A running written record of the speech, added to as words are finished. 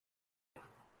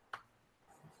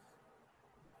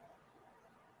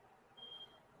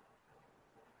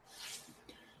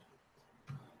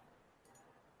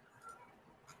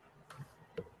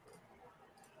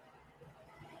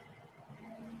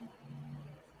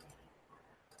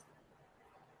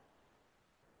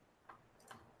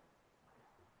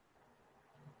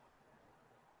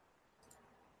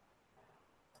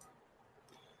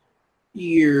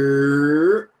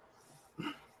Yeah.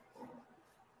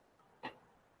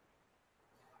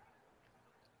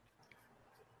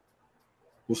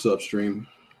 What's up, stream?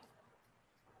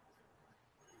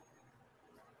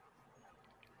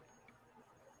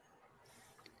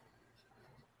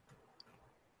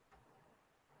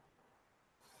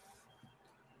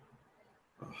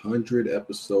 A 100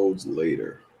 episodes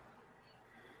later.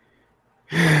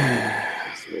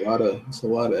 It's a lot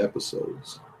of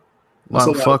episodes. A lot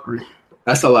of fuckery.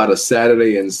 That's a lot of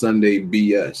Saturday and Sunday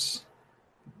BS.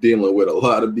 Dealing with a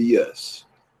lot of BS.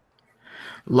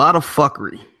 A lot of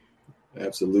fuckery.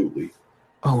 Absolutely.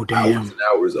 Oh, damn. Hours and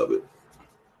hours of it.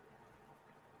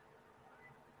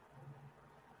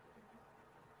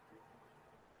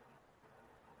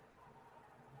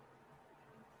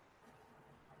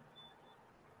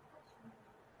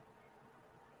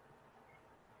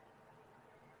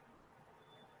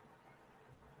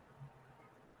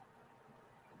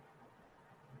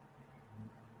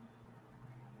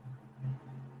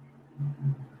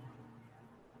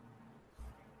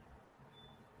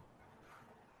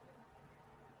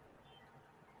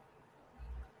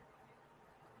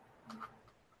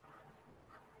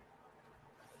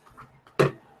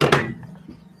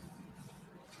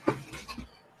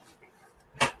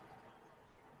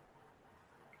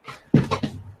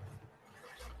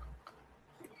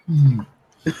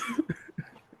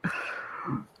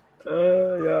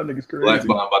 Y'all niggas crazy. Black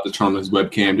Bomb about to turn on his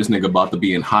webcam. This nigga about to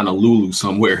be in Honolulu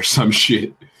somewhere or some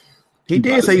shit. He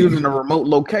did say he was in a remote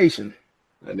location.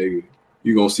 That nigga,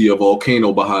 you gonna see a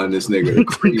volcano behind this nigga.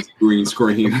 Crazy green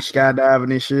screen.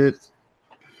 Skydiving and shit.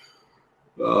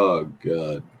 Oh,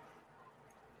 God.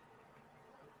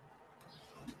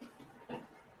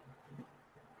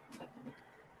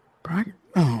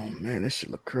 Oh, man, this shit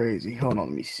look crazy. Hold on,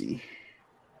 let me see.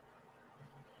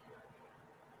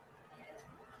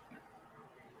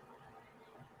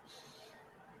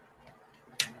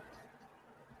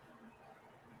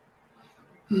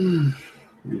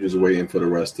 You're just waiting for the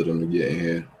rest of them to get in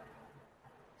here.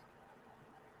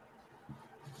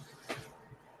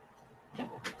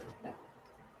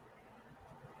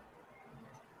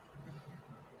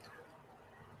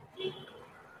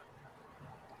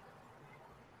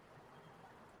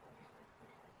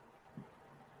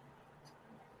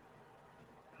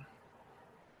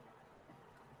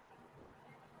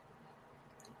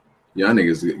 Y'all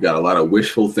niggas got a lot of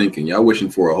wishful thinking. Y'all wishing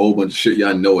for a whole bunch of shit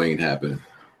y'all know ain't happening.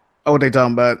 Oh, what they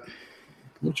talking about?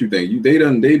 What you think?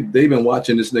 They've been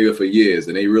watching this nigga for years,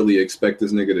 and they really expect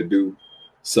this nigga to do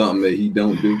something that he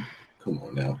don't do? Come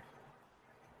on now.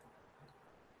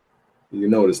 You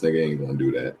know this nigga ain't gonna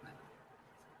do that.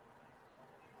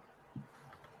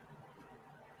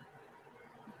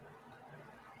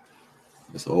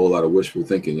 That's a whole lot of wishful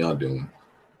thinking y'all doing.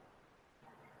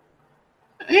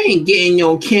 I ain't getting you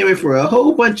on camera for a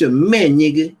whole bunch of men,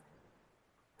 nigga.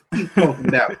 What you talking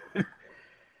about?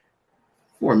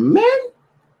 For men?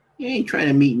 You ain't trying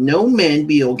to meet no men,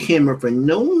 be on camera for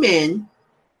no men.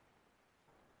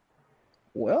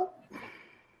 Well,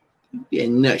 yeah,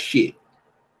 nut shit.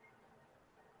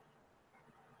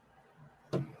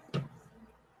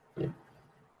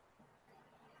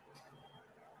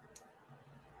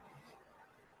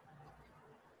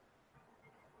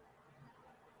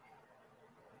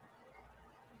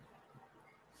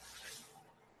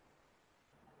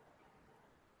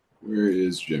 Where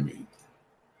is Jimmy?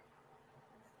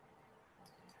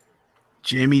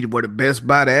 Jimmy, where the best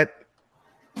buy that?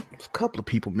 There's a couple of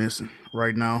people missing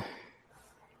right now.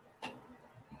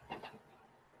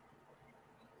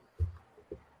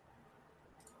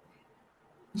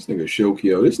 This nigga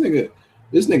Shokyo.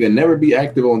 This nigga never be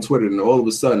active on Twitter, and all of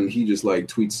a sudden he just like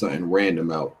tweets something random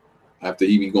out after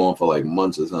he be going for like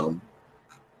months or something.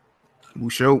 Who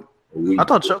Show? I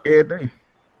thought Show every day.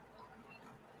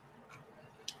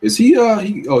 Is he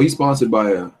he's sponsored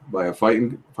by a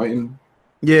fighting?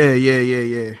 Yeah.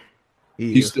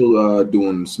 He's still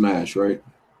doing Smash, right?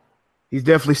 He's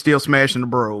definitely still smashing the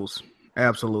bros.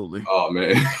 Absolutely. Oh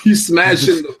man, he's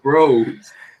smashing the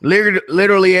bros.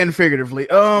 Literally and figuratively.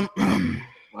 My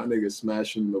nigga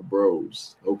smashing the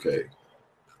bros. Okay.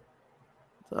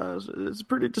 It's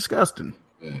pretty disgusting.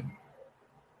 Man.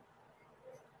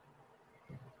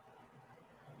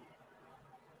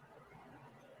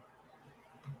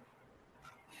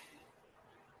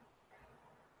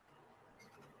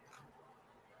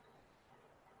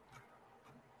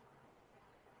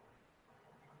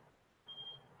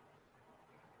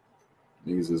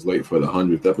 Niggas is late for the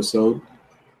 100th episode.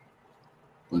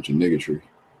 Bunch of niggatry.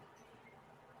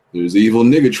 There's evil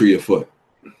niggatry afoot.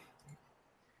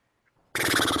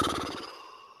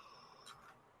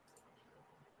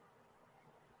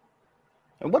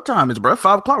 And what time is it, bro?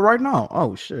 5 o'clock right now.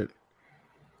 Oh shit.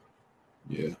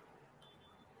 Yeah.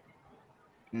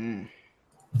 Hey,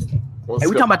 we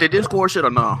talking about the Discord shit or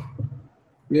no?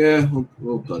 Yeah,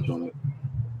 we'll touch on it.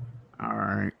 All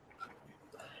right.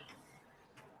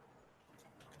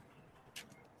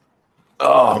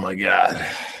 Oh my god.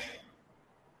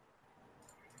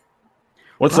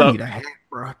 What's I up? need a hat,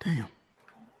 bro. Damn.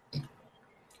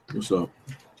 What's up?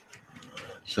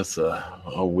 Just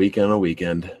a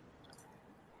weekend.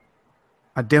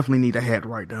 I definitely need a hat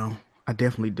right now. I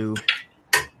definitely do.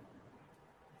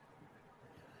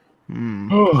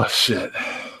 Oh shit.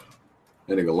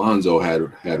 That nigga Lonzo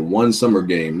had one summer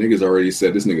game. Niggas already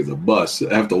said this nigga's a bust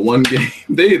after one game.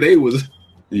 They was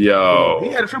Yo. He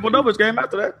had a triple doubles game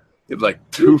after that. He had like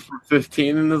 2 for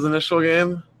 15 in his initial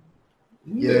game.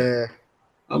 Yeah.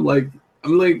 I'm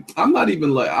not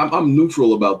even like I'm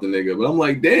neutral about the nigga, but I'm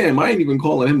like, damn, I ain't even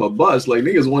calling him a bust. Like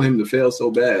niggas want him to fail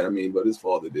so bad. I mean, but his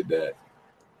father did that.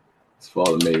 His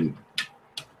father made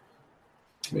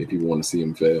people want to see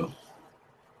him fail.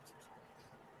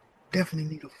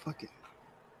 Definitely need a fucking.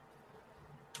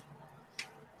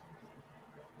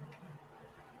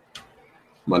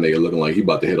 My nigga looking like he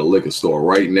about to hit a liquor store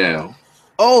right now.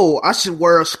 Oh, I should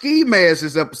wear a ski mask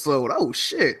this episode. Oh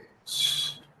shit.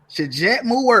 Should Jack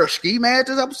Moo wear a ski mask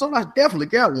this episode? I definitely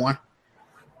got one.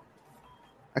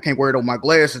 I can't wear it on my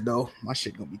glasses though. My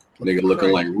shit gonna be Nigga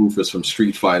looking like Rufus from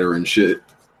Street Fighter and shit.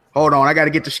 Hold on, I gotta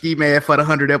get the ski mask for the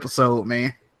 100th episode,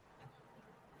 man.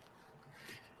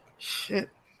 Shit.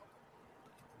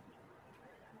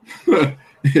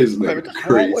 His nigga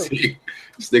crazy.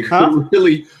 This nigga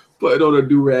really put on a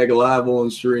do-rag live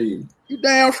on stream. You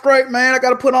damn straight, man. I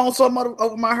gotta put on something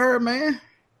over my hair, man.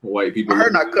 White people. My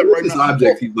hair not cut right this now.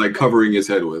 Object he's like covering his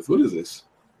head with. What is this?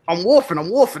 I'm wolfing.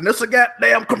 This is a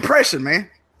goddamn compression, man.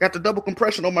 Got the double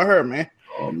compression on my hair, man.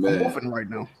 Oh man. I'm wolfing right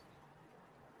now.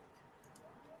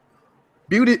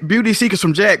 Beauty secrets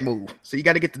from Jack Moo. So you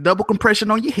got to get the double compression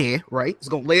on your hair, right? It's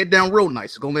gonna lay it down real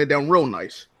nice.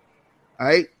 All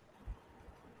right.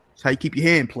 That's how you keep your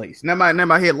hair in place. Now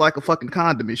my head like a fucking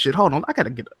condom and shit. Hold on, I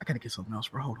gotta get something else,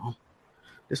 bro. Hold on,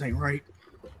 this ain't right.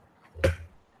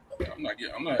 I'm not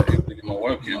able to get my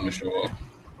webcam to show up.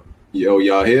 Yo,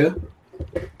 y'all here?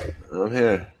 I'm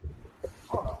here.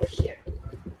 Oh shit.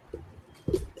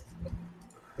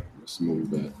 Let's move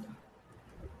that.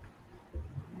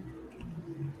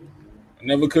 I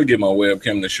never could get my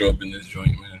webcam to show up in this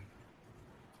joint, man.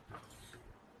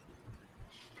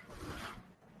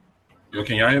 Yo,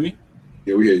 can y'all hear me?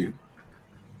 Yeah, we hear you.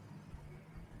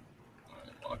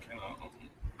 Why can't I?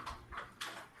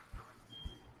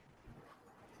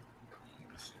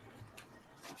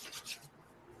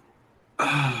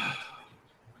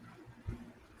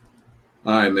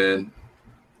 All right, man.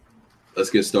 Let's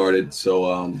get started.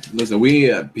 So, listen, we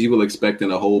have people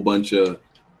expecting a whole bunch of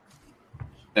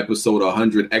episode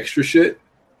 100 extra shit.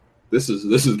 This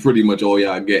is pretty much all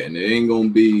y'all getting. It ain't gonna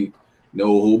be no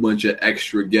whole bunch of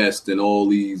extra guests and all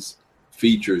these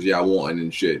features y'all wanting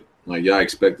and shit. Like y'all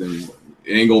expecting,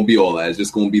 it ain't gonna be all that. It's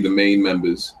just gonna be the main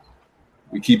members.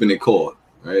 We keeping it core,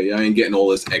 right? Y'all ain't getting all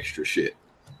this extra shit.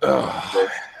 But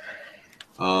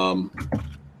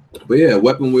yeah,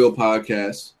 Weapon Wheel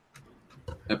Podcast,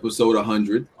 episode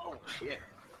 100. Oh shit.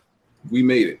 We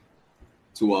made it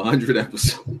to 100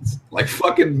 episodes. Like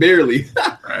fucking barely.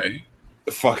 Right.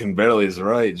 Fucking barely is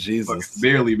right. Jesus.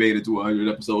 Barely made it to 100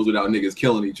 episodes without niggas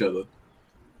killing each other.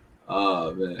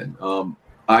 Man.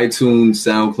 iTunes,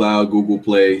 SoundCloud, Google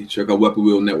Play. Check out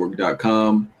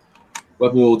weaponwheelnetwork.com.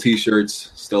 Weapon Wheel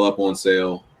t-shirts still up on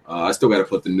sale. I still got to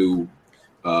put the new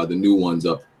ones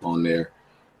up on there.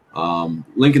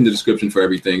 Link in the description for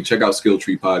everything. Check out Skill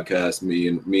Tree Podcast. Me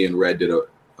and Red did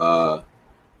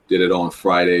it on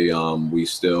Friday. We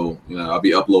still, I'll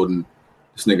be uploading.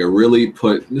 This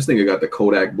nigga got the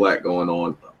Kodak Black going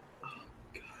on.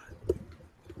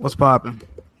 What's popping?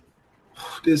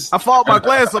 This I fogged my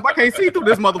glasses up. I can't see through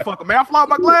this motherfucker, man. I fogged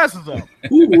my glasses up.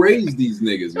 who raised these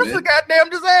niggas, This is a man? goddamn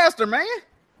disaster, man.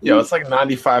 Yo, it's like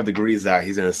 95 degrees out.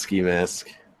 He's in a ski mask.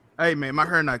 Hey, man, my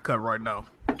hair not cut right now.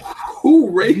 Who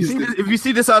If raised this? you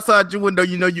see this outside your window,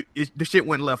 the shit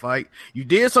went left, all right? You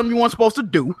did something you weren't supposed to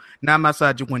do. Now I'm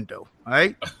outside your window, all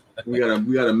right? We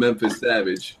got a Memphis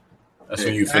Savage. That's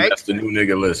when you Right? finesse the new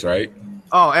nigga list, right?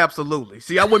 Oh, absolutely.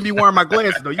 See, I wouldn't be wearing my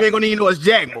glasses, though. You ain't going to even know it's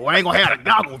Jack, bro. I ain't going to have the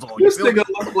goggles on. You This feel me?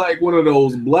 nigga look like one of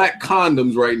those black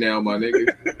condoms right now, my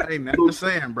nigga. Hey, man, I'm just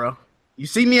saying, bro. You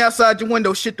see me outside your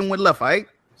window, shit done went left, all right?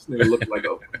 This nigga look like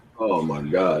oh my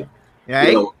god. Yeah,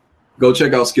 right? Go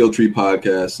check out Skill Tree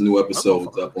Podcast. New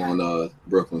episodes up on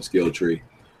Brooklyn Skill Tree.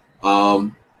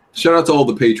 shout out to all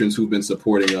the patrons who've been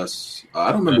supporting us.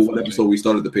 I don't remember what episode we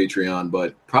started the Patreon,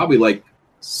 but probably like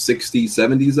 60s,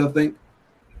 70s, I think.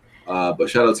 But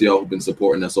shout out to y'all who've been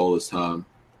supporting us all this time.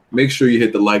 Make sure you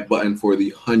hit the like button for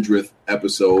the 100th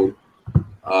episode.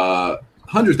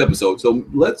 100th episode. So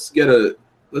let's get a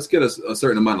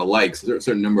certain amount of likes, a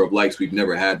certain number of likes we've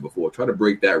never had before. Try to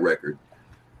break that record.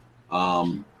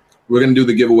 We're gonna do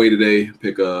the giveaway today.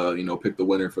 Pick the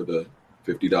winner for the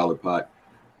 $50 pot.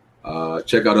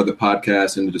 Check out other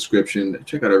podcasts in the description.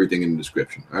 Check out everything in the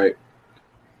description. All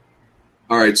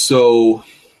right. So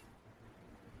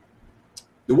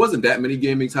there wasn't that many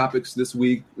gaming topics this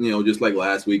week. Just like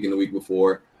last week and the week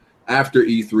before. After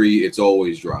E3, it's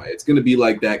always dry. It's going to be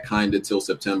like that kind of till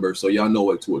September, so y'all know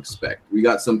what to expect. We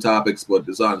got some topics, but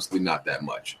there's honestly not that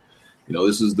much.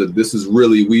 This is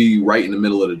really we right in the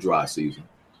middle of the dry season.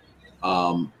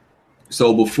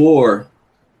 So before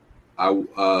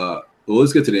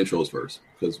let's get to the intros first,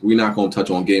 because we're not going to touch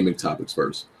on gaming topics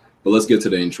first. But let's get to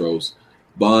the intros.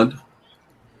 Bond.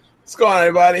 What's going on,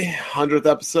 everybody? 100th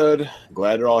episode.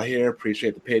 Glad you're all here.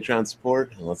 Appreciate the Patreon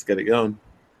support, and let's get it going.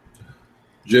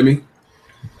 Jimmy.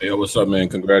 Hey, what's up, man?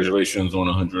 Congratulations on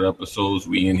 100 episodes.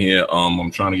 We in here. I'm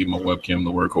trying to get my webcam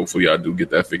to work. Hopefully, I do get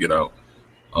that figured out.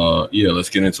 Let's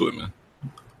get into it, man.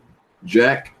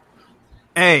 Jack.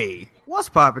 Hey, what's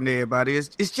poppin', everybody?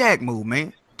 It's Jack Move,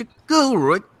 man. The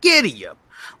guru, giddy up.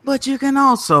 But you can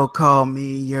also call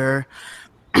me your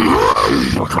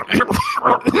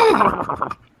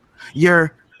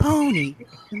pony.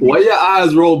 Why your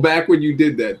eyes roll back when you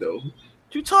did that, though?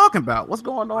 What you talking about? What's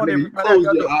going on, everybody? You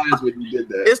closed your eyes when you did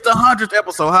that. It's the 100th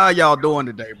episode. How y'all doing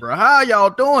today, bro? How y'all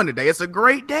doing today? It's a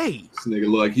great day. This nigga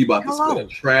look like he about to spit a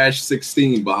trash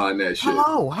 16 behind that shit.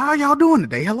 Hello. How y'all doing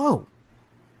today? Hello.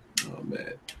 Oh,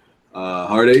 man.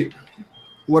 Heart 8.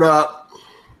 What up?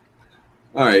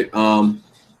 All right.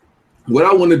 What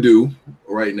I want to do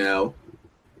right now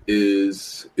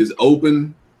is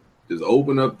open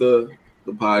up the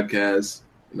podcast.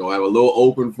 Have a little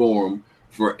open forum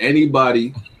for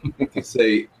anybody to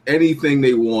say anything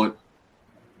they want.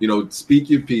 Speak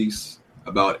your piece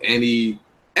about any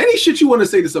shit you want to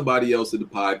say to somebody else in the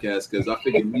podcast, because I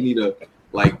figured we need to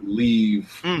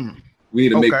leave. We need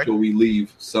to make sure we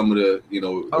leave some of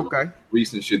the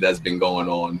recent shit that's been going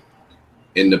on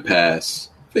in the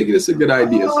past. Figured it's a good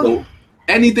idea. So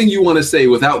anything you want to say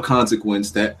without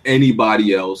consequence to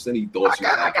anybody else, any thoughts?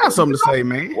 I got something to say,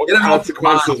 man. What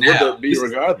consequences would there be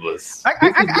regardless?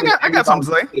 I got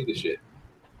something to say. Take the shit.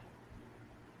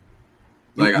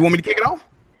 You want me to kick it off?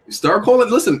 Start calling.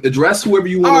 Listen, address whoever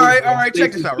you want. All right.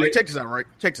 Check this out.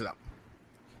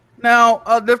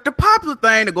 Now, the popular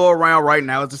thing to go around right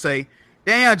now is to say,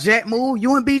 "Damn, Jack Moo,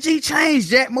 you and BG changed,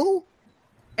 Jack Moo."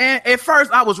 And at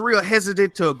first, I was real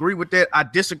hesitant to agree with that. I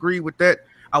disagree with that.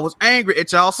 I was angry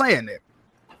at y'all saying that.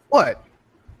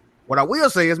 What I will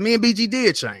say is me and BG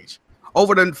did change.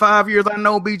 Over the 5 years I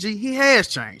know BG, he has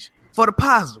changed for the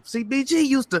positive. See, BG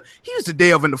used to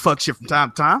delve into fuck shit from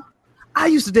time to time. I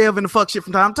used to delve into fuck shit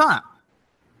from time to time.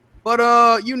 But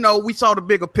we saw the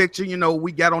bigger picture.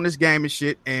 We got on this game and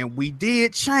shit, and we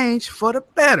did change for the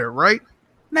better, right?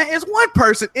 Now, there's one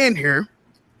person in here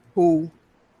who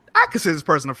I consider this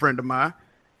person a friend of mine,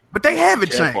 but they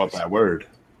haven't changed. About that word.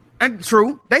 And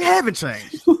true, they haven't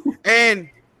changed. And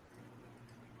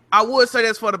I would say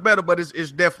that's for the better, but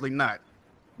it's definitely not.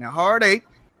 Now, Hard 8,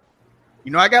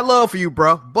 I got love for you,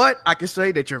 bro, but I can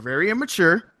say that you're very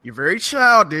immature, you're very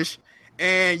childish,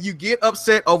 and you get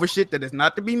upset over shit that is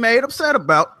not to be made upset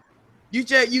about. You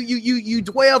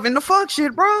dwell in the fuck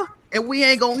shit, bro, and we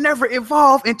ain't gonna never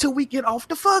evolve until we get off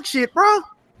the fuck shit, bro.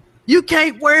 You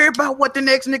can't worry about what the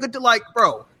next nigga do,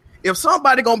 bro. If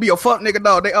somebody gonna be a fuck nigga,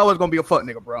 dog, they always gonna be a fuck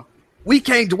nigga, bro. We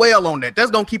can't dwell on that. That's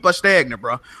gonna keep us stagnant,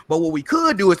 bro. But what we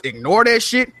could do is ignore that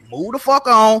shit, move the fuck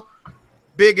on,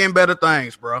 big and better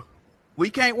things, bro.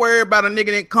 We can't worry about a nigga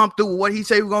that come through with what he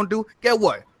say we're gonna do. Get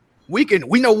what? We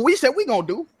know what we said we gonna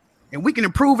do, and we can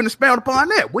improve and expand upon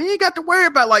that. We ain't got to worry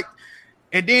about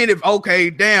and then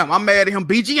damn, I'm mad at him.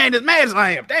 BG ain't as mad as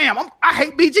I am. Damn, I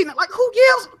hate BG. Who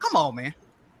yells? Come on, man.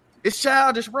 It's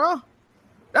childish, bro.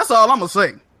 That's all I'm gonna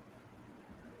say.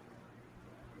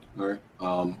 All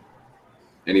right.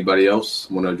 Anybody else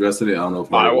want to address it? I don't know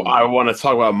if I want to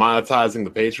talk about monetizing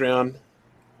the Patreon.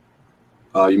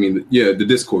 You mean the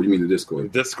Discord? You mean the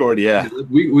Discord? Discord, yeah.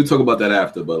 We'll talk about that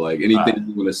after. But anything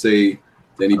you want to say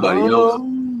to anybody else?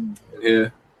 Yeah.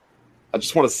 I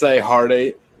just want to say, Hard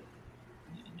 8,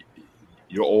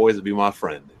 you'll always be my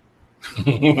friend.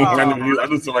 I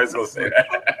knew somebody's gonna say that.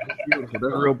 Beautiful.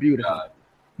 That's real beautiful.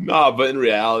 No, but in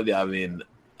reality, I mean,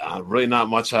 really not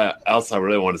much else I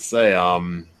really want to say.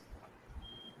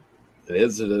 It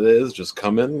is what it is. Just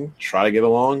come in, try to get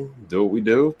along, do what we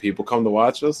do. People come to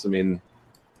watch us. I mean,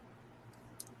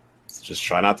 just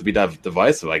try not to be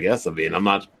divisive, I guess. I mean, I'm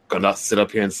not going to sit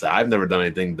up here and say I've never done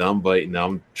anything dumb, but,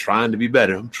 I'm trying to be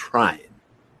better. I'm trying.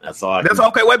 That's all I That's can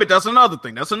okay. Wait, but that's another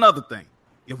thing.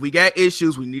 If we got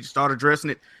issues, we need to start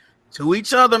addressing it to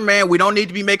each other, man. We don't need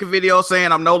to be making videos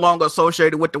saying I'm no longer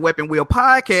associated with the Weapon Wheel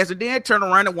podcast and then turn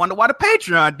around and wonder why the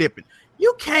Patreon dipping.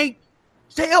 You can't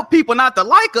tell people not to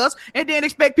like us and then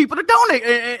expect people to donate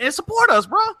and support us,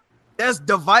 bro. That's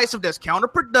divisive. That's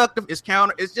counterproductive. It's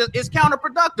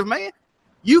counterproductive, man.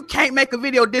 You can't make a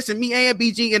video dissing me and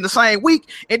BG in the same week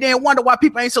and then wonder why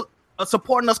people ain't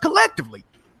supporting us collectively.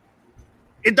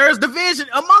 There's division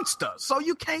amongst us, so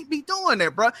you can't be doing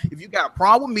that, bro. If you got a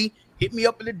problem with me, hit me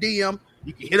up in the DM.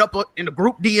 You can hit up in the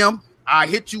group DM. I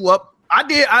hit you up.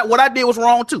 What I did was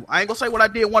wrong too. I ain't gonna say what I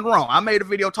did wasn't wrong. I made a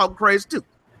video talking crazy too.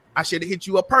 I should have hit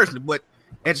you up personally, but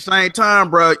at the same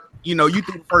time, bro, you threw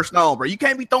the first stone, bro. You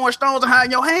can't be throwing stones and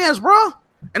hiding your hands, bro.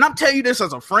 And I'm telling you this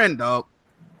as a friend, dog.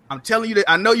 I'm telling you that.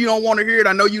 I know you don't want to hear it.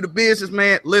 I know you the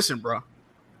businessman. Listen, bro.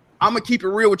 I'm gonna keep it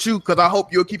real with you because I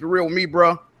hope you'll keep it real with me,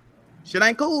 bro. Shit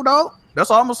ain't cool, dog. That's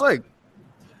all I'm gonna say.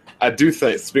 I do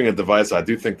think, speaking of divisive, I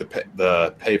do think the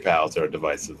PayPals are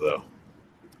divisive, though.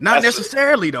 Not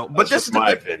necessarily, though. But this is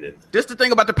my opinion. This is the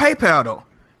thing about the PayPal, though.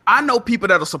 I know people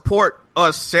that'll support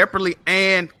us separately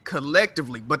and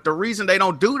collectively, but the reason they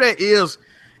don't do that is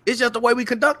it's just the way we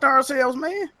conduct ourselves,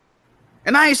 man.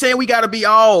 And I ain't saying we got to be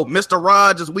all Mr.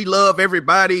 Rogers. We love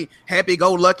everybody,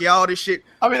 happy-go-lucky, all this shit.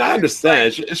 I mean, I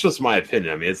understand. It's just my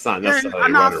opinion. I mean, it's not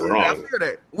necessarily right or wrong. I feel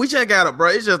that. We just got to, bro.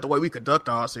 It's just the way we conduct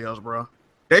ourselves, bro.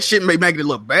 That shit may make it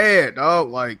look bad, dog.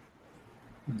 Like,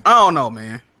 I don't know,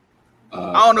 man.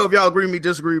 I don't know if y'all agree with me,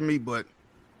 disagree with me, but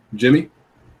Jimmy?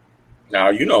 Now,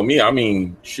 you know me. I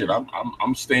mean, shit,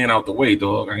 I'm staying out the way,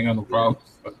 dog. I ain't got no problem.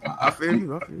 I feel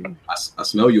you. I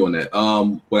smell you on that.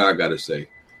 What I gotta say.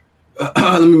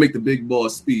 Let me make the big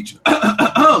boss speech.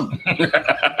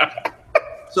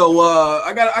 So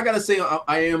I gotta say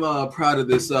I am proud of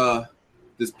this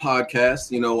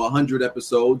podcast. 100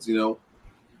 episodes.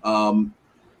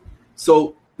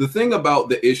 So the thing about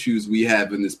the issues we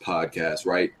have in this podcast,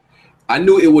 right? I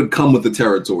knew it would come with the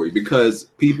territory because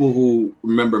people who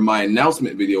remember my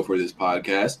announcement video for this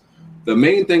podcast, the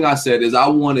main thing I said is I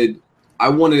wanted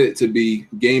it to be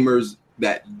gamers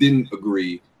that didn't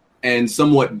agree and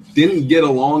somewhat didn't get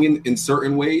along in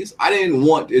certain ways. I didn't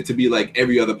want it to be like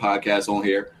every other podcast on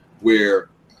here where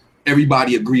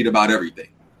everybody agreed about everything.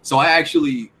 So I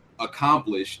actually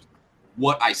accomplished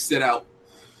what I set out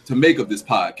to make of this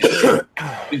podcast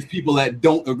is people that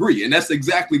don't agree. And that's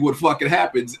exactly what fucking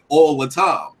happens all the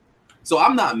time. So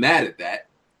I'm not mad at that.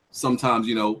 Sometimes,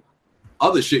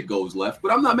 other shit goes left,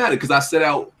 but I'm not mad at it because I set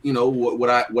out,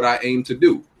 what I aim to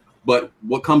do. But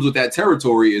what comes with that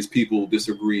territory is people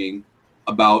disagreeing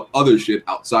about other shit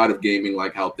outside of gaming,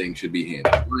 like how things should be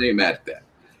handled. I ain't mad at that.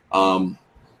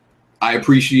 I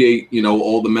appreciate,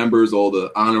 all the members, all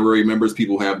the honorary members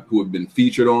who have been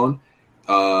featured on.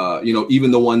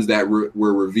 Even the ones that were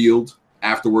revealed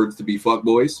afterwards to be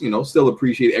fuckboys. Still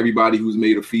appreciate everybody who's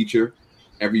made a feature,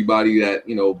 everybody that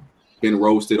been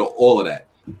roasted, all of that.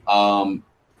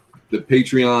 The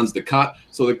Patreons,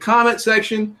 so the comment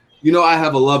section. I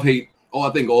have a love-hate. I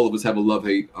think all of us have a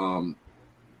love-hate,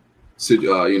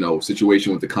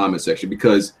 situation with the comment section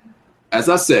because, as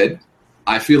I said,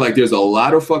 I feel like there's a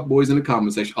lot of fuckboys in the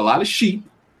comment section, a lot of sheep.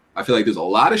 I feel like there's a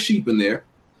lot of sheep in there,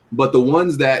 but the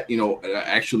ones that are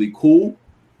actually cool,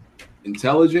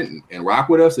 intelligent, and rock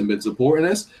with us and been supporting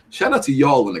us, shout out to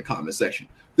y'all in the comment section.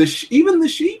 Even the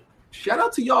sheep, shout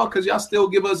out to y'all because y'all still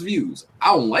give us views.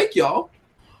 I don't like y'all.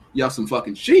 Y'all some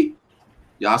fucking sheep.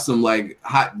 Y'all some like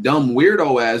hot, dumb,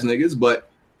 weirdo ass niggas, but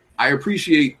I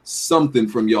appreciate something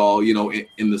from y'all,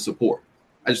 in the support.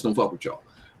 I just don't fuck with y'all.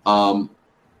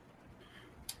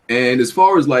 And as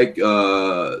far as like,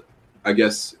 I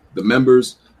guess the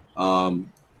members,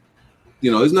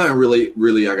 there's nothing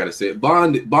really I gotta say.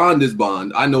 Bond is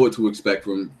Bond. I know what to expect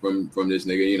from this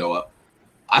nigga.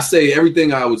 I say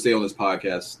everything I would say on this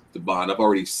podcast to Bond. I've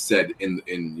already said in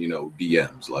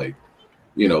DMs. Like,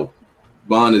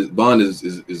 Bond is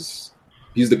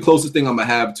he's the closest thing I'm gonna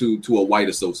have to a white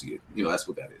associate. That's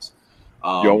what that is.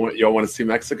 Y'all want to see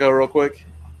Mexico real quick?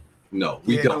 No,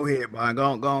 we don't. Go ahead, Bond. Go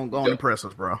on, impress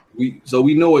us, bro. We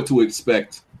know what to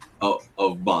expect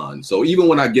of Bond. So even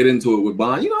when I get into it with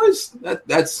Bond,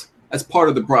 that's part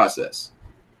of the process,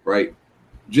 right?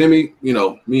 Jimmy,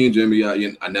 me and Jimmy,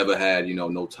 I never had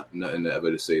nothing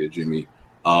ever to say to Jimmy.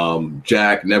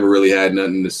 Jack never really had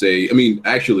nothing to say. I mean,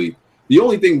 actually, the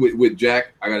only thing with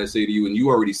Jack I gotta say to you, and you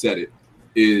already said it,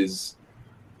 is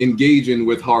engaging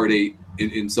with Hard 8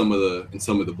 in some of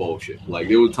the bullshit. Like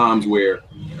there were times where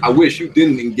I wish you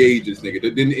didn't engage this nigga,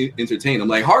 that didn't entertain him.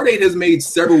 Like Hard 8 has made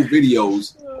several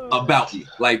videos about me.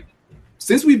 Like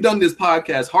since we've done this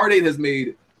podcast, Hard 8 has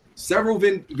made several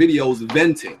videos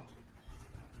venting.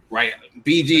 Right,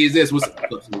 BG is this, what's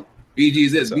BG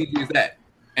is this, BG is that,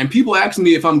 and people ask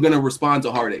me if I'm gonna respond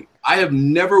to Hard 8. I have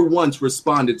never once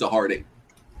responded to Hard 8.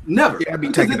 Never. Yeah, I be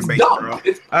because taking it's the bait, dumb.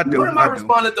 bro. What am I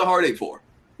responding to Hard 8 for?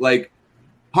 Like,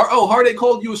 Hard 8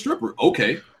 called you a stripper.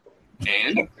 Okay,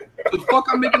 and the fuck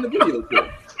I'm making the video for?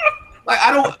 Like,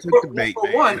 I don't.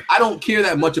 For one, I don't care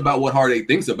that much about what Hard 8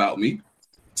 thinks about me.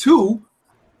 Two,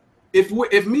 if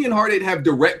me and Hard 8 have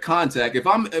direct contact, if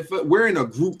we're in a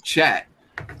group chat,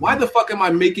 why the fuck am I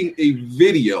making a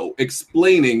video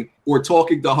explaining or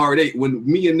talking to Hard 8 when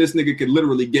me and this nigga could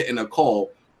literally get in a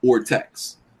call or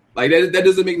text? Like that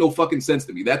doesn't make no fucking sense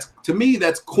to me. To me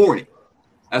that's corny.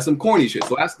 That's some corny shit.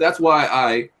 So that's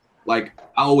why I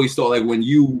always thought like when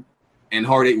you and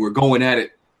Hard 8 were going at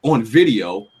it on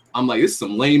video, I'm like, this is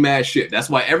some lame ass shit. That's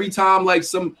why every time like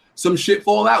some shit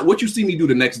fall out, what you see me do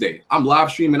the next day, I'm live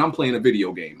streaming, I'm playing a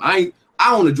video game. I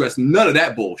don't address none of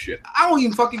that bullshit. I don't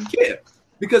even fucking care.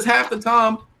 Because half the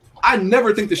time, I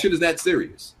never think the shit is that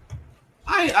serious.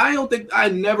 I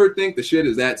never think the shit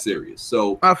is that serious.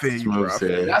 So I feel you, bro.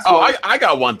 I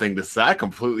got one thing to say. I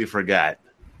completely forgot.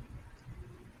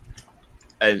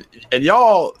 And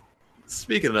y'all,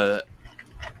 speaking of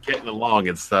getting along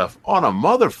and stuff, on a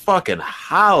motherfucking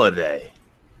holiday.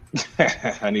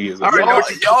 I knew you was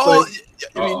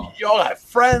y'all have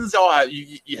friends, y'all have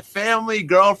your family,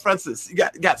 girlfriends. You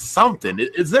got something.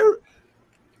 Is there?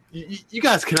 You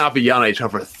guys cannot be yelling at each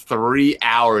other for 3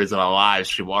 hours on a live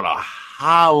stream on a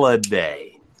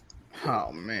holiday. Oh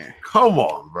man, come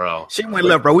on, bro. She went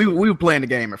left, bro. We were playing the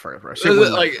game at first, bro. She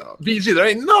went like left, BG. There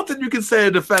ain't nothing you can say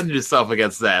to defend yourself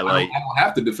against that. Like I don't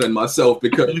have to defend myself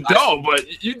because you don't. But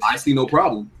I see no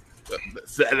problem.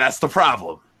 That's the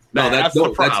problem. No, that's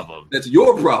the problem. That's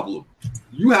your problem.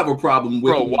 You have a problem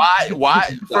with bro.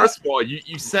 Why? First of all,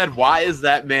 you said why is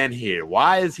that man here?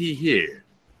 Why is he here?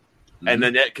 And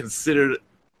then yet continue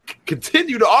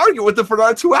to argue with him for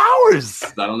another 2 hours.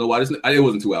 I don't know why it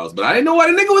wasn't 2 hours, but I didn't know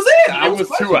why the nigga was there. It was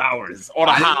 2 hours on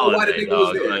a holiday. Why the nigga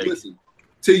was there. Like, listen,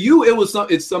 to you,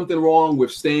 it's something wrong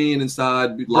with staying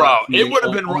inside. Bro, it would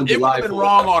have been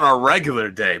wrong on a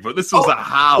regular day, but this was a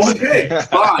holiday. Okay,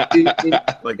 fine.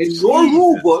 In your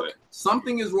rule book,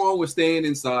 something is wrong with staying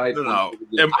inside. No.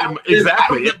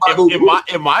 Exactly.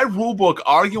 In my rule book,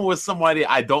 arguing with somebody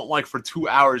I don't like for 2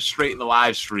 hours straight in the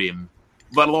live stream,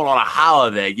 let alone on a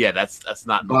holiday, yeah, that's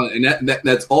not normal. And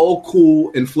that's all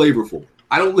cool and flavorful.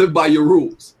 I don't live by your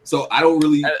rules, so I don't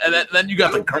really. And then you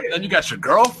got your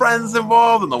girlfriends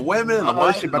involved and the women and the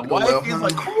wife. He's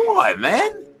like, come on,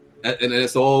 man. And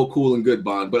it's all cool and good,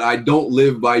 Bond. But I don't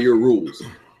live by your rules.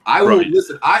 I will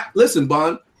listen. Listen,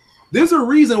 Bond. There's a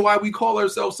reason why we call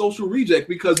ourselves Social Reject,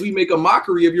 because we make a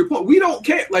mockery of your point. We don't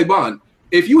care. Like, Bond,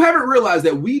 if you haven't realized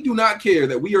that we do not care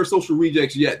that we are Social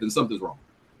Rejects yet, then something's wrong.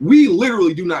 We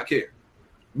literally do not care.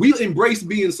 We embrace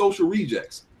being Social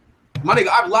Rejects. My nigga,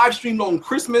 I've live streamed on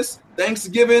Christmas,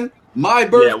 Thanksgiving, my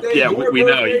birthday. Yeah, we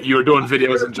know. You were doing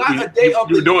videos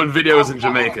in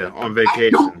Jamaica on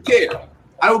vacation. I don't care.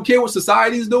 I don't care what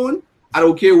society's doing. I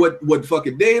don't care what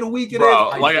fucking day of the week it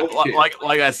is.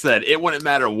 Like I said, it wouldn't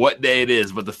matter what day it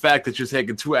is, but the fact that you're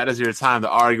taking 2 hours of your time to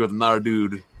argue with another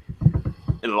dude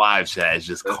in a live chat is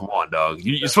just, come on, dog.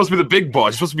 You're supposed to be the big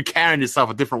boss. You're supposed to be carrying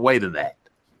yourself a different way than that.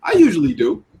 I usually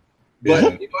do, but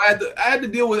I had to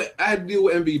deal with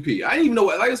MVP. I didn't even know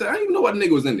what. Like I said, I didn't even know what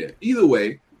nigga was in there. Either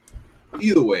way.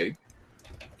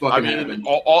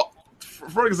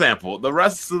 For example, the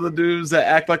rest of the dudes that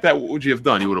act like that, what would you have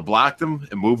done? You would have blocked them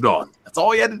and moved on. That's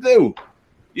all you had to do.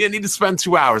 You didn't need to spend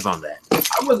 2 hours on that.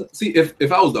 I wasn't. See,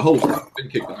 if I was the host, I would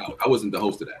have kicked him out. I wasn't the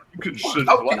host of that. You could kick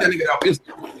that nigga out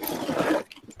instantly.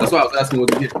 That's why I was asking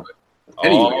what he did.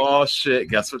 Anyway. Oh shit!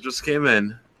 Guess what just came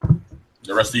in?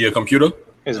 The rest of your computer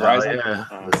is rising. Yeah,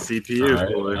 the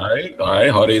CPU. All right.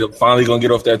 How they finally gonna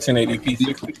get off that 1080p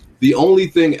 60? The only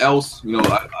thing else,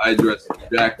 I addressed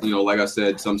Jack. Like I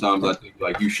said, sometimes I think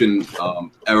like you shouldn't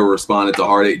ever respond to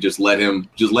Hard 8. Just let him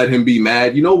be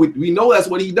mad. We know that's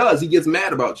what he does. He gets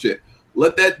mad about shit.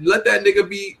 Let that nigga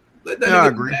be.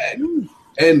 Nigga be mad.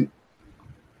 And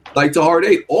like to Hard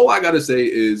 8, all I gotta say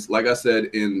is, like I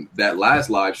said in that last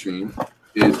live stream,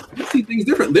 is you see things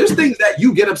different. There's things that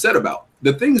you get upset about.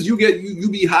 The things you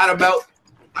be hot about,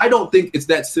 I don't think it's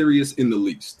that serious in the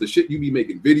least. The shit you be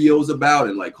making videos about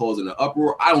and like causing an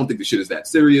uproar, I don't think the shit is that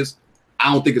serious.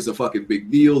 I don't think it's a fucking big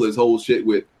deal. This whole shit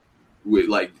with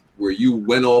where you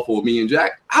went off on me and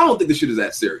Jack, I don't think this shit is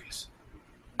that serious.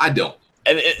 I don't.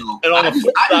 And on the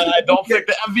flip side, I don't think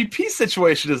the MVP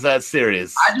situation is that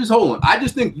serious. Hold on. I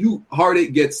just think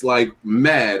Heartache gets like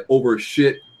mad over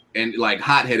shit and like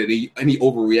hot-headed and he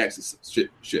overreacts to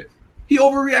shit. He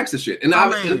overreacts to shit. And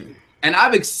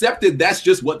I've accepted that's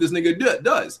just what this nigga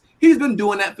does. He's been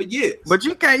doing that for years. But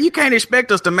you can't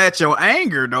expect us to match your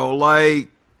anger though. Like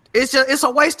it's a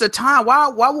waste of time.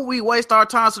 Why would we waste our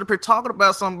time sitting here talking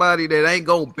about somebody that ain't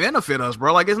gonna benefit us,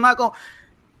 bro? Like it's not gonna.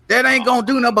 That ain't gonna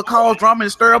do nothing but cause drama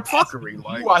and stir up fuckery.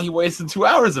 Like, why he wasted 2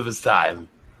 hours of his time?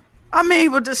 I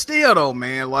mean, but just still though,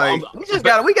 man. Like, we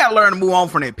gotta learn to move on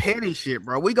from that petty shit,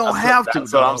 bro. We gonna have to.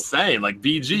 That's what I'm saying. Like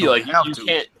BG, like you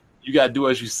can't. You gotta do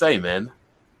as you say, man.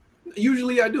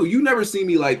 Usually I do. You never see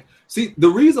me like. See, the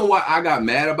reason why I got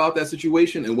mad about that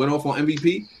situation and went off on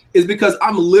MVP is because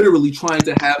I'm literally trying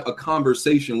to have a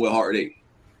conversation with Heartache,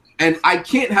 and I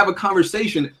can't have a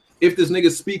conversation if this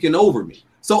nigga's speaking over me.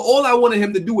 So all I wanted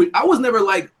him to do I was never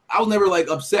like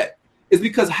upset. It's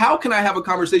because how can I have a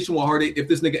conversation with Heartache if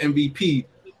this nigga MVP,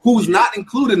 who's not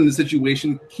included in the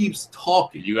situation, keeps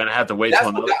talking? You're gonna have to wait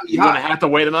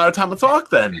another time to talk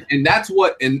then. And that's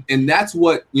what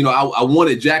you know. I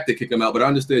wanted Jack to kick him out, but I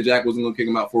understood Jack wasn't gonna kick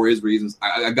him out for his reasons.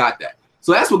 I got that.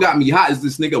 So that's what got me hot is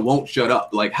this nigga won't shut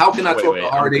up. Like how can I talk to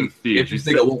Heartache if this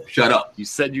nigga won't shut up? You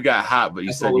said you got hot, but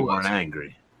you said you weren't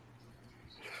angry.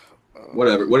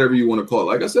 Whatever you want to call it.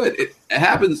 Like I said, it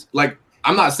happens. Like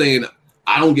I'm not saying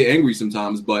I don't get angry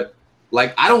sometimes, but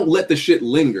like I don't let the shit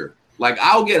linger. Like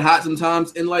I'll get hot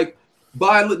sometimes, and like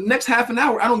by the next half an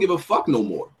hour, I don't give a fuck no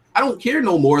more. I don't care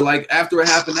no more. Like after a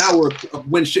half an hour of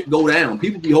when shit go down,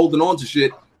 people be holding on to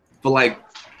shit for like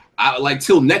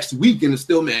till next week, and it's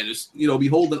still just be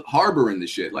harboring the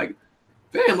shit. Like,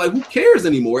 fam, like who cares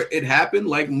anymore? It happened.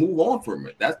 Like move on from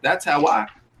it. That's how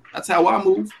I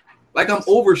move. Like I'm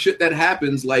over shit that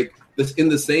happens like this in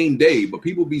the same day, but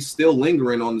people be still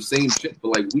lingering on the same shit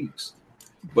for like weeks.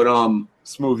 But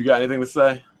Smooth, you got anything to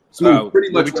say? Smooth,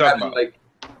 pretty much. We're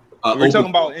talking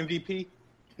about MVP.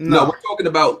 No, we're talking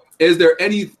about. Is there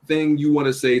anything you want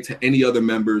to say to any other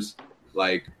members?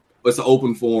 Like, it's an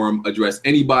open forum. Address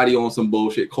anybody on some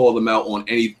bullshit. Call them out on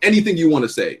anything you want to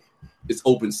say. It's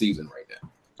open season right now.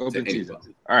 Open season.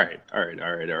 All right. Good.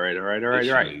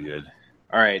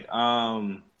 All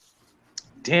right.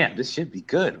 Damn, this should be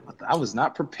good. I was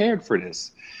not prepared for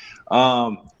this.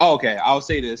 Okay, I'll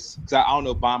say this because I don't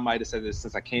know if Bond might have said this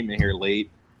since I came in here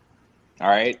late. All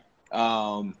right.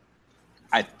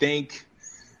 I think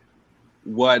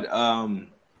what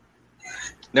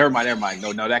never mind.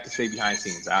 No, that can stay behind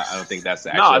scenes. I don't think that's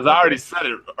the actual. No, I already said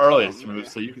it earlier, Smooth,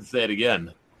 so you can say it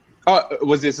again.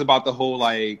 Was this about the whole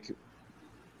like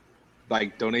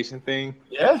donation thing?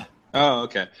 Yeah. Oh,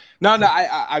 okay. No, I'm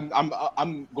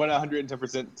going to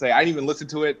 110% say I didn't even listen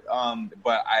to it.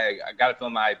 But I got a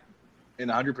feeling I'm in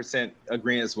 100%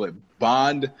 agreement with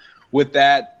Bond with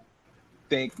that.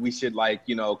 Think we should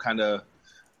kind of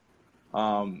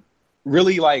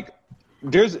really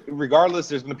there's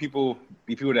going to be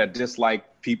people that dislike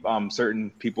certain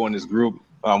people in this group.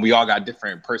 We all got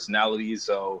different personalities,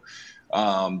 so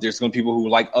there's going to be people who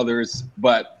like others,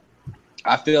 but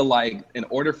I feel like in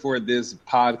order for this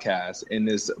podcast and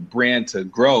this brand to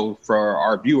grow for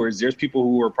our viewers, there's people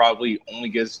who are probably only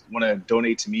just want to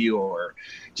donate to me or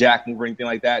Jack Move or anything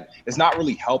like that. It's not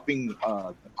really helping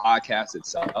the podcast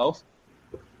itself.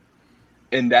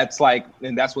 And that's what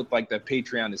the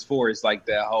Patreon is for. It's like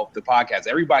to help the podcast.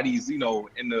 Everybody's, in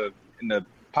the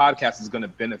podcast is going to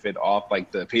benefit off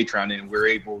the Patreon, and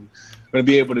we're going to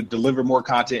be able to deliver more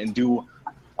content and do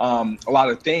a lot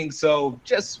of things. So I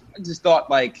just thought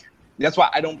that's why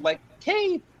I don't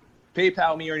hey,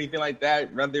 PayPal me or anything like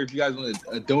that. Rather if you guys want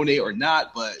to donate or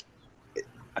not, but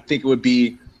I think it would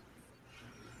be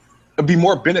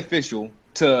more beneficial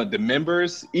to the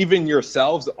members, even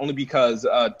yourselves, only because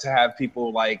to have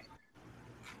people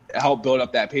help build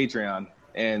up that Patreon.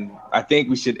 And I think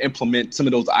we should implement some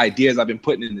of those ideas I've been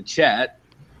putting in the chat.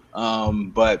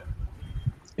 But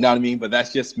you know what I mean? But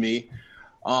that's just me.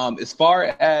 As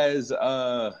far as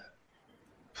I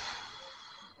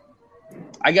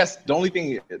guess the only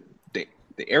thing the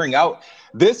airing out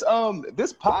this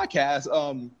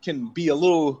podcast can be a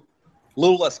little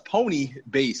less pony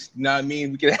based. You know what I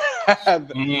mean? We can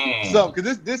have some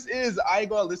because this is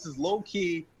this is low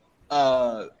key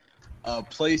a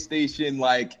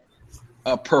PlayStation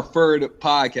a preferred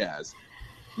podcast.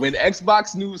 When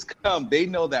Xbox news come, they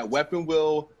know that Weapon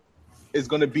Wheel is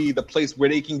going to be the place where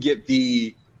they can get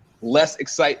the less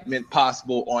excitement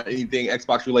possible on anything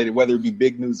Xbox related, whether it be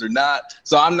big news or not.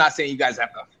 So I'm not saying you guys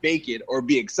have to fake it or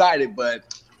be excited,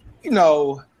 but kind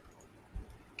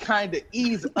kind of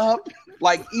ease up.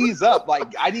 Like,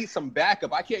 I need some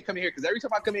backup. I can't come in here because every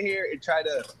time I come in here and try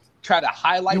to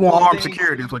highlight. You want those armed things,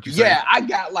 security is what you say. Yeah, I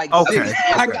got like Okay. six.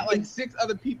 I got like 6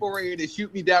 other people ready to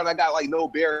shoot me down. I got like no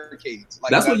barricades.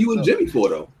 Like, That's what you and Jimmy for,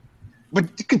 though. But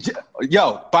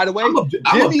yo, by the way,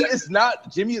 Jimmy is not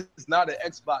an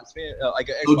Xbox fan. Like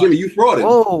an Xbox. So Jimmy, you frauded.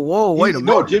 Whoa, wait a minute.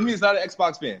 No, Jimmy is not an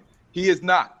Xbox fan. He is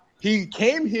not. He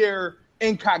came here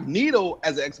incognito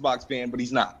as an Xbox fan, but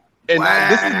he's not. And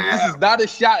this is not a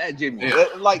shot at Jimmy.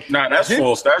 Like, Nah, that's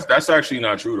false. That's actually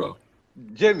not true though.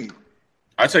 Jimmy.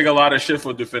 I take a lot of shit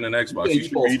for defending Xbox. Yeah, You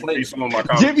should read some of my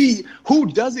comments. Jimmy, who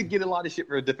doesn't get a lot of shit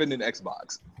for defending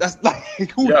Xbox? That's like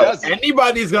who doesn't?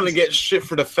 Anybody's gonna get shit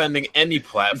for defending any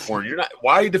platform. You're not.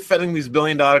 Why are you defending these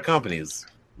billion-dollar companies?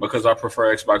 Because I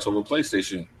prefer Xbox over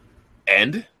PlayStation.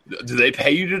 And do they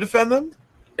pay you to defend them?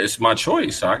 It's my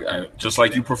choice. I just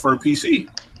like you prefer PC,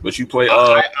 but you play.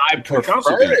 I console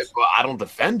prefer games. it, but I don't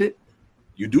defend it.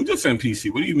 You do defend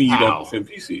PC. What do you mean you How? don't defend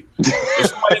PC? If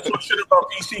somebody talks shit about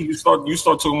PC, you start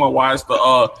talking about why it's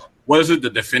the what is it, the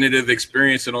definitive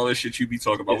experience and all that shit you be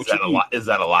talking about. Is that a lie? Is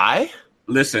that a lie?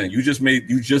 Listen, you just made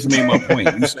my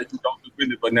point. You said you don't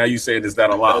defend it, but now you saying is that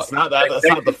a lie? That's not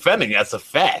not defending. That's a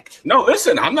fact. No,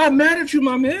 listen, I'm not mad at you,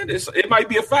 my man. It might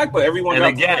be a fact, but everyone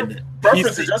And got again,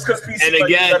 preferences. Just because PC And might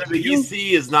be again, better than you.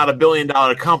 PC is not a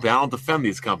billion-dollar company. I don't defend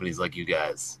these companies like you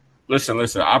guys. Listen.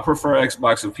 I prefer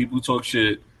Xbox. If people talk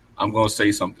shit, I'm gonna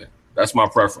say something. That's my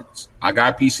preference. I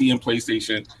got PC and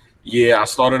PlayStation. Yeah, I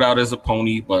started out as a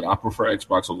pony, but I prefer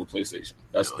Xbox over PlayStation.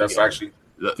 That's actually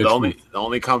The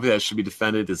only company that should be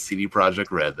defended is CD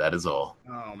Projekt Red. That is all.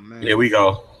 Oh man. Here we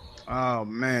go. Oh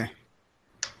man.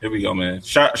 Here we go, man.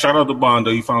 Shout out to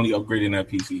Bondo. You finally upgrading that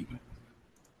PC.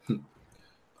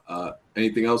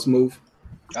 Anything else, Move?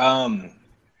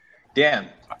 Damn.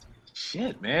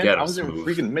 Shit, man. Get him, I wasn't Smooth.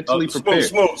 freaking mentally prepared.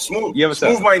 Smooth. Yeah, what's up?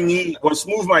 Smooth might need. What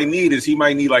Smooth might need is he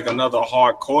might need like another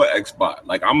hardcore Xbox.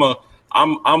 Like I'm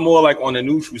more like on the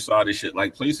neutral side of shit.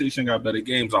 Like PlayStation got better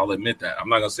games. I'll admit that. I'm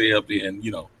not gonna say up there and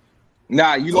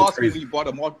Nah, you Go lost me crazy.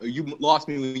 when you lost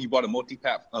me when you bought a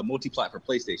multi-plat for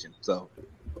PlayStation. So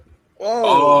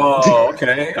Oh,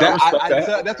 okay. I respect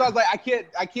that. that's why I was like,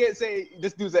 I can't say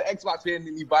this dude's an Xbox fan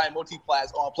and you buying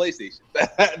multi-plats on PlayStation.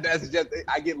 That's just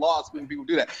I get lost when people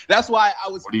do that. That's why I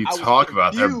was. What are you I was talking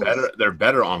about? They're confused. better. They're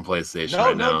better on PlayStation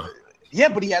right now. Yeah,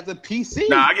 but he has a PC.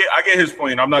 Nah, I get his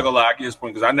point. I'm not gonna lie, I get his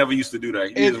point because I never used to do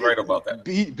that. He is right about that.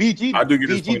 BG, I do get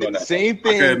his BG point did on the that. same I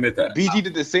thing. can admit that. BG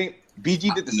did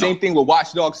the same thing with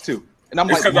Watch Dogs 2. And I'm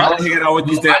It's like, because I don't hang out with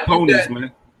these No, I damn did ponies, that.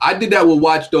 man. I did that with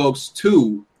Watch Dogs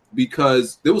 2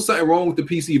 because there was something wrong with the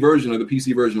PC version, or the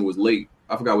PC version was late.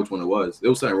 I forgot which one it was. There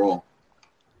was something wrong.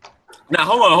 Now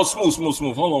hold on, smooth.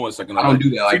 Hold on 1 second. I don't do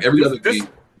that. Like every other game.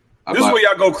 This is where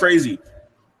y'all go crazy.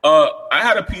 I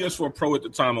had a PS4 Pro at the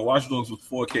time, and Watch Dogs was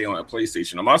 4K on a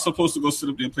PlayStation. Am I supposed to go sit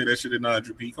up there and play that shit at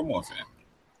 900p? Come on, fam.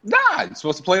 nah, you're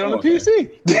supposed to play it on the Okay.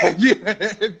 PC.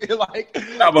 Yeah, like,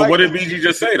 Nah, but what did BG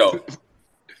just say though?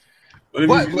 What did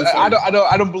But BG just say?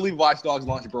 I don't believe Watch Dogs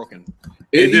launched broken.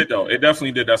 It did though. It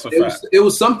definitely did. That's a fact. It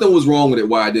was something was wrong with it.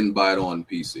 Why I didn't buy it on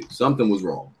PC? Something was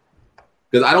wrong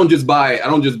because I don't just buy,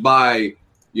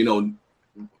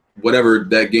 whatever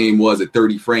that game was at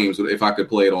 30 frames. If I could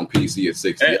play it on PC at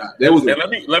 60, And, there was. and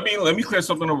let me clear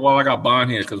something up while I got Bond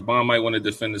here because Bond might want to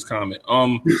defend this comment.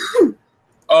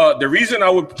 The reason I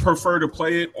would prefer to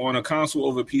play it on a console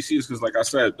over PC is because, like I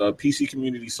said, the PC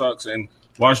community sucks, and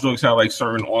Watch Dogs have like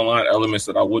certain online elements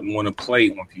that I wouldn't want to play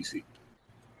on PC.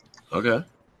 Okay.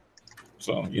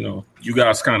 So you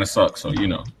guys kind of suck. So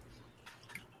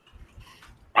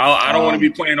I don't want to be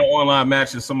playing an online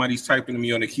match and somebody's typing to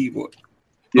me on the keyboard.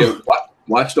 Yeah,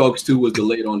 Watch Dogs 2 was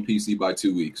delayed on PC by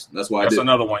 2 weeks. That's why That's I did.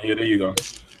 another one. Yeah, there you go.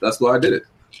 That's why I did it.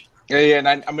 Yeah, and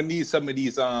I'm gonna need some of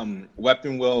these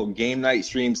Weapon Wheel game night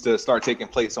streams to start taking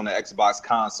place on the Xbox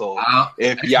console.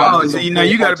 If Xbox- y'all Oh, do so some you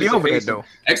full got to be over that participation.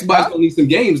 though. Xbox don't need some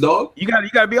games, dog. You got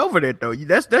to be over that though.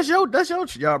 That's your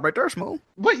job right there, Smooth.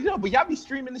 But y'all be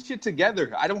streaming this shit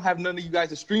together. I don't have none of you guys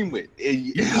to stream with.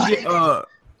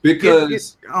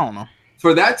 Because I don't know.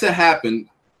 for that to happen,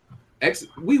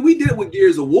 we did it with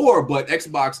Gears of War, but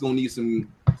Xbox gonna need some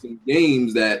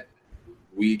games that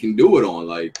we can do it on.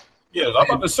 Like, Yeah, I'm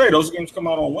about to say those games come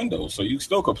out on Windows, so you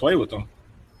still could play with them.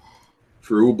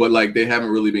 true, but like they haven't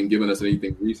really been giving us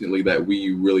anything recently that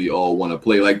we really all want to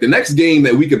play. Like the next game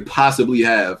that we could possibly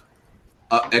have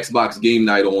Xbox game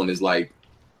night on is like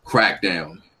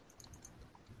Crackdown.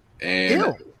 And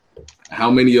Ew. how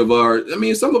many of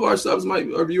some of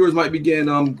our viewers might be getting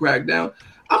Crackdown.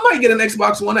 I might get an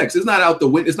Xbox One X. It's not out the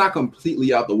window. It's not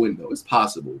completely out the window. It's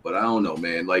possible, but I don't know,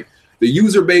 man. Like the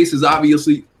user base is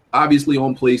obviously obviously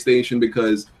on PlayStation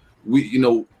because we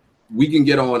can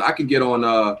get on. I can get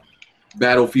on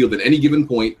Battlefield at any given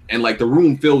point, and like the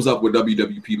room fills up with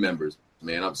WWP members.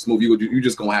 Man, I'm Smooth. You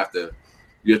just gonna have to.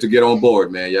 You have to get on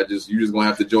board, man. You just gonna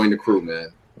have to join the crew,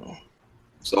 man.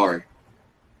 Sorry.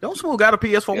 Don't Smooth got a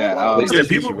PS4? Yeah,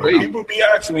 people be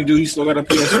asking me, do he still got a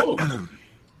PS4?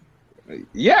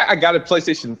 Yeah, I got a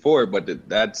PlayStation 4, but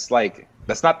that's not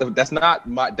what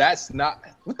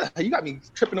the hell? You got me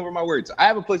tripping over my words. I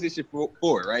have a PlayStation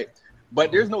 4, right?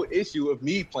 But there's no issue of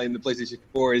me playing the PlayStation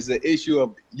 4. It's the issue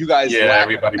of you guys. Yeah,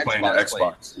 everybody playing the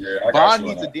Xbox. Yeah, I got Bond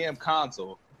needs a damn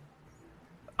console.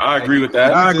 I agree with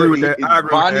that. I agree with that.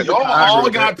 Y'all all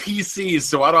got PCs,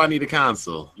 so why do I need a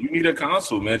console? You need a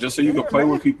console, man, just so you can play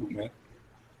with people, man.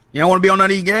 You don't want to be on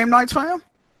none of these game nights, fam?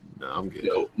 No, I'm good.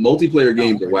 Multiplayer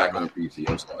games are whack on PC.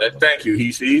 I'm sorry. Thank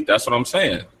you, see, that's what I'm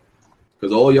saying.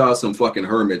 Because all y'all some fucking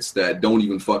hermits that don't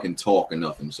even fucking talk or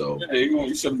nothing. So yeah,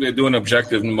 you should be doing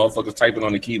objective and motherfuckers typing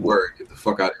on the keyboard. Get the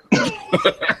fuck out of here.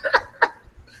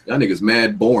 Y'all niggas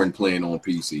mad boring playing on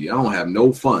PC. I don't have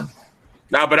no fun.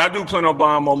 Nah, but I do plan on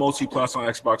buying more Multi Plus on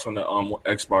Xbox when the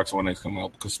Xbox One X come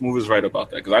out. Because Smooth is right about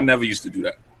that. Because I never used to do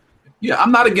that. Yeah,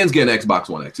 I'm not against getting Xbox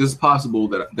One X. It's possible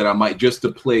that I might just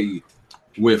to play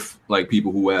with like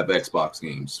people who have Xbox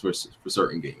games for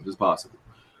certain games. It's possible.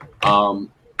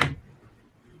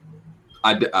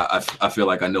 I feel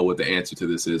like I know what the answer to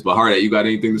this is. But Hardhead, you got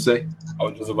anything to say? I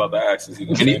was just about to ask. Is he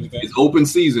gonna say anything? It's open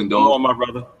season, dog. Come on, my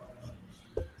brother.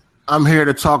 I'm here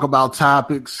to talk about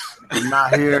topics. I'm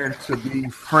not here to be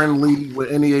friendly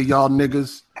with any of y'all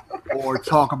niggas or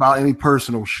talk about any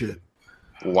personal shit.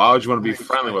 Why would you want to be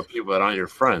friendly with people that aren't your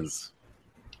friends?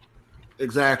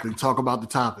 Exactly. Talk about the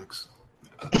topics.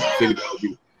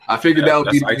 I figured that would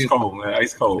be ice cold, man.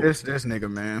 Ice cold. This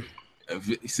nigga, man.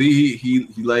 See, he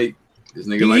like this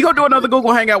nigga. He gonna do another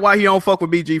Google Hangout while he don't fuck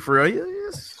with BG for real.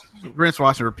 Yes. Rinse,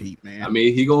 wash, and repeat, man. I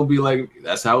mean, he gonna be like,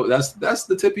 that's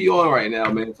the tip he on right now,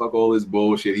 man. Fuck all this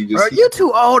bullshit. He just, bro, you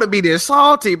too old to be this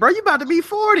salty, bro. You about to be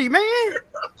 40, man.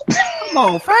 Come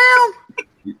on,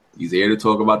 fam. He's here to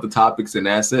talk about the topics, and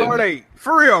that's it. Hardhead,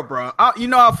 for real, bro. You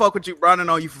know I fuck with you, bro. I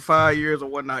know you for 5 years or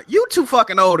whatnot. You too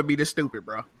fucking old to be this stupid,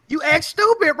 bro. You act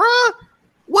stupid, bro.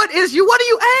 What are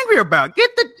you angry about?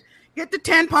 Get the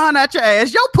 10 pound out your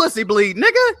ass. Your pussy bleed,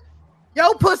 nigga.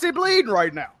 Yo, pussy bleeding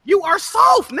right now. You are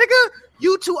soft, nigga.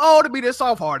 You too old to be this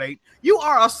soft, Hardhead. You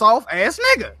are a soft ass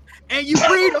nigga, and you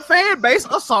breed a fan base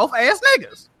of soft ass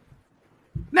niggas.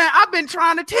 Now I've been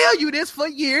trying to tell you this for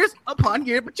years upon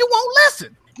years, but you won't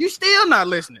listen. You still not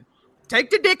listening. Take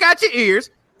the dick out your ears.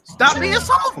 Stop being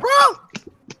soft, bro.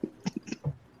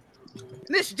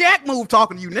 This Jack Move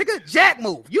talking to you, nigga. Jack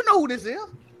Move. You know who this is.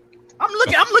 I'm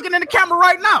looking in the camera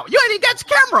right now. You ain't even got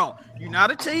your camera on. You're not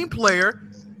a team player.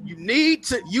 You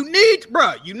need,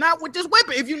 bro. You're not with this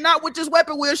weapon. If you're not with this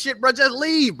weapon, we'll shit, bro. Just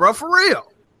leave, bro. For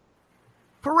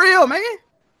real, man.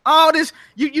 All this,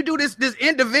 you do this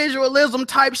individualism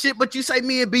type shit, but you say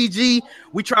me and BG,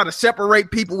 we try to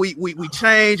separate people. We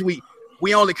change.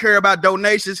 We only care about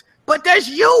donations. But that's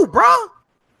you, bro.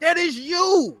 That is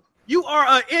you. You are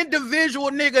an individual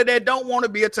nigga that don't want to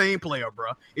be a team player,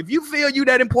 bro. If you feel you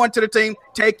that important to the team,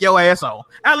 take your ass on.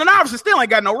 Allen Iverson still ain't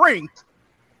got no ring.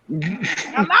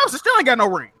 Still ain't got no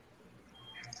ring.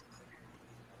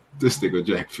 This nigga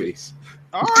Jack face.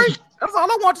 All right, that's all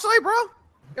I want to say, bro.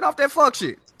 Get off that fuck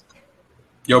shit.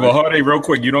 Yo, but Hardhead, real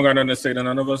quick, you don't got nothing to say to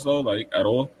none of us though, like at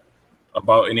all,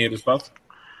 about any of the stuff.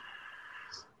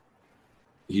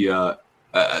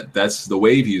 That's the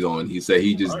wave he's on. He said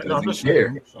he just doesn't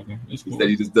care. Okay. He said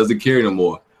he just doesn't care no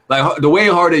more. Like the way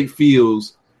Hardhead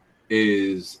feels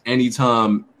is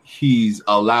anytime he's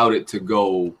allowed it to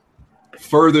go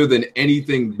further than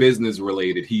anything business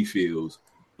related, he feels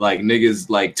like niggas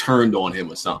like turned on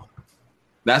him or something.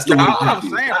 That's the way I'm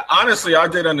saying. Honestly, I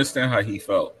did understand how he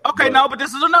felt. Okay, but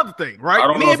this is another thing, right? I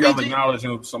don't know if y'all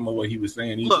acknowledging some of what he was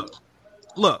saying either.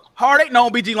 Look, Hardhead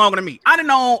known BG longer than me. I didn't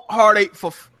know Hardhead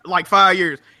for like 5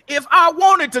 years. If I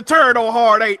wanted to turn on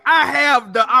Hardhead, I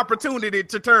have the opportunity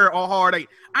to turn on Hardhead.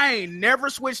 I ain't never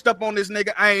switched up on this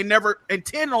nigga. I ain't never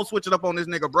intend on switching up on this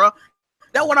nigga, bro.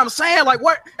 That's what I'm saying. Like,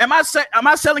 what am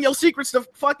I selling your secrets to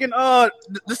fucking the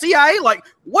CIA? Like,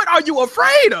 what are you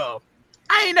afraid of?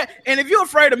 And if you're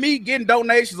afraid of me getting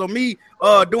donations or me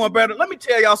doing better, let me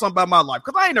tell y'all something about my life,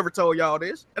 because I ain't never told y'all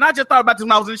this. And I just thought about this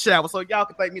when I was in the shower, so y'all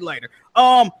can thank me later.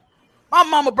 My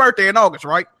mama's birthday in August,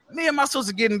 right? Me and my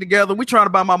sister getting together. We trying to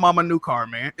buy my mama a new car,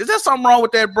 man. Is there something wrong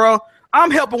with that, bro? I'm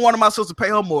helping one of my sisters pay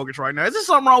her mortgage right now. Is there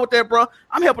something wrong with that, bro?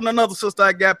 I'm helping another sister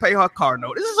I got pay her car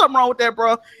note. Is there something wrong with that,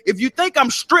 bro? If you think I'm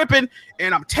stripping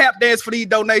and I'm tap dance for these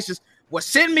donations, Well,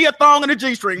 send me a thong and a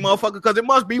G-string, motherfucker, because it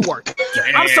must be work.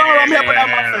 I'm sorry I'm helping out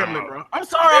my family, bro. I'm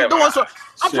sorry I'm doing so.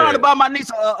 I'm trying to buy my niece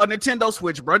a Nintendo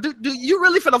Switch, bro. Do you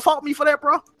really finna fault me for that,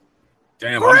 bro?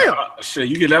 Damn, for real. Shit,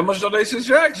 you get that much donations,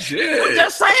 Jack? Shit. I'm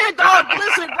just saying, dog.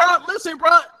 Listen,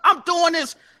 bro. I'm doing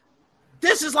this.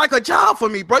 This is like a job for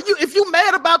me, bro. If you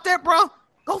mad about that, bro,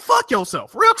 go fuck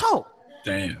yourself. Real talk.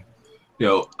 Damn.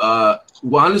 Yo,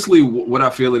 well, honestly, what I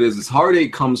feel it is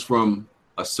Heartache comes from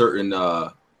a certain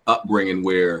upbringing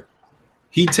where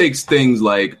he takes things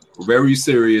like very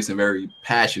serious and very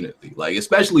passionately, like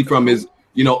especially from his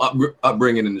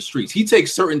upbringing in the streets. He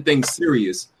takes certain things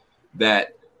serious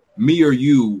that me or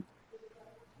you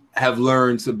have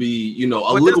learned to be, a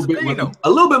little bit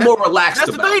more relaxed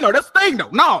about. That's the thing, though.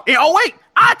 No, in 08,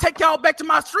 I take y'all back to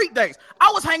my street days.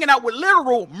 I was hanging out with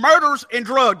literal murderers and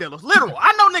drug dealers. Literal.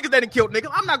 I know niggas that done killed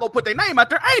niggas. I'm not gonna put their name out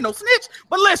there. I ain't no snitch.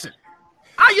 But listen,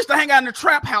 I used to hang out in the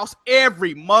trap house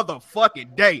every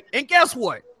motherfucking day. And guess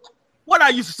what? What I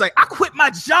used to say, I quit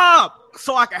my job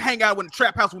so I can hang out in the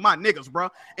trap house with my niggas, bro.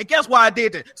 And guess why I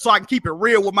did that? So I can keep it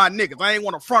real with my niggas. I ain't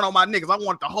want to front on my niggas. I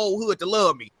wanted the whole hood to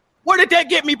love me. Where did that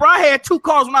get me, bro? I had 2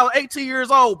 cars when I was 18 years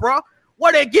old, bro.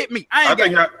 Where did that get me? Bro,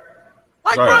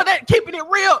 that keeping it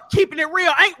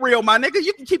real ain't real, my nigga.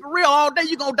 You can keep it real all day.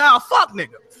 You gonna die a fuck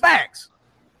nigga. Facts.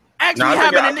 Actually,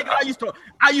 having a nigga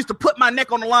I used to put my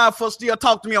neck on the line for still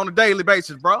talk to me on a daily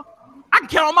basis, bro. I can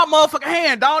count on my motherfucking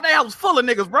hand, dog. That house was full of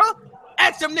niggas, bro.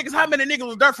 Ask them niggas how many niggas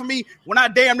was there for me when I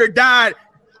damn near died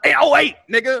in 08,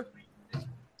 nigga.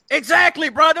 Exactly,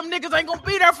 bro. Them niggas ain't gonna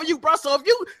be there for you, bro. So if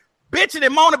you bitching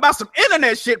and moaning about some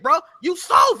internet shit, bro, you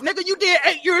soft, nigga. You did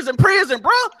 8 years in prison,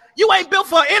 bro. You ain't built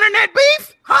for internet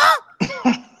beef, huh?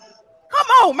 Come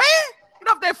on, man. Get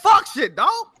off that fuck shit,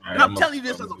 dog. And I'm telling you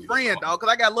this as a friend, dog,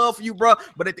 because I got love for you, bro.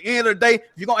 But at the end of the day, if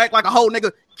you're going to act like a whole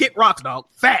nigga, kick rocks, dog.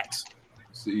 Facts.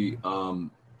 See,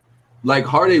 like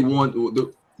Heartache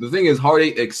the thing is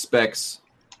Heartache expects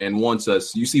and wants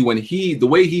us. You see, when the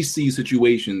way he sees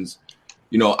situations,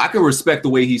 I can respect the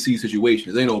way he sees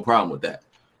situations. Ain't no problem with that.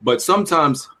 But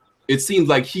sometimes it seems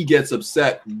like he gets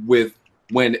upset with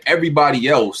when everybody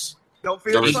else don't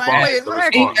feel the same way.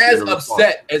 Ain't as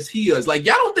upset as he is. Like,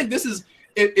 y'all don't think this is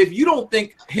if you don't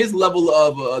think his level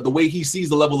of the way he sees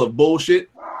the level of bullshit,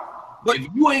 but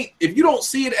if you don't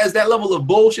see it as that level of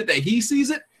bullshit that he sees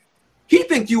it, he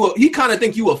kind of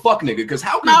think you a fuck nigga. Because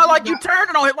how can you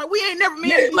turned on him? Like, we ain't never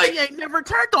he ain't never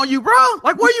turned on you, bro.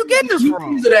 Like, where you getting this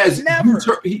from? Sees it as never.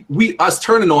 Us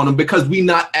turning on him because we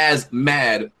not as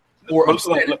mad or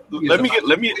upset. Let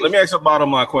me ask a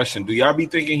bottom line question. Do y'all be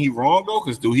thinking he wrong though?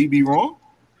 Because do he be wrong?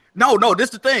 No,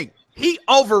 this the thing. He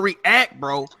overreact,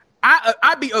 bro.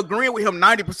 I be agreeing with him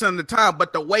 90% of the time,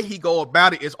 but the way he go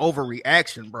about it is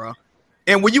overreaction, bro.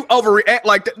 And when you overreact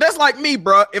like that, that's like me,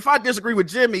 bro. If I disagree with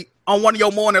Jimmy on one of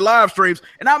your morning live streams,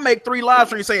 and I make 3 live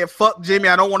streams saying "fuck Jimmy,"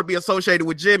 I don't want to be associated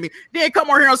with Jimmy. Then come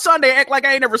on here on Sunday and act like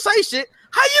I ain't never say shit.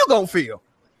 How you gonna feel?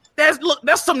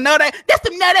 That's some nut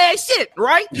ass shit,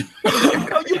 right?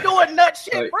 You doing nut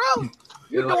shit, bro.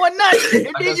 You doing nut shit,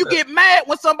 and then you get mad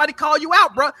when somebody call you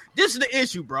out, bro. This is the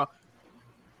issue, bro.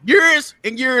 Years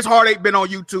and years, Heartache been on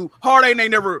YouTube. Heartache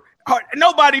ain't never.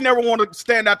 Nobody never want to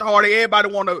stand out to Heartache. Everybody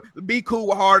want to be cool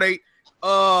with Heartache.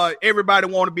 Everybody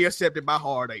want to be accepted by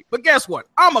Heartache. But guess what?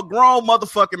 I'm a grown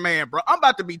motherfucking man, bro. I'm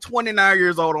about to be 29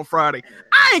 years old on Friday.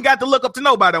 I ain't got to look up to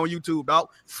nobody on YouTube, dog.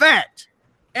 Fact.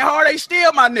 And Heartache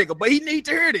still my nigga, but he need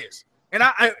to hear this. And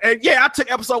I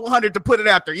took episode 100 to put it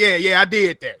out there. Yeah, I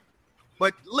did that.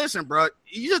 But listen, bro,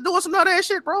 you just doing some other ass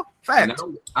shit, bro. Fact.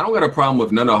 I don't got a problem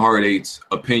with none of Heartache's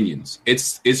opinions.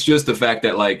 It's just the fact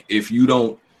that, like, if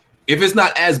it's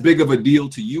not as big of a deal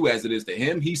to you as it is to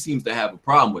him, he seems to have a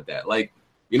problem with that. Like,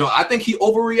 I think he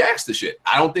overreacts to shit.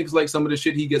 I don't think it's like some of the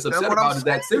shit he gets upset about is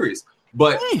that serious.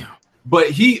 But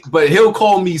he'll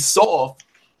call me soft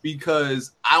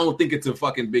because I don't think it's a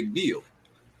fucking big deal.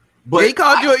 But he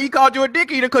called you a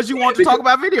dick eater because you want to talk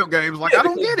about video games. Like, I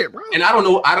don't get it, bro. And I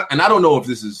don't know if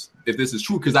this is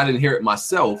true because I didn't hear it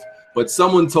myself. But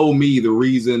someone told me the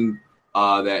reason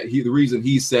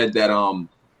he said that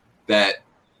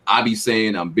I be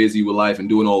saying I'm busy with life and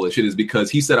doing all this shit is because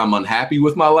he said I'm unhappy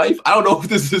with my life. I don't know if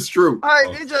this is true.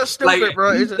 It's just stupid,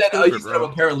 bro. He said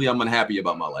apparently I'm unhappy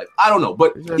about my life. I don't know,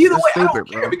 but either way, I don't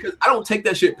care because I don't take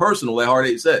that shit personal. Like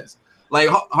Heartache says, like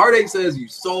Heartache says, you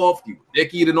soft, you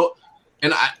dick eating,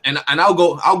 and I'll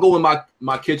go in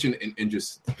my kitchen and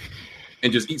just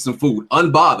eat some food,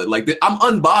 unbothered. Like I'm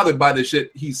unbothered by the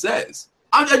shit he says.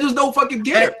 I just don't fucking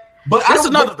care. But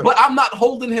I'm not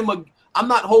holding him. I'm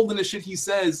not holding the shit he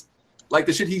says like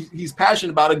the shit he's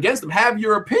passionate about against him. Have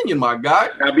your opinion, my guy.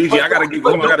 Now, BG, I gotta give.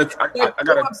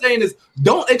 What I'm saying is,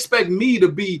 don't expect me to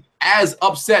be as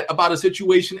upset about a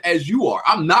situation as you are.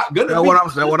 I'm not gonna. That's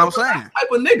what I'm saying.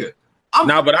 Type of nigga.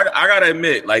 But I gotta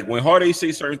admit, like when Hardy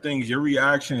say certain things, your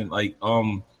reaction, like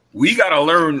we gotta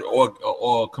learn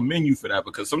or commend you for that,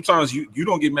 because sometimes you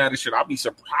don't get mad at shit. I'll be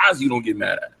surprised you don't get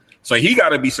mad at it. So he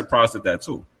gotta be surprised at that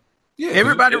too. Yeah,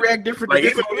 everybody react different. Like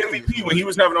even with MVP, when he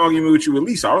was having an argument with you at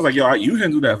Lisa, I was like, yo, you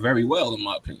handled that very well, in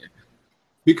my opinion.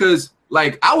 Because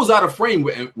like I was out of frame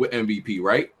with MVP,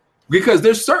 right? Because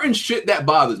there's certain shit that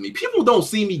bothers me. People don't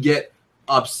see me get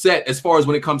upset as far as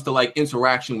when it comes to like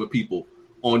interaction with people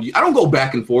on you. I don't go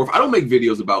back and forth. I don't make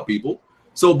videos about people.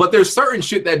 So, but there's certain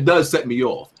shit that does set me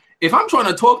off. If I'm trying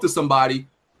to talk to somebody,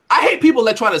 I hate people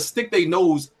that try to stick their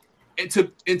nose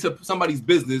into somebody's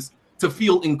business to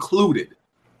feel included.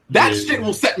 That shit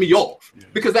will set me off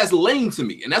because that's lame to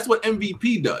me. And that's what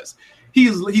MVP does. He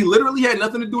literally had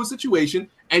nothing to do with the situation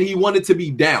and he wanted to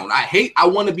be down. I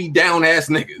want to be down ass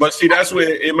niggas. But see, that's where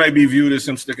it might be viewed as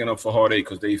him sticking up for Heartache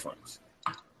because they friends.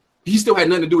 He still had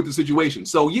nothing to do with the situation.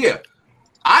 So yeah,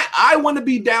 I want to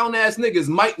be down ass niggas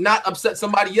might not upset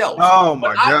somebody else. Oh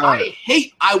my God.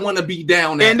 I want to be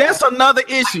down. And that's another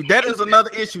issue. That is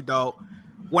another issue, dog.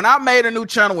 When I made a new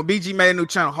channel, when BG made a new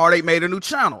channel, Heartache made a new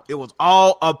channel, it was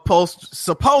all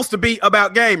supposed to be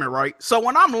about gaming, right? So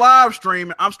when I'm live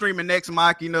streaming, I'm streaming Next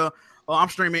Machina, or I'm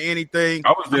streaming anything.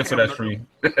 I was there for that stream.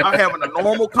 I'm having a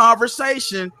normal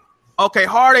conversation. Okay,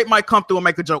 Heartache might come through and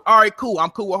make a joke. All right, cool. I'm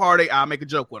cool with Heartache. I'll make a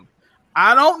joke with him.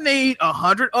 I don't need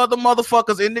 100 other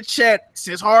motherfuckers in the chat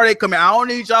since Heartache come in. I don't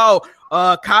need y'all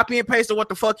copy and paste of what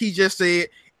the fuck he just said.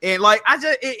 And like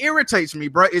it irritates me,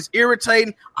 bro. It's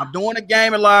irritating. I'm doing a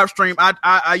game and live stream.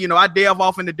 I delve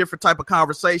off into different type of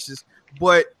conversations,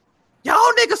 but y'all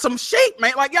niggas some shit,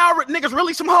 man. Like y'all niggas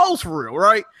really some hoes for real,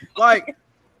 right? Like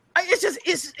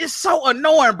it's so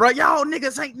annoying, bro. Y'all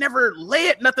niggas ain't never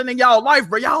led nothing in y'all life,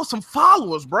 bro. Y'all some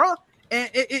followers, bro. And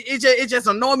it just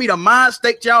annoyed me the mind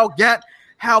state y'all got,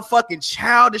 how fucking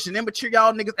childish and immature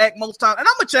y'all niggas act most times. And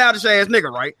I'm a childish ass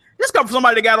nigga, right? This comes from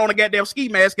somebody that got on a goddamn ski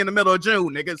mask in the middle of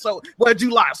June, nigga. So,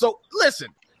 July. So, listen,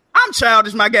 I'm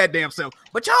childish my goddamn self.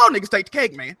 But y'all niggas take the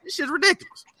cake, man. This shit's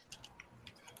ridiculous.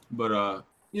 But,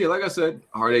 yeah, like I said,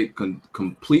 Heartache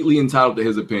completely entitled to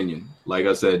his opinion. Like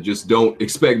I said, just don't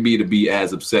expect me to be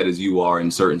as upset as you are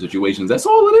in certain situations. That's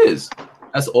all it is.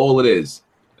 That's all it is.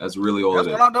 That's really all it is.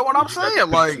 That's what I'm saying.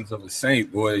 Like, of a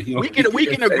saint, boy. We can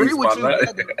agree with you.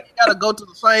 You gotta go to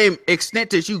the same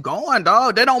extent as you going,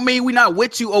 dog. That don't mean we not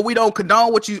with you or we don't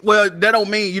condone what you. Well, that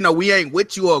don't mean we ain't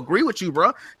with you or agree with you,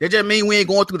 bro. That just mean we ain't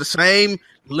going through the same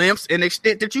lengths and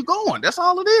extent that you going. That's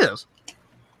all it is.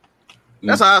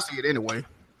 That's how I see it, anyway.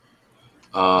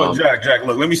 But Jack,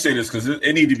 look, let me say this because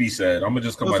it need to be said. I'm gonna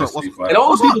just come out and say and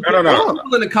all those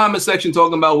people in the comment section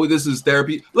talking about this is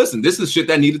therapy. Listen, this is shit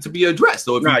that needed to be addressed.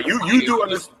 So if you do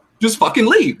understand, just fucking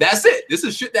leave. That's it. This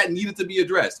is shit that needed to be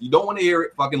addressed. You don't want to hear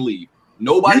it, fucking leave.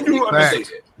 Nobody do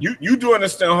understand it. You do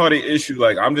understand how the issue.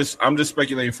 Like I'm just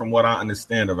speculating from what I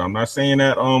understand of it. I'm not saying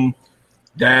that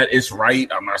that it's right.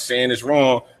 I'm not saying it's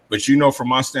wrong. But from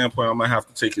my standpoint, I'm gonna have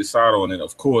to take his side on it,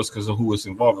 of course, because of who it's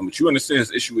involved in. But you understand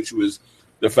his issue with you is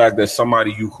the fact that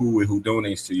somebody who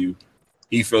donates to you,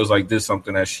 he feels like this is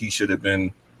something that he should have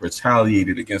been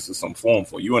retaliated against in some form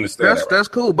for. You understand that, right? That's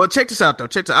cool. But check this out, though.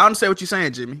 I understand what you're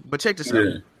saying, Jimmy. But check this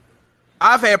out.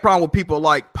 I've had problem with people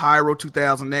like Pyro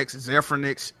 2000X,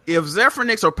 Zephyrnix. If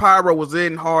Zephyrnix or Pyro was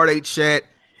in Heartache chat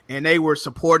and they were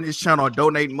supporting his channel or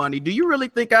donating money, do you really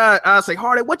think I'd say,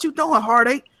 Heartache, what you doing,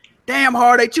 Heartache? Damn,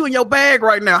 Heartache, you in your bag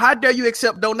right now. How dare you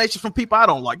accept donations from people I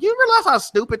don't like? You realize how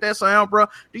stupid that sound, bro?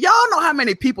 Do y'all know how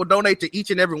many people donate to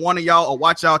each and every one of y'all or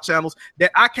watch y'all channels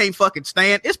that I can't fucking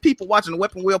stand? It's people watching the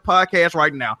Weapon Wheel podcast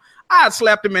right now. I'd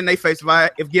slap them in their face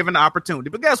if given the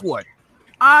opportunity. But guess what?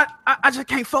 I just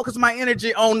can't focus my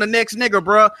energy on the next nigga,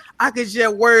 bro. I could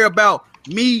just worry about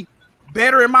me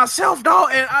bettering myself, dog.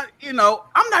 And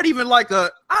I'm not even like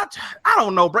I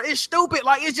don't know, bro. It's stupid.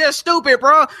 Like, it's just stupid,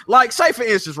 bro. Like, say for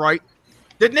instance, right?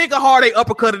 The nigga Heartache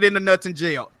uppercutted in the nuts in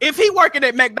jail. If he working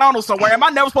at McDonald's somewhere, am I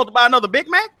never supposed to buy another Big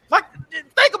Mac? Like,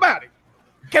 think about it.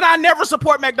 Can I never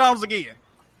support McDonald's again?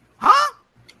 Huh?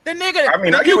 The nigga. I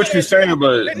mean, I get what you're saying,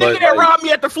 but the nigga that robbed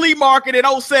me at the flea market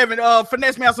in 07,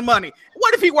 finesse me out some money.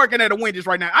 What if he working at a Wendy's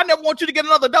right now? I never want you to get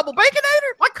another double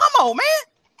baconator. Like, come on, man.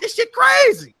 This shit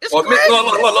crazy. It's crazy.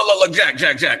 Look,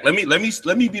 Jack. Let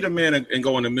me be the man and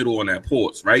go in the middle on that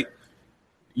pause, right?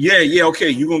 Yeah, okay.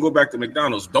 You're gonna go back to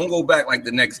McDonald's. Don't go back like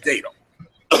the next day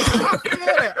though.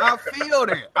 I feel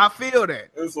that.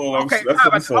 That's all. Okay,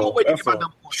 That's all.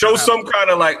 Show some kind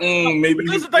of like maybe.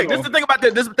 This is the thing. This is the thing about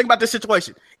this. This is the thing about this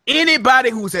situation. Anybody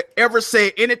who's ever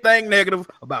said anything negative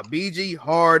about BG,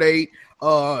 Hard 8,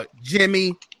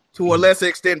 Jimmy, to a lesser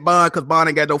extent Bond, because Bond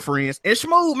ain't got no friends, and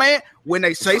Smooth, man, when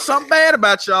they say something bad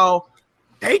about y'all,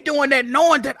 they doing that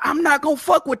knowing that I'm not gonna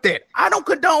fuck with that. I don't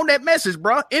condone that message,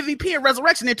 bro. MVP and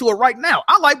Resurrection into it right now.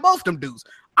 I like both them dudes.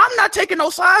 I'm not taking no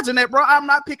sides in that, bro. I'm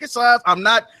not picking sides. I'm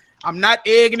not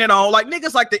egging it on. Like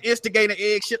niggas like to instigate and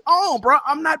egg shit on, bro.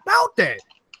 I'm not about that.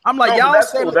 I'm like, y'all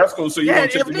that's cool. That's cool. So you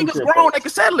if niggas grown, they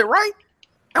can settle it, right?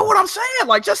 That's what I'm saying.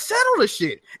 Like, just settle the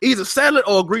shit. Either settle it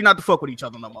or agree not to fuck with each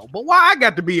other no more. But why I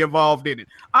got to be involved in it?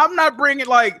 I'm not bringing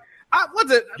like,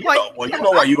 you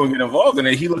know why you gonna get involved in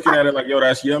it. He looking at it like, yo,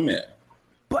 that's your man.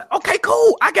 But okay,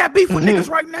 cool. I got beef with niggas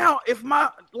right now. If my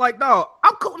dog,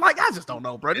 I'm cool. Like, I just don't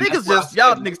know, bro. And niggas just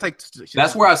y'all niggas take this shit.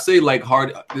 That's where I say like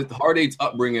Hard 8's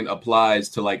upbringing applies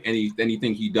to like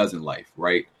anything he does in life,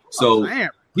 right? So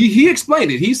he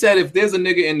explained it. He said if there's a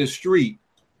nigga in the street,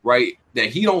 right, that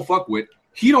he don't fuck with,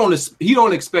 he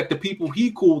don't expect the people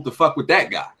he cool to fuck with that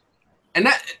guy, and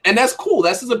that's cool.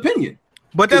 That's his opinion.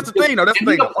 But that's the thing, though. That's the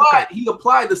thing. He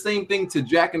applied the same thing to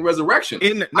Jack and Resurrection.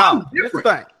 No,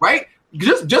 different, right?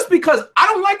 Just because I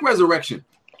don't like Resurrection,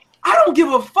 I don't give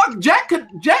a fuck. Jack could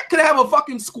have a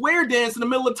fucking square dance in the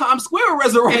middle of Times Square with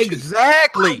Resurrection.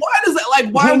 Exactly. Why does that? Like,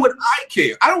 why would I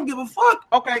care? I don't give a fuck.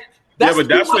 Okay. That's where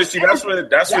the difference is.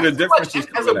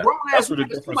 As a grown ass,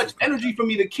 that's too much energy for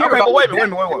me to care about. Wait a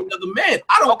minute. Another man.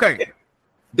 I don't care.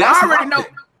 I already know.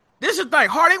 This is the thing.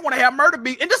 Hard 8 want to have murder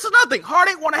beef, and this is another thing. Hard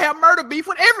 8 want to have murder beef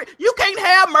with You can't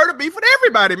have murder beef with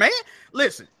everybody, man.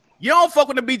 Listen, you don't fuck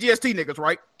with the BGST niggas,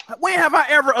 right? When have I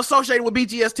ever associated with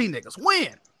BGST niggas?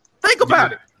 When? Think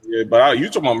about it. Yeah, but you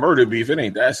talking about murder beef? It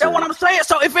ain't that. That's what I'm saying.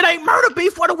 So if it ain't murder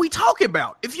beef, what are we talking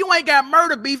about? If you ain't got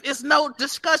murder beef, it's no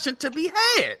discussion to be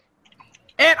had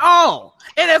at all.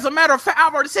 And as a matter of fact,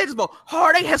 I've already said this before.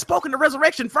 Hard 8 has spoken to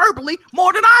Resurrection verbally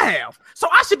more than I have. So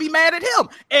I should be mad at him.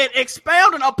 And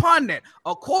expounding upon that,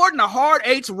 according to Hard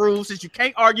 8's rules, since you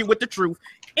can't argue with the truth,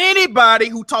 anybody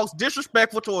who talks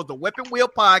disrespectful towards the Weapon Wheel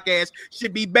podcast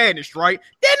should be banished, right?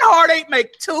 Didn't Hard 8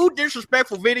 make 2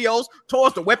 disrespectful videos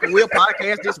towards the Weapon Wheel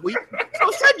podcast this week?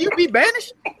 So shouldn't you be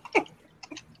banished?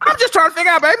 I'm just trying to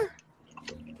figure out, baby.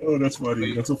 Oh, that's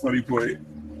funny. That's a funny point.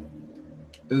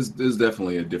 There's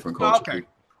definitely a different culture. Okay.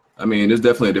 I mean, there's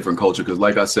definitely a different culture because,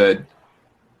 like I said,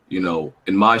 you know,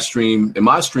 in my streams,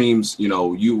 you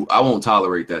know, I won't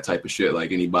tolerate that type of shit.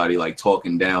 Like anybody like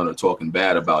talking down or talking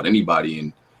bad about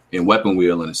anybody in Weapon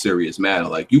Wheel in a serious manner.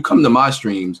 Like you come to my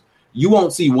streams, you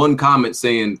won't see one comment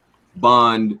saying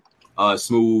Bond,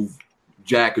 Smooth,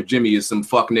 Jack, or Jimmy is some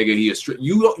fuck nigga. He is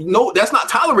no, that's not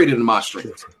tolerated in my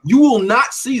streams. You will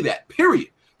not see that. Period.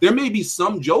 There may be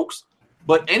some jokes.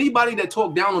 But anybody that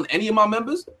talk down on any of my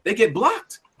members, they get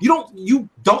blocked. You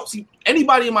don't see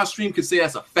anybody in my stream could say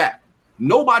that's a fact.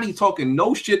 Nobody talking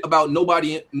no shit about no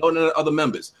other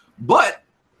members. But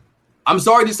I'm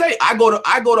sorry to say, I go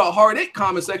to a Hard 8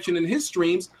 comment section in his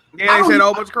streams. Yeah, I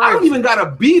don't even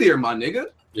gotta be there, my nigga.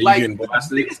 Yeah, like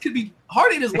niggas could be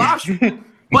Hard 8 is live stream,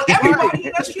 but everybody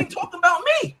in that stream talking about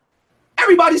me.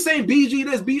 Everybody saying BG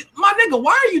this, my nigga.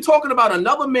 Why are you talking about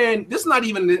another man? This is not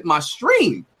even my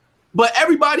stream. But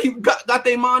everybody got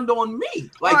their mind on me.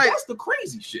 Like, that's the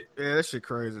crazy shit. Yeah, that shit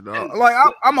crazy, dog. Like,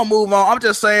 I'm going to move on. I'm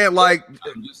just saying, like...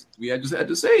 We just had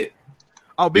to say it.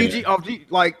 Oh,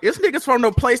 BG, like, it's niggas from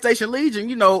the PlayStation Legion,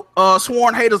 you know,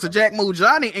 sworn haters of Jack Moo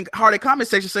Johnny and Hard 8 comment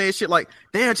section saying shit like,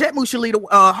 damn, Jack Moo should lead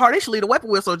Hard 8 should lead a Weapon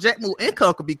Wheel so Jack Moo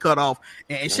income could be cut off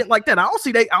and shit like that. I don't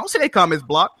see they comments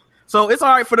blocked. So it's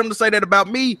all right for them to say that about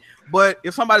me, but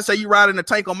if somebody say you riding a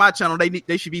tank on my channel,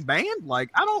 they should be banned. Like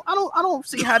I don't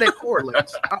see how that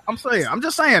correlates. I'm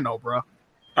just saying though, bro.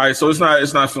 All right, so it's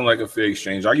not feeling like a fair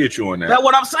exchange. I get you on that. That's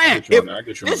what I'm saying.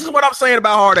 This is what I'm saying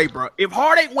about Hard 8, bro. If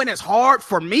Hard 8 went as hard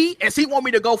for me as he want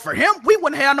me to go for him, we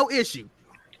wouldn't have no issue.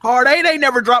 Hard 8 ain't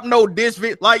never dropped no diss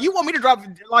vid. Like you want me to drop,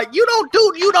 like you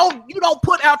don't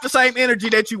put out the same energy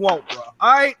that you want, bro.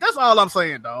 All right, that's all I'm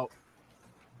saying, dog.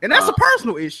 And that's a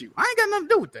personal issue. I ain't got nothing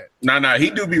to do with that. Nah,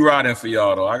 he do be riding for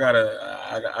y'all though. I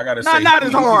gotta say, not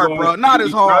as hard, bro. Not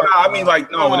as hard. I mean, like,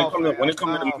 when it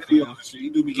comes to the videos, he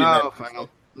do be getting that.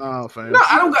 No, fam. No,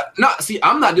 I don't got. No, see,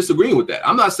 I'm not disagreeing with that.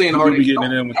 I'm not saying Hard 8 be getting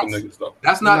it in with the niggas though.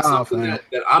 That's not something that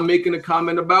I'm making a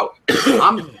comment about. All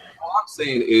I'm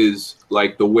saying is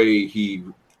like the way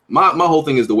my whole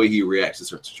thing is the way he reacts to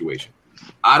certain situation.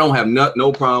 I don't have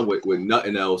no problem with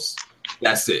nothing else.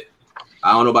 That's it.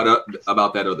 I don't know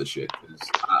about that other shit.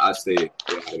 I stay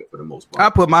out of it for the most part.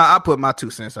 I put my 2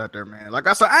 cents out there, man. Like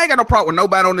I said, I ain't got no problem with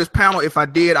nobody on this panel. If I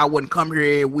did, I wouldn't come here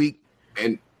every week.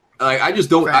 And like I just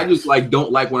don't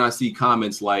like when I see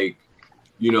comments like,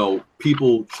 you know,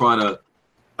 people trying to,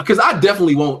 because I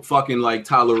definitely won't fucking like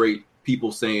tolerate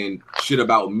people saying shit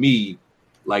about me,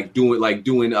 like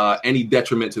doing any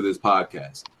detriment to this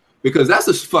podcast, because that's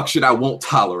the fuck shit I won't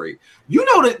tolerate. You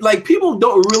know that like people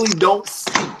don't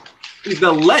see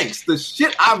the lengths, the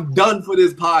shit I've done for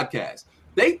this podcast.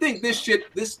 They think this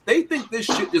shit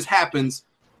just happens.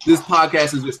 This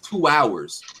podcast is just 2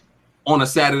 hours on a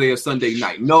Saturday or Sunday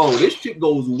night. No, this shit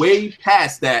goes way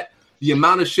past that. The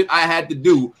amount of shit I had to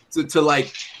do to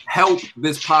like help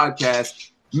this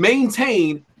podcast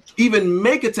maintain, even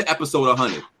make it to episode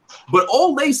 100. But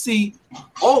all they see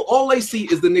is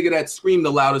the nigga that screamed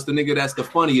the loudest, the nigga that's the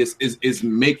funniest is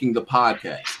making the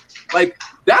podcast. Like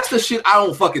that's the shit I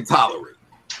don't fucking tolerate.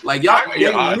 Like y'all,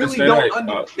 they really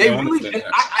don't.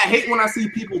 I hate when I see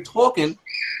people talking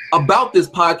about this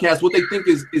podcast, what they think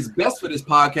is best for this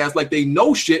podcast, like they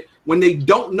know shit when they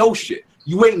don't know shit.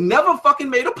 You ain't never fucking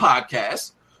made a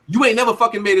podcast. You ain't never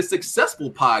fucking made a successful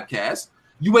podcast.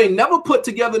 You ain't never put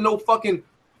together no fucking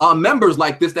members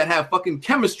like this that have fucking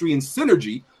chemistry and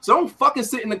synergy. So don't fucking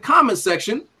sit in the comment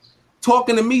section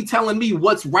talking to me, telling me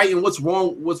what's right and what's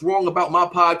wrong about my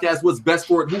podcast, what's best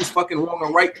for it, who's fucking wrong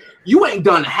or right. You ain't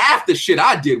done half the shit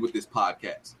I did with this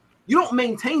podcast. You don't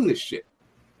maintain this shit.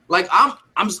 Like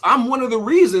I'm one of the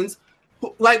reasons.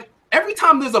 Like every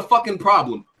time there's a fucking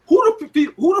problem, who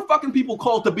the fucking people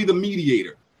called to be the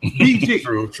mediator?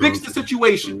 BG, fix the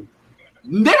situation.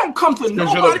 They don't come to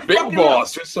nobody. You're the big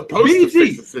boss. You're supposed to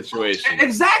fix the situation.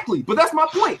 Exactly, but that's my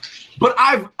point. But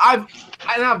I've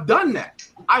done that.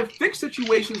 I've fixed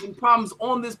situations and problems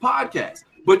on this podcast.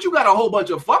 But you got a whole bunch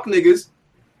of fuck niggas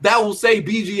that will say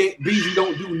BG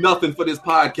don't do nothing for this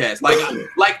podcast.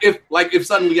 Like if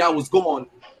suddenly I was gone,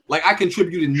 like I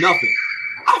contributed nothing.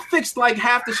 I fixed like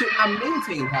half the shit and I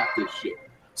maintained half this shit.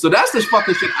 So that's the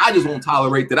fucking shit I just won't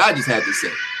tolerate that I just had to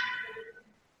say.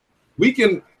 We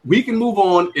can move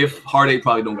on if Hard Eight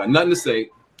probably don't got nothing to say.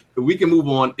 But we can move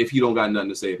on if he don't got nothing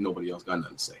to say, if nobody else got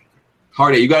nothing to say.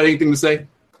 Hard Eight, you got anything to say?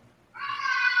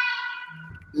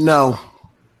 No.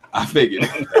 I figured.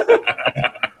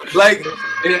 Like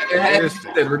it had to be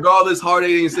said, regardless, Hard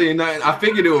Eight ain't saying nothing. I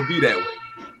figured it would be that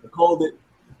way. I called it.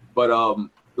 But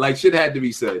like shit had to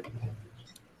be said.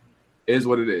 It is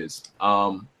what it is.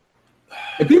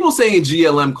 And people saying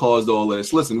GLM caused all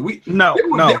this. Listen, listen.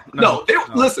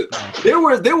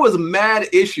 There was mad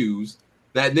issues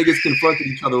that niggas confronted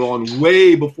each other on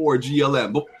way before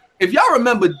GLM. But if y'all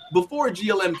remember, before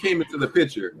GLM came into the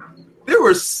picture, there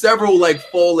were several like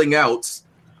falling outs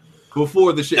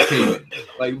before the shit came in.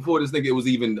 Like before this nigga was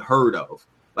even heard of.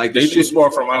 Like they just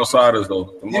smart from outsiders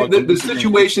though. The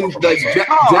situation like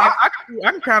I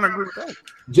can kind of agree with that.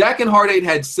 Jack and Hard Eight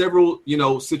had several,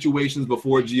 situations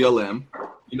before GLM.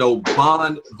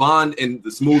 Bond and the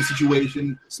Smooth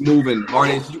situation, Smooth and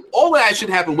Hard Eight. All of that shit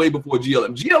happened way before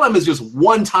GLM. GLM is just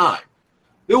one time.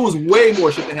 There was way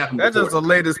more shit that happened. That's before. just the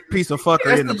latest piece of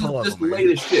fucker in the puzzle. Just the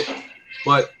latest shit.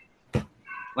 But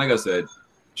like I said,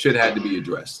 shit had to be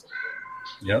addressed.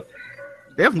 Yep.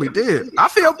 Definitely did. I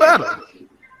feel better.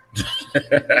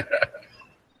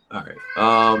 All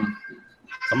right.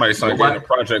 Somebody started getting a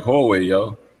Project Hallway,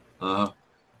 yo.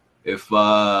 If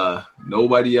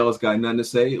nobody else got nothing to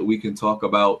say, we can talk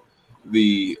about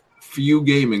the few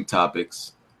gaming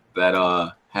topics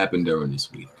that happened during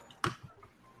this week.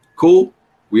 Cool?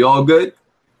 We all good?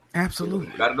 Absolutely.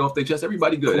 Got it off their chest.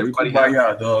 Everybody good. Everybody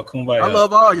Kumbaya, dog. Kumbaya. I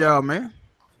love all y'all, man.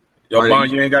 Yo,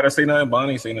 Bond, you ain't got to say nothing.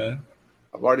 Bond ain't say nothing.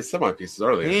 I've already said my pieces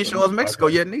earlier. He ain't show us Mexico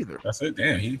yet neither. That's it.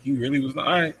 Damn, he really was not.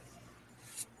 All right.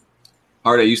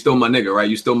 All right, you still my nigga, right?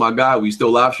 You still my guy. We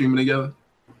still live streaming together?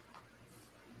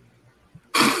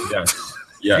 Yes.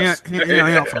 Yes. He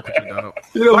don't fuck with you, dog.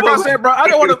 Like I said, bro, I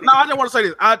don't want to say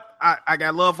this. I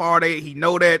got love for Hard Eight. He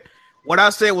know that. What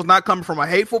I said was not coming from a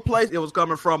hateful place. It was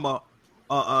coming from a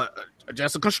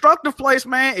just a constructive place,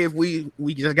 man. If we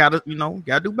just gotta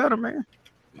do better, man.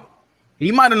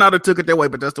 He might have not have took it that way,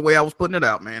 but that's the way I was putting it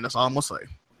out, man. That's all I'm gonna say.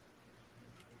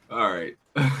 All right.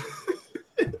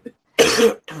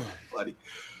 Buddy.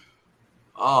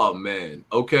 Oh man.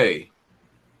 Okay.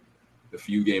 The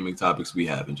few gaming topics we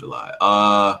have in July.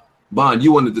 Bond,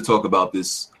 you wanted to talk about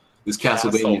this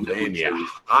Castlevania.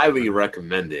 Highly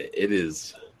recommend it. It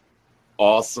is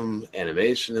awesome.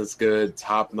 Animation is good.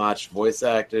 Top-notch voice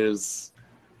actors.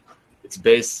 It's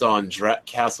based on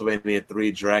Castlevania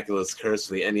 3, Dracula's Curse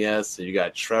for the NES. So you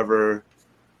got Trevor.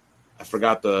 I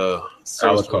forgot the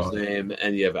sorcerer's name,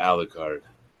 and you have Alucard.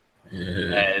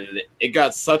 And it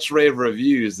got such rave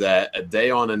reviews that a day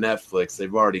on to Netflix,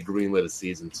 they've already greenlit a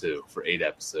season 2 for 8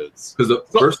 episodes. Because the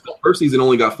first season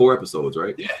only got 4 episodes,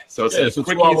 right? Yeah, so it's it's a a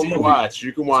quick, 2-hour easy movie. watch.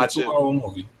 You can watch it. 2-hour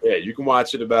movie. Yeah, you can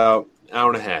watch it about an hour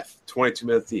and a half, 22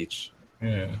 minutes each.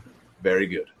 Yeah, Very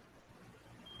good.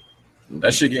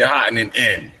 that shit get hot and then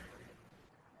end.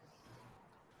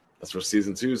 That's where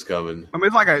season 2 is coming. I mean,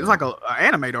 it's like a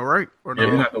anime though, right? Or Yeah,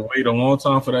 no? we have to wait a long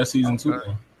time for that season 2.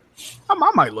 Okay. I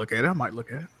might look at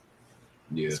it.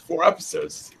 Yeah. It's 4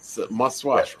 episodes. It's a must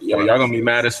watch. Yeah, y'all gonna be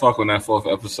mad as fuck on that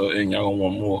 4th episode, and y'all gonna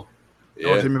want more.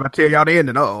 Oh, Yeah. Jimmy, if I tell y'all the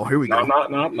ending, here we go.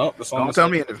 No. That's all I'm Don't tell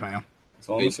saying. me ending, fam. That's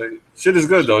all I'm gonna say. Shit is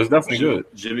good though. It's definitely good.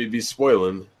 Jimmy be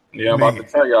spoiling. Yeah, I'm about to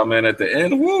tell y'all, man. At the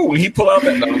end, woo, when he pull out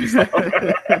that.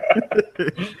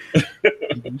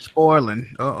 You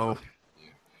spoiling.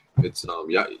 It's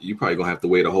yeah, you probably gonna have to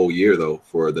wait a whole year though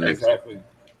for the next. Exactly.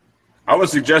 I would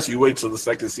suggest you wait till the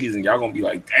second season. Y'all gonna be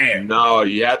like, damn. No,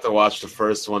 you have to watch the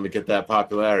first one to get that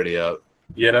popularity up.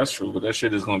 Yeah, that's true. But that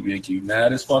shit is gonna make you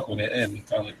mad as fuck when it ends. I'm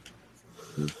telling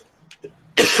you.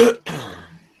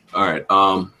 All right.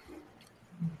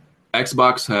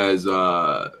 Xbox has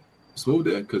Smooth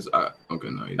there because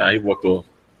Nah, he walked off.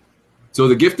 So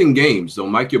the gifting games. So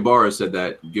Mike Ybarra said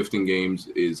that gifting games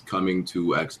is coming to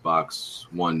Xbox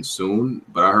One soon.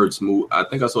 But I heard Smooth. I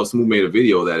think I saw Smooth made a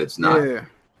video that it's not. Yeah,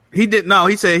 he did. No,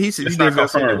 he said It's he not did.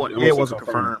 confirmed. It wasn't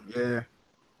confirmed. Yeah.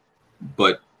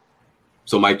 But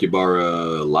so Mike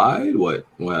Ybarra lied. What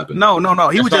happened? No.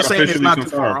 He It's was not just saying it's officially not too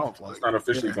confirmed. far off. Like, It's not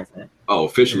officially confirmed. Oh,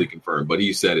 officially confirmed. But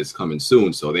he said it's coming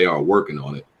soon. So they are working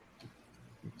on it.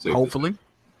 So hopefully.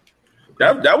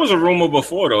 That was a rumor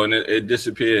before though, and it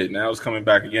disappeared. Now it's coming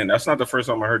back again. That's not the first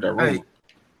time I heard that rumor. Hey,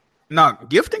 no,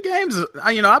 gifting games.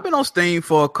 I've been on Steam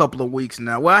for a couple of weeks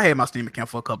now. Well, I had my Steam account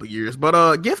for a couple of years,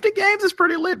 but gifting games is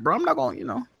pretty lit, bro. I'm not going.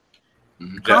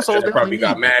 Consoles Jack probably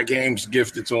got definitely mad games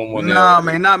gifted to him. Nah,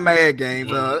 man, not mad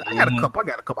games. I got a couple.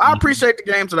 I appreciate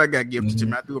the games that I got gifted to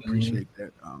me. I do appreciate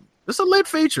that. It's a lit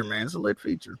feature, man. It's a lit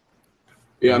feature.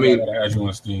 yeah, I mean, As you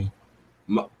on Steam.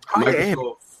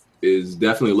 Microsoft is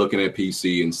definitely looking at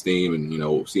PC and Steam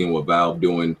and seeing what Valve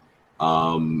doing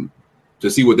to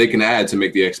see what they can add to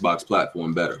make the Xbox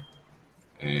platform better.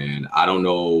 And I don't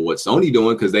know what Sony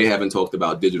doing because they haven't talked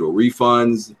about digital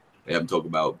refunds. They haven't talked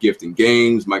about gifting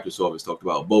games. Microsoft has talked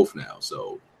about both now.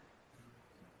 So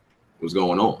what's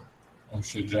going on? Oh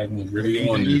shit, Jack was really They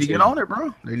on need to this. get on it,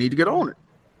 bro. They need to get on it.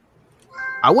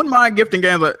 I wouldn't mind gifting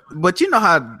games, but you know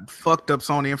how fucked up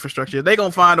Sony infrastructure is. They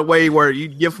gonna find a way where you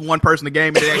give one person a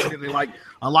game and they actually like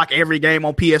unlock every game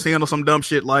on PSN or some dumb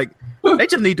shit. Like they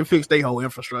just need to fix their whole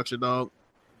infrastructure, dog.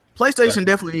 PlayStation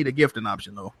definitely need a gifting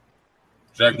option though.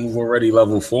 Jack move already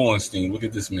level 4 on Steam. Look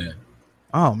at this man.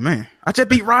 Oh man, I just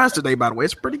beat Rise today. By the way,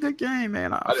 it's a pretty good game,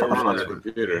 man. How did it run on her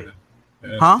computer?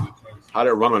 Huh? How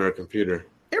did it run on her computer?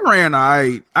 It ran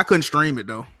alright. I couldn't stream it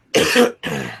though.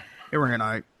 It ran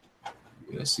alright.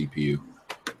 Yeah, CPU.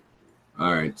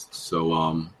 All right.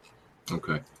 So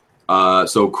okay.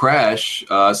 So Crash,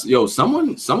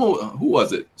 someone who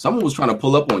was it? Someone was trying to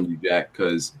pull up on you, Jack,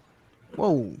 because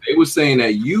Whoa. they were saying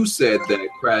that you said that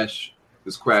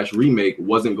this Crash remake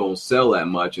wasn't going to sell that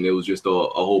much, and it was just a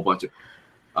whole bunch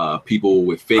of people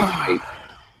with fake hype.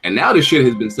 And now this shit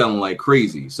has been selling like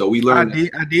crazy. So we learned.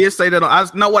 I did say that.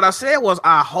 What I said was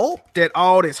I hope that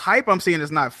all this hype I'm seeing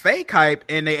is not fake hype,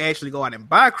 and they actually go out and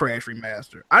buy Crash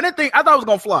Remaster. I thought it was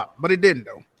gonna flop, but it didn't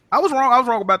though. I was wrong. I was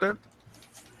wrong about that.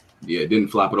 Yeah, it didn't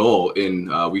flop at all.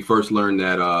 And we first learned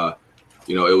that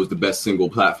it was the best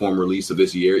single platform release of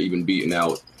this year, even beating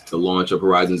out the launch of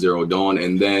Horizon Zero Dawn.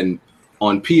 And then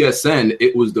on PSN,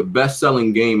 it was the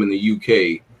best-selling game in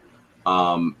the UK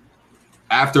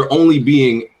after only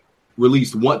being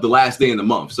released the last day in the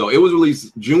month. So it was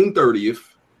released June 30th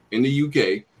in the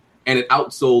UK, and it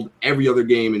outsold every other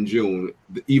game in June.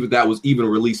 Even that was even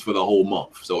released for the whole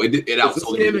month. So it outsold. Is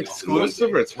this game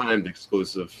exclusive or timed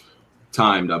exclusive?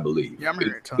 Timed, I believe. Yeah, I'm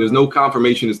hearing it timed. There's no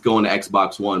confirmation it's going to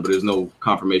Xbox One, but there's no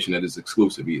confirmation that it's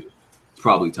exclusive either. It's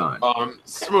probably timed.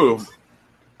 Smooth.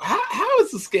 How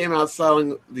is this game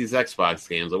outselling these Xbox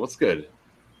games? Like, what's good?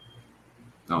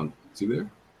 See there?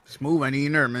 Smooth ain't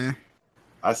even there, man.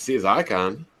 I see his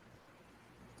icon.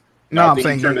 No, I I'm think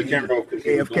saying he turned the he's camera off 'cause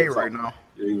he was AFK doing right something. now.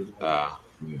 Yeah,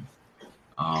 he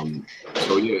was-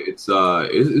 So yeah,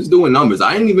 it's doing numbers.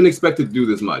 I didn't even expect it to do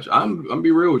this much. I'm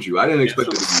be real with you. I didn't expect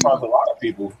it to surprised do. a lot of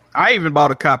people. I even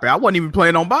bought a copy. I wasn't even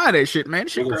planning on buying that shit, man.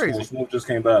 This shit crazy. Smooth just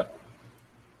came back.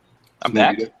 I'm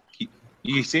back.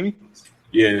 You see me?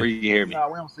 Yeah, Or you hear me? Nah,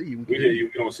 we don't see you. we hear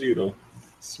you. We don't see you though.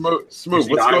 Smooth. You see What's the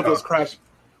good with icon? those Crash?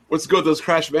 What's good with those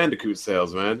Crash Bandicoot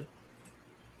sales, man?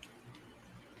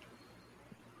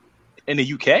 In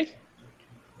the UK?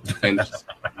 And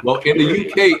well, in the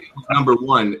UK, it was number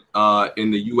 1.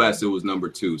 In the US, it was number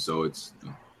 2. So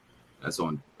that's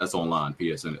online,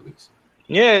 PSN at least.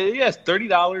 Yeah, it's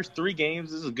 $30, 3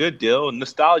 games. This is a good deal.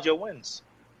 Nostalgia wins.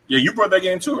 Yeah, you brought that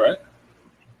game too, right?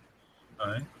 All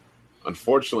right.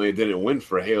 Unfortunately, it didn't win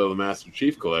for Halo the Master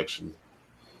Chief Collection.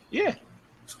 Yeah.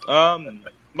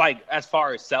 Like as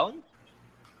far as selling,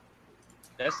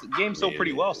 the game sold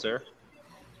pretty well, sir.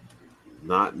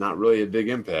 Not really a big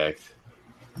impact.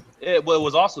 It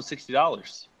was also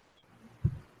 $60.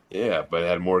 Yeah, but it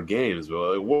had more games.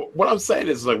 But like, what I'm saying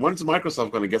is, like, when's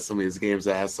Microsoft going to get some of these games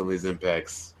that has some of these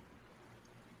impacts?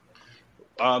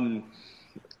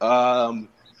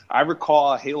 I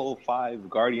recall Halo 5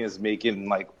 Guardians making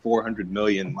like $400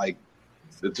 million, like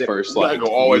its first. Like, Like, go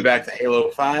all the way back to Halo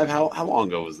 5. How long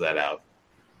ago was that out?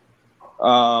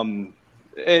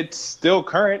 It's still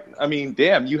current. I mean,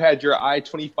 damn, you had your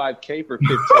i25K for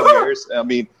 15 years. I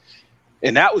mean,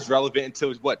 and that was relevant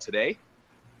until what, today?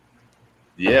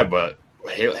 Yeah, but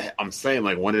I'm saying,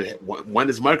 like, when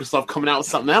is Microsoft coming out with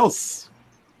something else?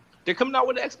 They're coming out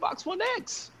with the Xbox One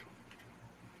X.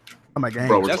 I'm a game.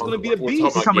 Bro, That's going to be a we're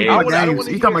beast. talking You about talking I about don't games?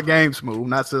 wanna You talking hear- about games, Smooth,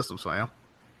 not systems, Sam.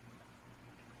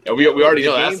 Yeah, we already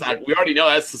know games- we already know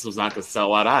that system's not going to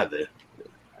sell out either.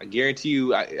 I guarantee you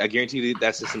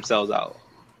that system sells out.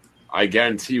 I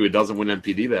guarantee you it doesn't win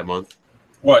MPD that month.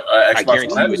 What? I Xbox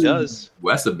guarantee One you X? it does.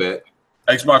 That's a bet.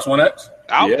 Xbox One X?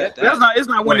 I'll Yeah. bet that. That's not. It's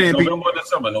not Wait, winning. November,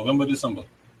 December.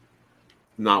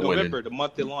 Not November, winning. the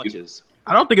month it launches.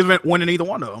 I don't think it's winning either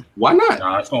one of them. Why not?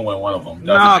 Nah, it's gonna win one of them.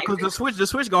 Nah, because the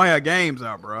Switch gonna have games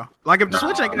out, bro. Like if the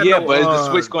Switch ain't got Yeah, no, but is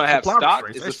the Switch going to have supply stock?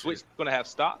 restraints, Is that the shit- Switch going to have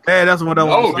stock? Yeah, that's what I No,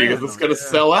 want. because it's going to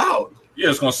sell out. Yeah,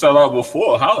 it's gonna sell out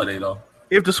before holiday though.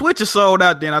 If the Switch is sold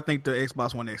out, then I think the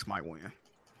Xbox One X might win.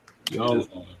 Yo,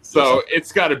 So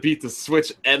it's got to beat the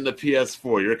Switch and the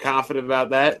PS4. You're confident about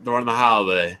that during the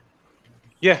holiday?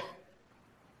 Yeah.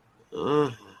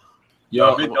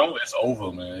 Yo, if it don't, it's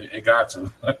over, man. It got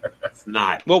to. It's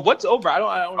not. Well, what's over? I don't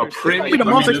A understand. premium- It'll be the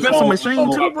most I mean, expensive it's machine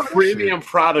all- too, A bro. premium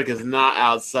product is not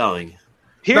outselling.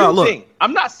 Here's No, the look. thing.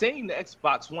 I'm not saying the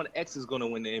Xbox One X is going to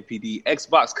win the NPD.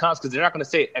 Xbox cons, because they're not going to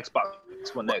say Xbox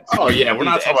One X. Oh yeah, we're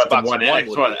not talking about the Xbox One X,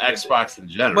 will we're do talking it. Xbox in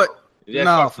general. But Yeah, No,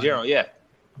 Xbox fam. Zero, yeah.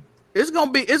 it's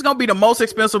gonna be the most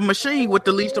expensive machine with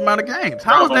the least amount of games.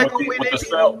 How Nah, is but that with gonna the- win? with the NPD?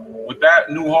 sale, with that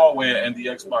new hardware and the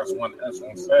Xbox One S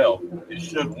on sale, it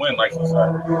should win, like you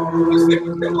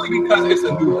said. simply because it's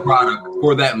a new product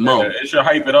for that Yeah, month. it should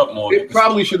hype it up more. It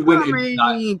probably should win. I if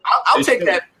not- mean, I'll It take should.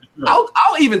 that. I'll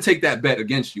even take that bet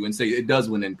against you and say it does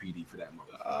win NPD for that month.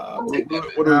 I'll take that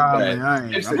bet. Nah, man, I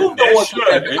ain't- If I'm- Smooth don't It want to should.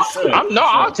 bet, It should.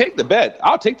 I'll take the bet.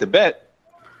 I'll take the bet.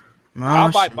 Oh,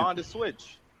 I'll buy shit. bonded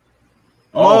Switch.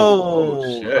 Oh,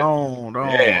 shit. don't,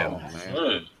 Damn. man.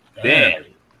 Good. Damn.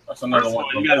 That's another First of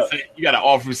one. all, you gotta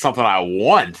offer me something I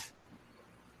want.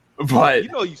 But You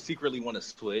know you secretly want a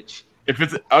Switch. if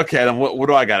it's okay, then what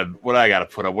do I gotta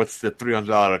put up? What's the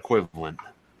 $300 equivalent?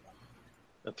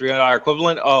 A $300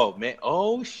 equivalent? Oh, man.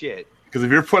 Oh, shit. Because if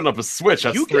you're putting up a Switch,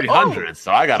 that's You can- $300.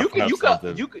 So I gotta You put can, up you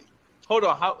something. could. Hold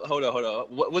on. Hold on.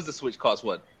 What was the Switch cost?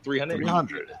 What? 300?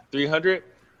 300. 300?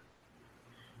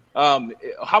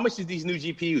 How much is these new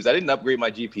GPUs? I didn't upgrade my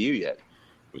GPU yet.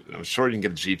 I'm sure you can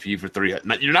get a GPU for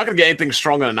 300. You're not gonna get anything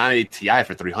stronger than a 980 Ti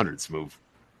for 300. Smooth.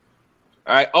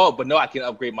 All right. Oh, but no, I can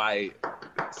upgrade my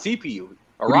CPU.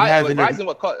 A What do you have in your- Ryzen,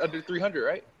 what cost under 300,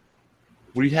 right?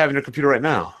 What do you have in your computer right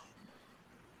now?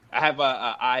 I have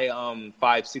a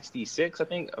i566, I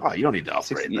think. Oh, you don't need to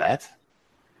upgrade 60. that.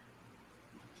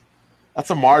 That's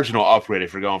a marginal upgrade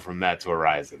if you're going from that to a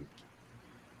Ryzen.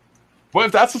 But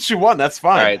if that's what you want, that's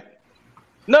fine. All right.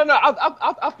 No,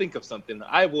 I'll think of something.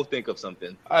 I will think of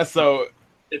something. So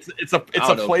it's a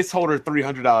don't know. placeholder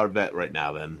 $300 bet right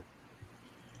now. Then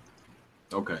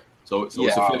Okay, so it's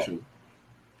Yeah. official.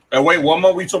 And wait, one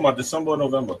more. We talking about December or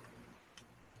November?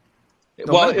 Well,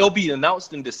 November. it'll be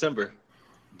announced in December,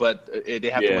 but they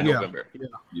have to win Yeah. November.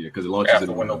 Yeah, because it launches After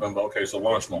in when November? Okay, so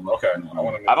launch month. Okay,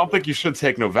 I don't think you should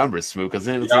take November, Smooth, because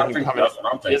then Yeah, I think that's what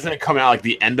I'm thinking. isn't it coming out like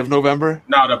the end of November?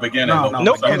 No, the beginning. No, November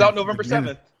Nope, it comes 7th. out November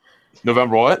 7th.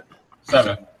 November what?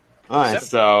 7th. All right, Seven.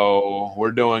 so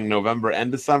we're doing November and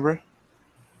December,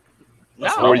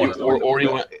 That's No. what I or you wanna do. or you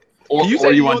want or You or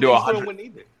said you want to do don't think it's gonna 100 win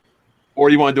either. or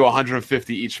you want to do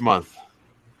 150 each month.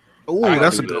 Ooh, I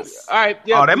that's a do good. this. All right.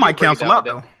 Yeah, Oh, that we might can break it cancel down out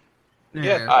then. though.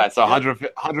 Yeah. All right, so Yeah.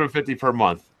 150 per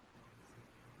month.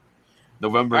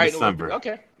 November, All right, December. November.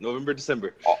 Okay, November,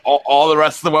 December. All the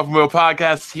rest of the Weapon Wheel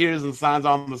podcast hears and signs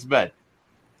on this bet.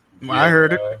 I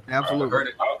heard it. Yeah, Absolutely. heard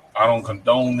it. I don't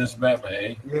condone this bet, but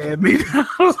hey. Yeah, me.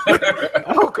 I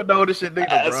don't condone this shit neither,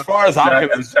 As bro. far as I'm As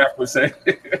concerned, Jack would say.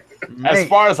 As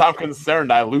far as I'm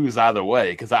concerned, I lose either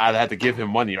way because I'd have to give him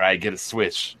money or I get a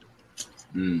Switch.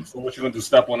 So what you gonna do?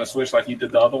 Step on a Switch like he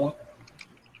did the other one?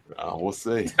 We'll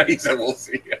see. He said we'll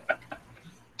see.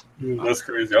 That's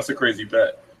crazy. That's a crazy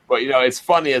bet. But it's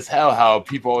funny as hell how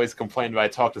people always complain about I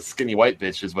talk to skinny white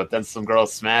bitches, but then some girl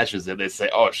smashes it. They say,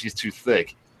 "Oh, she's too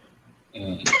thick."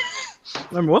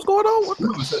 What's going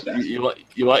on?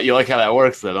 You like how that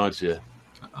works, though, don't you?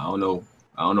 I don't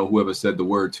know whoever said the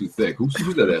word too thick. Who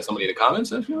said that? Somebody in the comment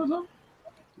section or something?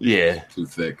 Yeah. Too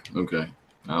thick. Okay.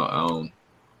 I don't.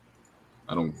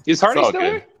 Is Hardy It's all still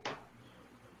good.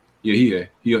 here?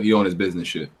 Yeah, he on his business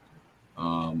shit.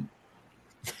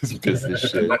 His business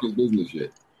shit. His business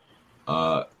shit.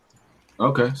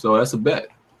 Okay, so that's a bet.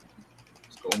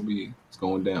 It's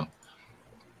going down.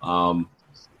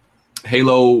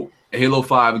 Halo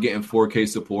 5 getting 4K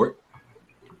support.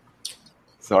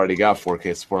 It's already got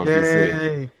 4K support on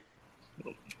PC.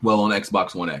 Well, on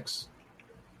Xbox One X.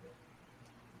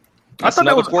 That's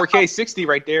another 4K 60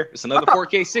 right there. It's another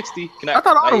 4K 60. I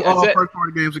thought all first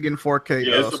party games are getting 4K.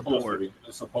 Yeah, it's supposed to be.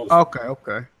 It's supposed to be.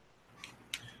 Okay.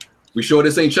 We sure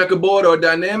this ain't checkerboard or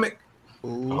dynamic?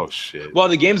 Oh shit. Well,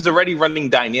 the game's already running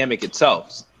dynamic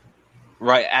itself,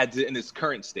 right? In its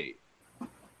current state,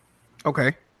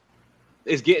 Okay.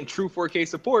 it's getting true 4K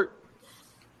support.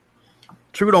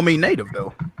 True don't mean native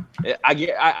though.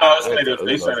 It's native.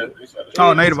 They said it.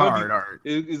 Oh, native. All right.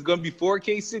 It's going to be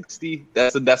 4K 60.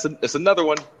 That's another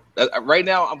one. Right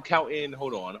now, I'm counting.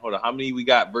 Hold on. How many we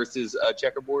got versus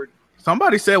checkerboard?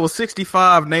 Somebody said it was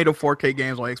 65 native 4K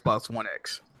games on Xbox One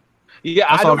X. Yeah,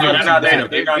 That's I don't all know. They're not native.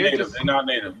 They're They're not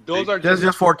native. Those are Just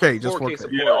 4K. Just 4K 4K.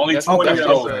 support. Yeah, only That's 20 what of they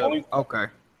those. said. Okay.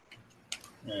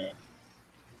 Yeah.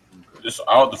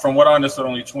 From what I understood,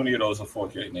 only 20 of those are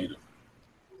 4K native.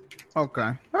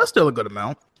 Okay. That's still a good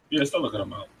amount. Yeah, still a good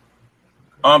amount.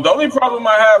 The only problem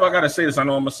I have, I gotta say this. I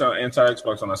know I'm gonna sound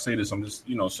anti-Xbox when I say this. I'm just,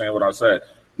 saying what I said.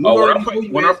 When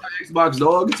I Xbox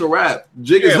dog, it's a wrap.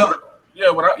 Jig is up.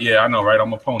 I know, right?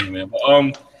 I'm a pony, man. But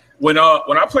when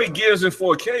I play Gears in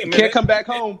 4K, man, Can't come back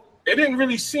home. It didn't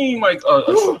really seem like a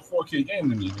true 4K game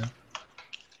to me, man.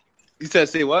 You said,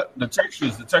 say what? The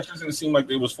textures didn't seem like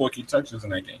there was 4K textures in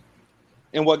that game.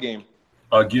 In what game?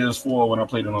 Gears 4 when I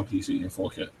played it on PC in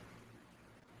 4K.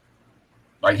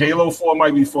 Like Halo 4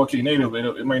 might be 4K native, but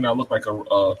it might not look like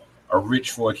a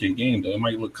rich 4K game though. It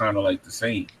might look kind of like the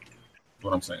same. That's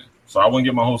what I'm saying. So I wouldn't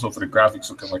get my hopes up for the graphics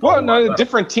looking like. Well, no,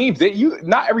 different teams.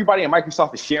 Not everybody at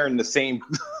Microsoft is sharing the same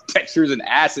textures and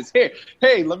assets.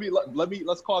 Hey,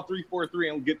 let's call 343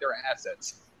 and get their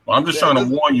assets. Well, I'm just trying to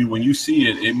warn you. When you see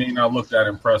it, it may not look that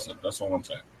impressive. That's all I'm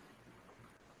saying.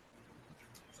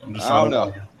 I'm just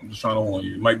trying to warn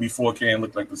you. It might be 4K and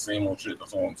look like the same old shit.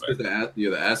 That's all I'm saying.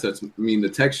 The assets. I mean, the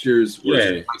textures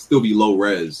might still be low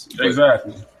res.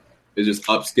 Exactly. It's just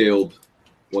upscaled.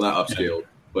 Well, not upscaled,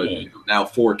 but now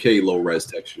 4K low res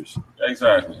textures.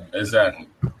 Exactly.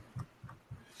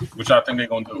 Which I think they're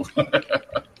gonna do. Okay.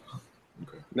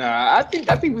 Nah, I think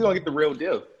we're gonna get the real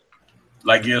deal.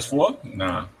 Like Gears 4?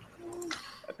 Nah.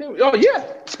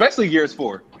 Especially Gears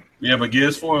 4. Yeah, but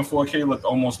Gears 4 and 4K look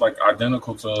almost like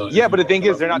identical to. Yeah, but the thing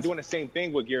is, they're not doing the same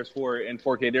thing with Gears 4 and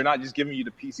 4K. They're not just giving you the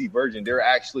PC version. They're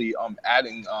actually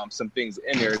adding some things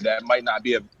in there that might not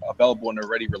be available in the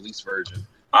already released version.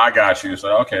 I got you.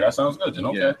 So okay, that sounds good then.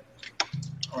 Okay. Yeah.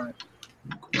 All right.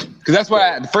 Because that's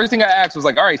why the first thing I asked was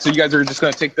like, all right, so you guys are just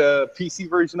gonna take the PC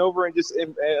version over and just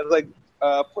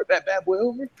port that bad boy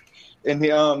over? And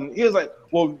he was like,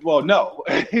 well, no.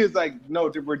 He was like,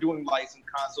 no, we're doing like some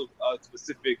console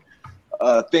specific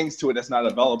things to it that's not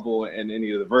available in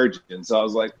any of the versions. So I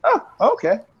was like, oh,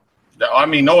 okay. I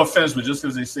mean, no offense, but just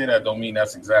because they say that don't mean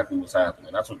that's exactly what's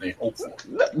happening. That's what they hope for.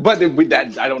 But with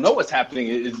that, I don't know what's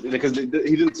happening because he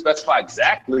didn't specify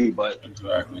exactly. But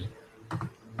exactly.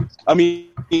 I mean,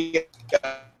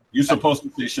 you're supposed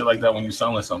to say shit like that when you're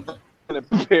selling something.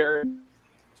 Prepare. And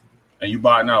you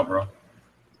buying out, bro.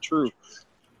 True.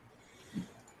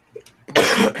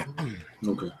 Okay.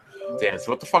 Damn,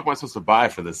 so what the fuck am I supposed to buy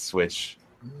for this Switch?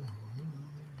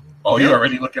 Oh, you're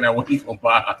already looking at what you gonna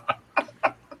buy.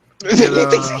 I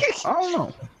don't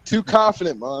know. Too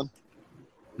confident, man.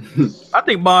 I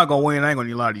think Bond gonna win. I ain't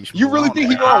gonna lie to you. You really think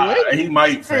he gonna win? He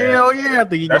might. Hell yeah, I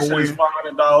think he that gonna win. shit is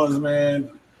 $500,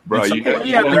 man. Bro, you know,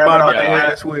 Yeah, I think Bond about to win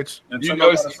that Switch. You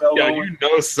know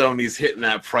Sony's hitting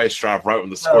that price drop right when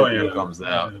the Scorpio comes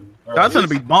out. That's gonna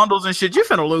be bundles and shit. You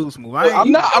finna lose, move.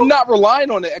 I'm not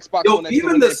relying on the Xbox One X.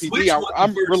 Even the Switch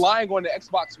I'm relying on the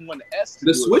Xbox One S.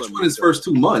 The Switch one is first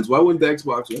 2 months. Why wouldn't the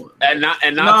Xbox One? And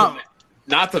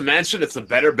not to mention, it's a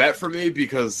better bet for me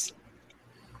because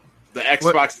The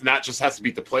Xbox not just has to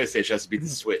beat the PlayStation, it has to beat the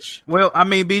Switch. Well, I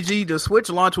mean, BG, the Switch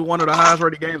launched with one of the highest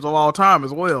rated games of all time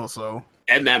as well. So,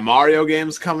 and that Mario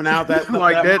game's coming out that's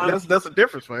a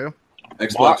difference, man.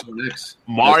 Xbox One X.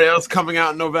 Mario's coming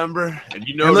out in November, and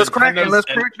you know, and let's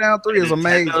Crackdown 3 is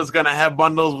amazing. Nintendo's gonna have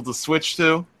bundles with the Switch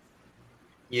too.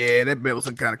 Yeah, that bill was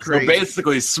kind of crazy. So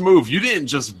basically, Smooth, you didn't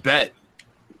just bet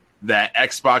that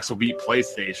Xbox will beat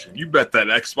PlayStation. You bet that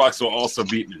Xbox will also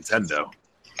beat Nintendo.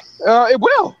 It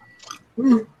will.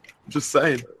 Just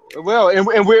saying. Well, and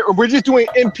we're just doing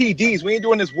MPDs. We ain't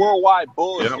doing this worldwide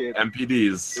bullshit. Yep,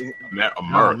 MPDs.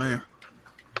 Oh, man.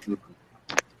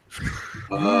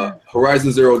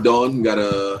 Horizon Zero Dawn got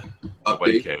a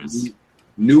update.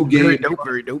 New game,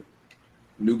 very dope.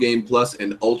 New game plus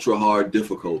and ultra hard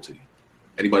difficulty.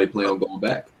 Anybody plan on going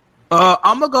back?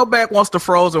 I'm gonna go back once the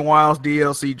Frozen Wilds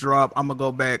DLC drop. I'm gonna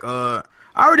go back. I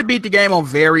already beat the game on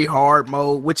very hard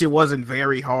mode, which it wasn't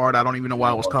very hard. I don't even know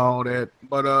why it was called that.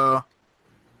 But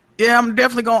yeah, I'm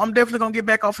definitely gonna get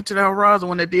back off into the Horizon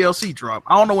when the DLC drop.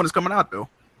 I don't know when it's coming out though.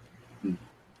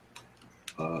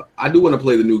 I do want to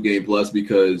play the new game plus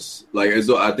because, like,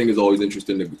 I think it's always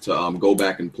interesting to go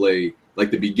back and play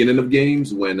like the beginning of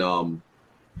games when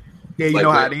yeah, you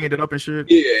know how they ended up and shit.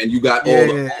 Yeah, and you got all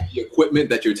the equipment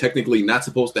that you're technically not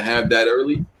supposed to have that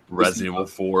early. Resident Evil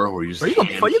 4, where you're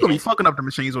gonna be fucking up the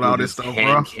machines with all this stuff,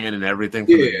 bro. And everything.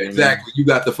 Yeah, exactly. You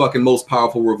got the fucking most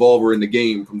powerful revolver in the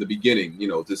game from the beginning, you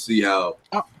know, to see how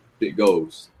it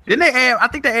goes. Didn't they add? I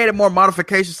think they added more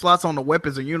modification slots on the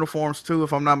weapons and uniforms too,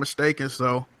 if I'm not mistaken.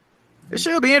 So it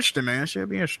should be interesting, man. It should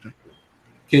be interesting.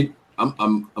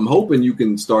 I'm hoping you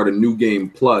can start a new game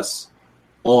plus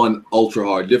on ultra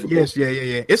hard difficulty. Yes,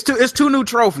 yeah. It's two new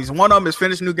trophies. One of them is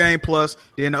finish new game plus.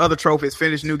 Then the other trophy is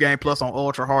finish new game plus on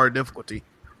ultra hard difficulty.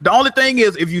 The only thing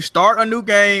is, if you start a new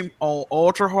game on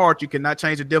ultra hard, you cannot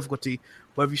change the difficulty.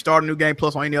 But if you start a new game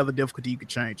plus on any other difficulty, you can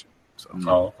change it.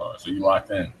 So you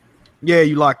locked in. Yeah,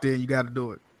 you locked in. You got to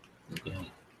do it.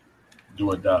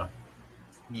 Do it, die.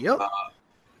 Yep.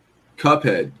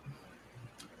 Cuphead.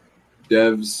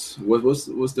 Devs,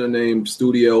 what's their name?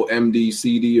 Studio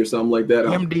MDCD or something like that.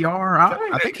 MDR.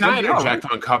 I think. Can I interject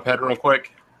on Cuphead real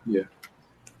quick? Yeah.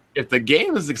 If the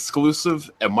game is exclusive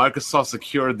and Microsoft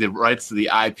secured the rights to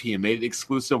the IP and made it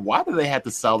exclusive, why do they have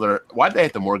to Why do they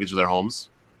have to mortgage their homes?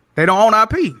 They don't own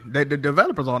IP. The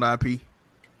developers own IP.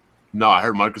 No, I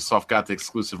heard Microsoft got the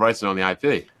exclusive rights on the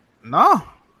IP. No.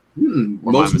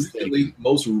 Most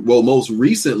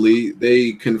recently,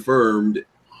 they confirmed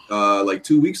like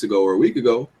 2 weeks ago or a week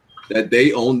ago that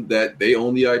they own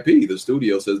the IP. The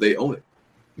studio says they own it.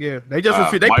 Yeah, they just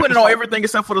refuse. They put it on everything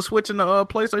except for the Switch and the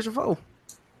PlayStation 4.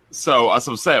 So as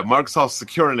I'm saying, Microsoft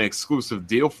secured an exclusive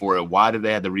deal for it. Why did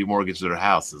they have to remortgage their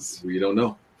houses? We don't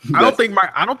know. I don't think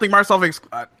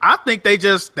Microsoft. I think they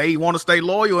want to stay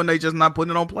loyal and they just not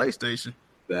putting it on PlayStation.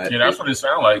 That's what it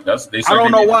sounds like. I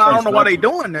don't know why they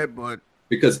doing that, but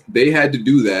because they had to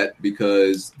do that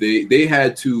because they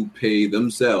had to pay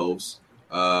themselves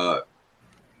to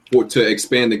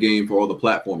expand the game for all the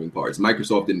platforming parts.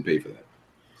 Microsoft didn't pay for that.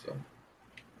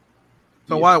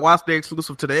 So why stay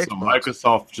exclusive to the Xbox? So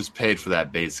Microsoft just paid for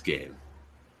that base game.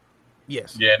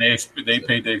 Yes. Yeah, they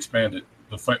paid to expand it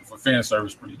for fan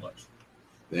service pretty much.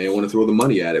 They didn't want to throw the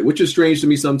money at it, which is strange to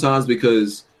me sometimes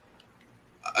because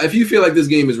if you feel like this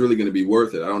game is really going to be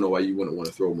worth it, I don't know why you wouldn't want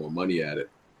to throw more money at it,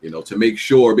 you know, to make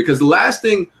sure. Because the last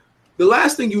thing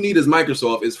you need as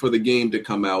Microsoft is for the game to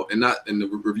come out, and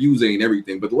the reviews ain't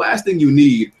everything, but the last thing you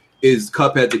need is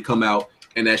Cuphead to come out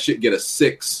and that shit get a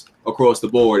 6 across the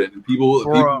board, and people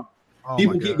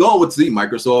keep going with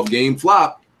Microsoft game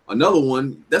flop. Another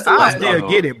one. That's the last. I still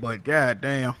get it, but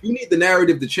goddamn, you need the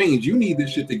narrative to change. You need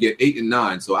this shit to get 8 and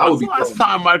 9. So I would be. Last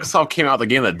time Microsoft came out with a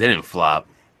game that didn't flop.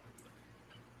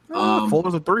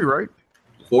 Forza 3, right?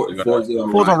 Forza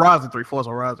Horizon 3. Forza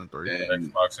Horizon 3.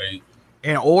 And Xbox 8.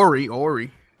 And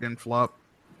Ori didn't flop.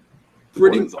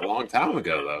 Pretty a long time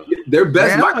ago though. Their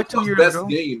best Microsoft's best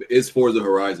game is Forza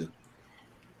Horizon.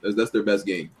 That's their best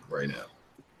game right now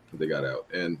that they got out,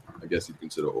 and I guess you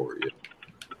consider Ori.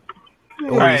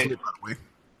 Yeah. Right.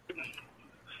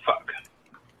 Fuck.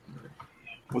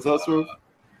 What's up, sir?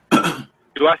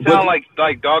 Do I sound like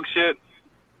dog shit?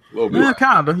 Yeah,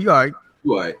 kinda. You alright?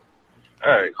 You alright?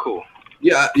 All right, cool.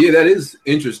 Yeah. That is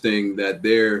interesting that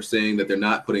they're saying that they're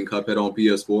not putting Cuphead on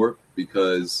PS4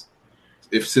 because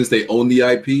since they own the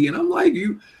IP, and I'm like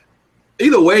you.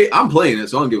 Either way, I'm playing it,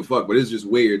 so I don't give a fuck. But it's just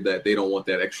weird that they don't want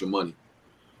that extra money.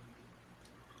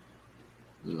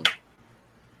 You know,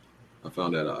 I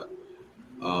found that odd.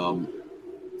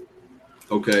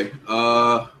 Okay.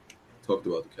 Talked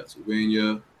about the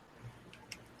Castlevania.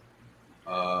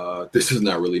 This is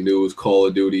not really news. Call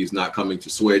of Duty is not coming to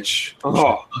Switch.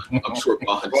 Oh, I'm sure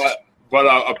Bond. but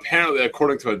apparently,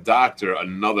 according to a doctor,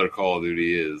 another Call of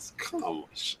Duty is. Come on.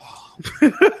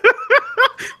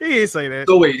 He didn't say that.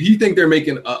 So wait, you think they're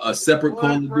making a separate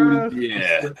Call of Duty?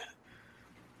 Yeah.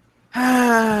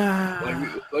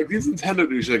 like these Nintendo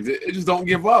dudes, like, they just don't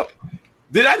give up.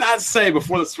 Did I not say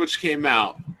before the Switch came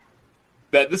out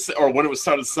that this, or when it was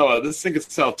started to sell, this thing could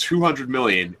sell 200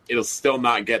 million, it'll still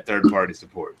not get third-party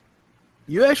support?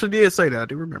 You actually did say that. I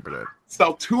do remember that.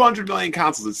 Sell 200 million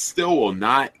consoles, it still will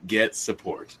not get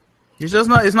support. It's just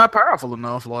not. It's not powerful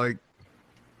enough. Like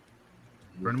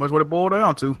pretty much what it boiled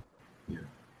down to. Yeah.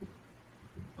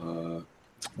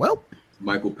 Well,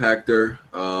 Michael Pachter.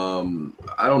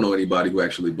 I don't know anybody who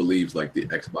actually believes like the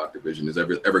Xbox division is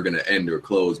ever going to end or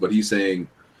close, but he's saying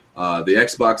the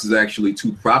Xbox is actually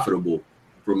too profitable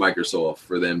for Microsoft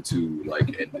for them to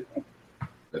like end it.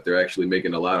 That they're actually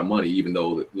making a lot of money, even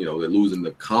though they're losing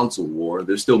the console war.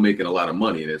 They're still making a lot of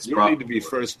money, and it's you need to be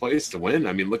first place to win.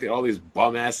 I mean, look at all these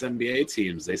bum ass NBA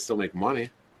teams; they still make money.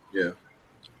 Yeah.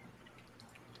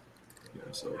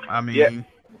 So I mean,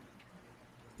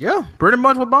 yeah, pretty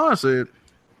much what Bond said.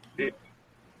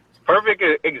 Perfect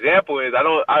example is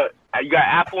you got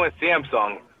Apple and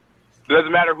Samsung. It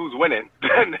doesn't matter who's winning.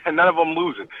 None of them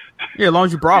losing. Yeah, as long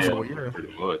as you're profitable. Yeah,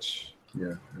 pretty much.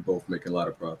 Yeah, they're both making a lot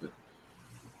of profit.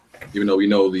 Even though we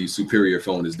know the superior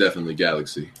phone is definitely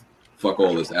Galaxy. Fuck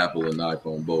all this Apple and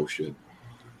iPhone bullshit.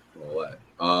 All that.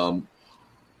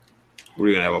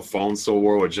 We're gonna have a phone so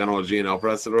war with General G and El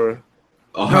Presador.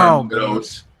 Oh,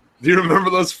 those. Do you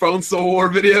remember those phone so war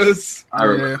videos? I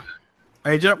remember.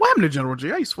 Hey, what happened to General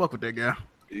G? I used to fuck with that guy.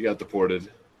 You got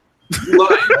deported. For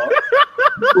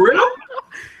real?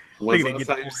 When's the last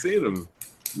time you've seen him?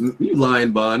 You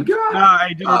lying, Bond. God. Nah,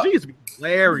 hey, General G used to be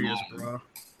hilarious, bro.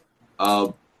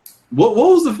 What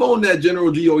was the phone that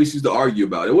General G always used to argue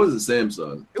about? It wasn't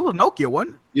Samsung. It was Nokia,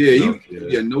 wasn't it?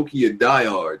 Yeah, Nokia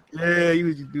diehard. Yeah, he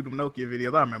used to do them Nokia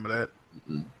videos. I remember that.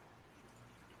 Mm-hmm.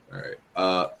 All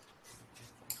right.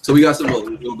 So we got a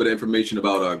little bit of information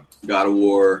about God of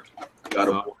War.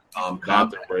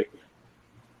 Combat break.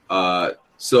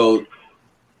 So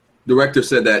director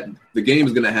said that the game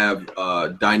is going to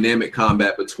have dynamic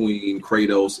combat between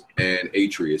Kratos and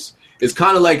Atreus. It's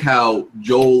kind of like how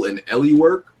Joel and Ellie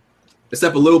work,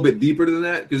 except a little bit deeper than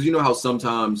that. Because you know how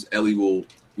sometimes Ellie will,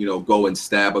 go and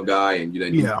stab a guy and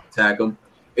then you attack him.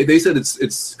 They said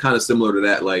it's kind of similar to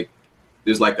that. Like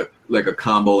there's like a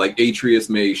combo. Like Atreus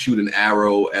may shoot an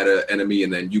arrow at an enemy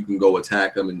and then you can go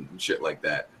attack them and shit like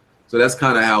that. So that's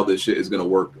kind of how this shit is going to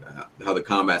work. How the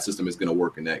combat system is going to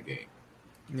work in that game.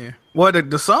 Yeah. Well,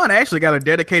 the Sun actually got a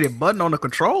dedicated button on the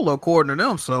controller, according to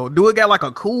them. So, do it got like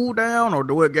a cooldown, or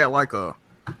do it get like a?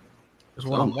 That's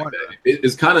what I'm wondering.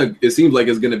 It's kind of. It seems like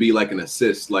it's going to be like an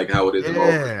assist, like how it is in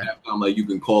Half-Life. Like you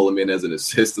can call him in as an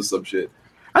assist or some shit.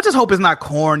 I just hope it's not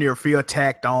corny or feel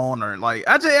tacked on, or like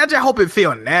I just hope it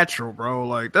feel natural, bro.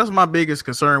 Like that's my biggest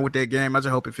concern with that game. I just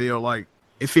hope it feel right.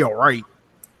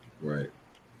 Right.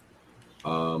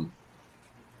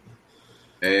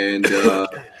 And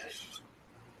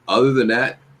other than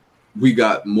that, we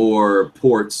got more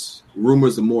ports,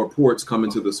 rumors of more ports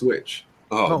coming to the Switch.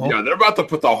 Oh, yeah, they're about to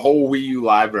put the whole Wii U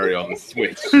library on the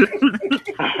Switch.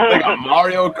 Like a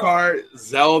Mario Kart,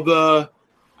 Zelda.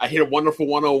 I hear Wonderful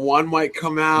 101 might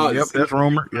come out. Yep, that's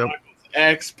rumor. Yep.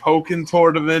 X Pokken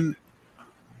Tournament.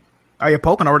 Oh, yeah,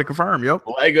 Pokken already confirmed. Yep.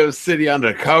 Lego City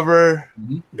Undercover.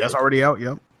 Mm-hmm. That's already out.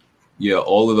 Yep. Yeah,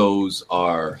 all of those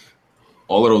are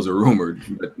rumored.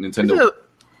 Nintendo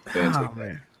fans.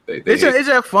 It's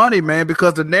just funny, man,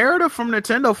 because the narrative from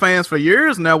Nintendo fans for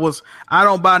years now was, I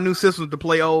don't buy new systems to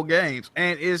play old games.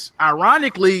 And it's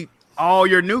ironically, all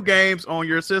your new games on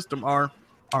your system are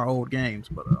old games.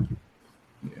 But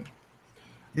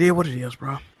yeah, what it is,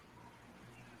 bro.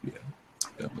 Yeah,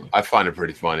 definitely. I find it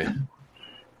pretty funny.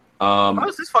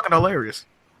 This is fucking hilarious.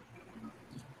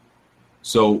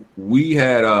 So we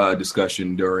had a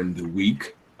discussion during the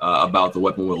week about the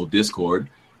Weapon Wheel Discord,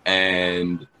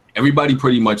 and everybody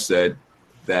pretty much said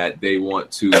that they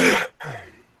want to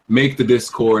make the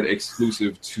Discord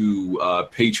exclusive to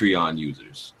Patreon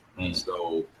users.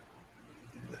 So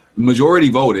majority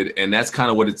voted, and that's kind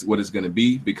of what it's going to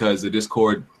be, because the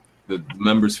Discord, the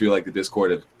members feel like the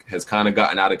Discord has kind of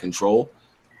gotten out of control.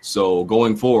 So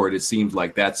going forward, it seems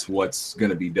like that's what's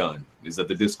going to be done. Is that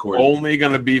the Discord only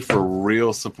going to be for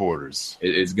real supporters?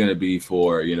 It's going to be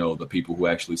for the people who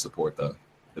actually support the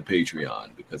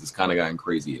Patreon, because it's kind of gotten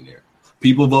crazy in there.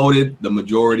 People voted, the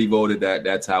majority voted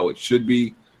that's how it should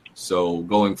be. So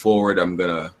going forward, I'm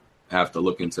gonna have to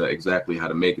look into exactly how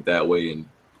to make it that way, and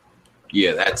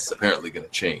yeah, that's apparently going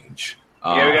to change.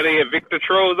 Yeah, we gotta get Victor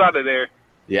Trolls out of there.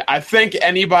 Yeah, I think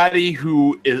anybody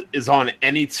who is on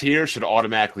any tier should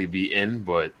automatically be in,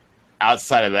 but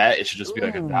outside of that, it should just be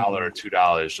like $1 or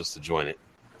 $2 just to join it.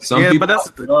 Some people, but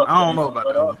that's I don't know about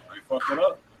that. They fucked it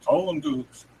up. Told them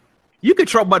dudes. You can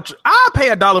troll, but I'll pay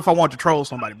 $1 if I want to troll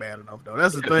somebody bad enough, though.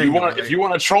 That's the thing. If you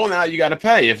want to troll now, you got to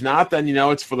pay. If not, then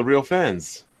it's for the real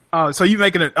fans. Oh, so you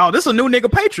making it? Oh, this is a new nigga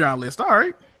Patreon list. All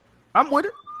right, I'm with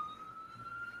it.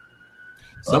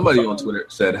 somebody on Twitter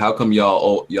said, "How come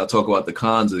y'all talk about the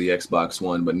cons of the Xbox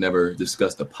One, but never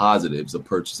discuss the positives of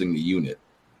purchasing the unit?"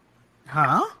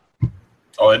 Huh?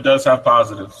 Oh, it does have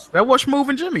positives. That what's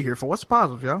moving Jimmy here for? What's the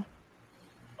positive, y'all?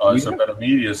 Oh, it's a better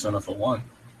media center for one.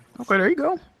 Okay, there you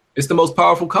go. It's the most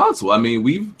powerful console. I mean,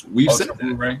 we've said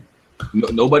that.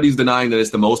 Nobody's denying that it's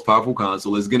the most powerful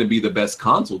console. It's going to be the best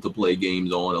console to play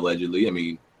games on, allegedly. I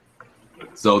mean,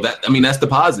 that's the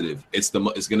positive. It's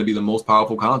going to be the most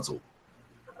powerful console.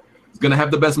 It's going to have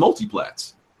the best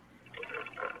multiplats.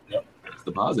 Yep. It's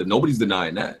the positive. Nobody's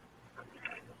denying that.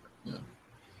 Yeah.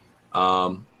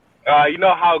 You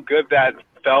know how good that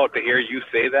felt to hear you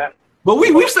say that? But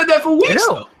we've said that for weeks.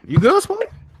 Yeah. You good,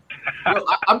 Spike? Well,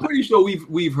 I'm pretty sure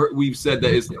we've said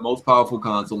that it's the most powerful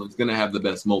console. And it's going to have the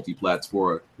best multiplats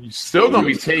for it. You're still going to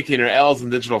be taking your L's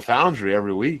in Digital Foundry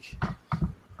every week.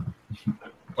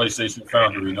 PlayStation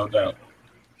Foundry, no doubt.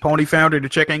 Pony Foundry, the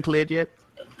check ain't cleared yet?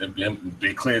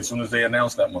 They cleared as soon as they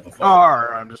announced that motherfucker. Oh, all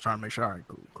right, I'm just trying to make sure. All right,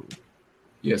 cool.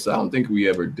 Yes, I don't think we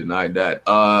ever denied that.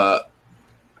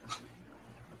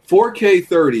 4K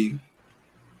 30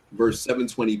 versus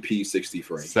 720p 60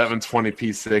 frames.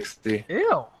 720p 60.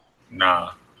 Ew.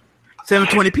 Nah.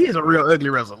 720p is a real ugly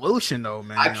resolution, though,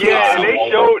 man. Yeah, they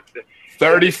showed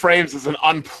 30 frames is an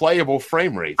unplayable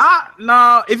frame rate.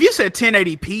 No, if you said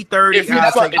 1080p 30, if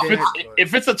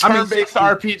it's a turn-based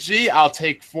RPG, I'll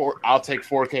take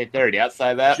 4K 30.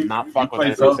 Outside that, not fucking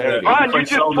with it. You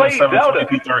just played Zelda.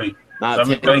 30.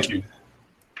 Thank you.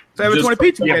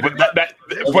 720p. Yeah, but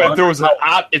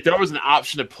if there was an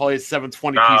option to play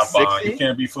 720p 60, you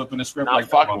can't be flipping the script not like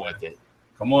fucking that. with it.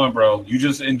 Come on, bro. You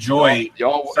just enjoy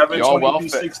 720p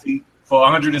 60 for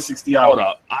 160 hours. Hold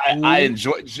up. I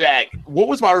enjoy Jack. What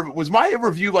was my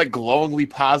review like glowingly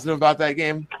positive about that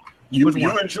game? You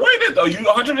enjoyed it though. You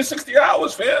 160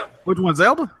 hours, fam. Which one,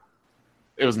 Zelda?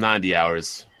 It was 90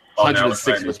 hours. Oh,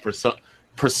 160 was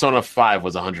Persona 5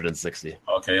 was 160.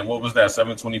 Okay, and what was that?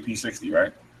 720p 60,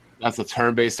 right? That's a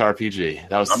turn-based RPG.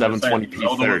 That was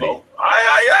 720p 30.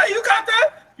 Yeah, you got that.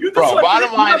 Bro,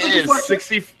 bottom line is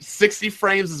 60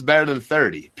 frames is better than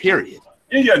 30, period.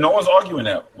 Yeah, no one's arguing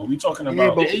that. What we talking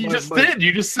about? You just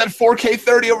said 4K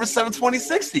 30 over 720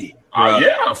 60.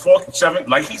 Yeah, 7,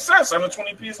 like he said,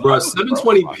 720p is bro,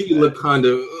 720p look kind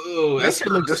of... that shit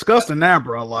look disgusting now,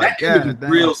 bro. Like, that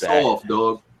real soft,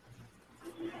 dog.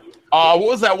 What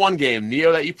was that one game,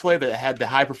 Neo, that you played that had the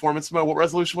high performance mode? What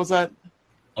resolution was that?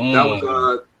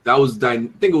 That was I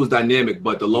think it was dynamic,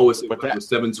 but the lowest was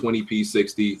 720p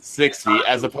 60. 60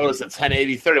 as opposed to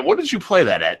 1080 30. What did you play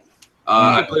that at?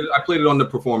 I played it on the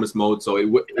performance mode, so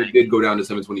it did go down to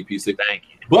 720p 60. Thank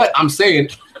you. But I'm saying,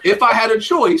 if I had a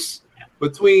choice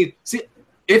between,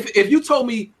 if you told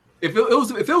me if it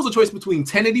was a choice between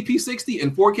 1080p 60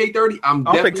 and 4K 30, I'll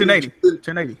take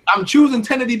 1080. I'm choosing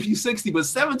 1080p 60, but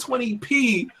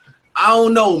 720p, I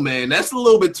don't know, man. That's a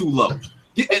little bit too low.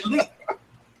 At least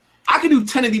I could do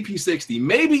 1080p 60,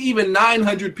 maybe even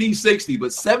 900p 60,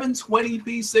 but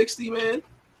 720p 60, man,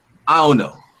 I don't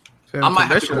know. I might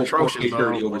have to go 4K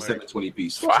 30 over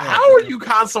 720p. So how are you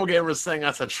console gamers saying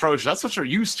that's atrocious? That's what you're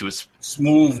used to. Is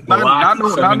smooth,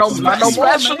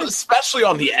 especially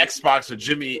on the Xbox with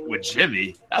Jimmy.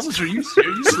 That's what you're used to.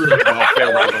 You're used to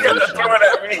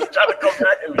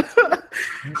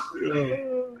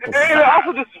it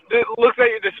also just looks at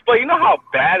your display. You know how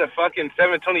bad a fucking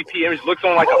 720p image looks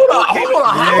on like a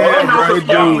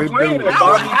 4K?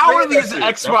 How are these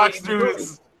Xbox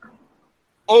dudes?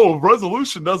 Oh,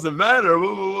 resolution doesn't matter,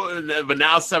 but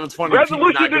now 720p.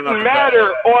 Resolution didn't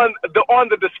matter on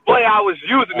the display I was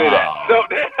using it at.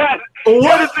 So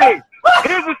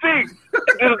here's the thing.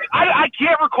 I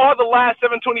can't recall the last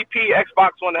 720p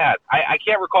Xbox One had. I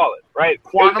can't recall it. Right?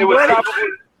 Quantum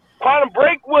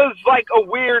Break was like a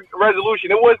weird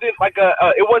resolution. It wasn't like a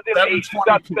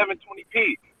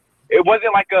 720p. It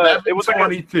wasn't like a. It was like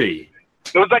 720p.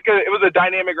 It was a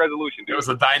dynamic resolution, dude. It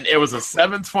was a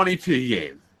 720p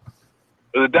game.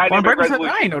 It was a dynamic resolution.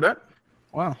 I didn't know that.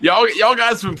 Wow. Y'all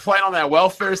guys have been playing on that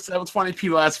welfare 720p the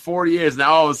last 4 years.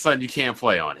 Now all of a sudden you can't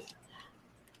play on it.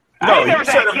 No, you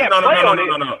said no.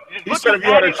 He said if you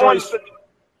had a choice.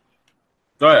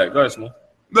 Go ahead, Smooth.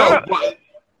 No, but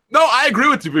No, I agree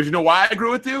with you, but you know why I agree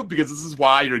with you? Because this is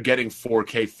why you're getting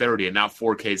 4K 30 and not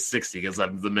 4K 60 because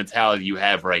of the mentality you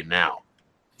have right now.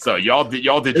 So y'all did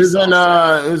Isn't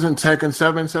Tekken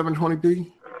 7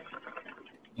 720p?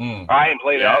 I ain't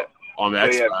played that on the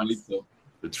Xbox. So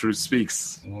the truth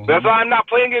speaks. That's why I'm not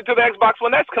playing it until the Xbox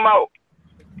One X come out.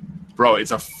 Bro,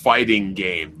 it's a fighting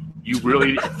game. You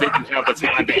really think you have the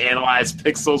time to analyze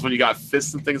pixels when you got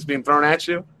fists and things being thrown at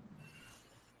you?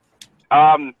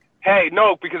 Hey,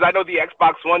 no, because I know the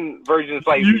Xbox One version is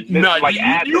like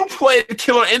you played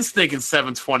Killer Instinct in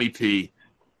 720p.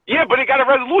 Yeah, but it got a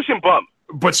resolution bump.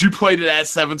 But you played it at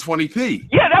 720p.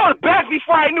 Yeah, that was back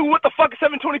before I knew what the fuck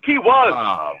 720p was.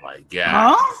 Oh my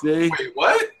god! Huh? See? Wait,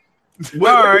 what?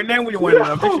 All right, now we went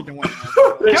up. No,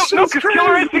 because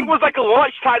Killer Instinct was like a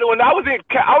launch title, and I was in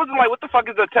like, what the fuck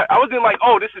is I was in like,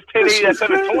 oh, this is 1080 at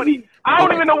 720. I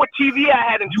don't even know what TV I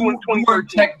had in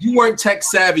 2013. You weren't tech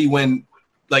savvy when,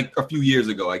 like, a few years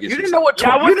ago, I guess. You didn't know what.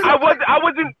 Yeah,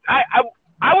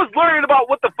 I was learning about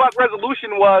what the fuck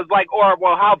resolution was like, or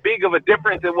how big of a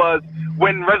difference it was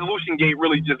when Resolution Gate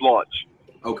really just launched.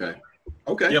 Okay.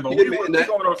 Yeah, but we're going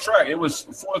off track. It was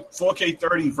 4K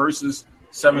 30 versus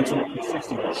 720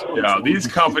 60. Yeah, these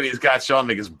companies got y'all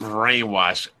niggas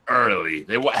brainwashed early.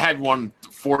 They had one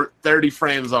for 30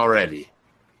 frames already.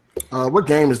 What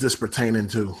game is this pertaining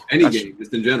to? Any game,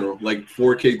 just in general, like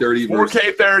 4K 30.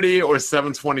 4K 30 or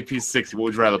 720p 60. What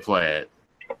would you rather play it?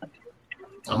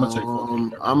 I'm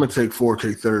gonna take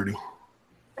 4K 30.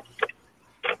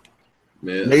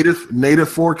 Man. Native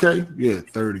 4K? Yeah,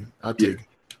 30. I'll take it.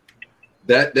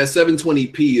 That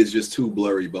 720p is just too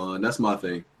blurry, Bond. That's my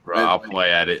thing. Bro, I'll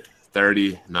play at it.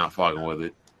 30, not fucking with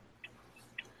it.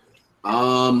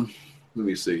 Let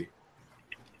me see.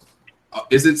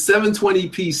 Is it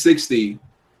 720p 60?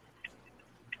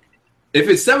 If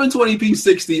it's 720p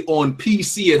 60 on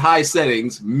PC at high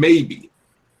settings, maybe.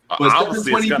 But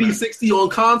 720p 60 on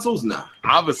consoles, nah.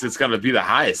 Obviously, it's gonna be the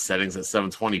highest settings at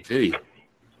 720p.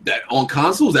 That on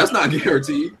consoles, that's not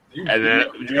guaranteed. And then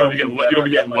you're gonna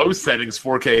get low settings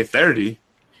 4K 30.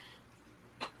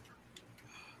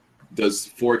 Does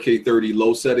 4K 30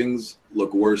 low settings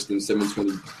look worse than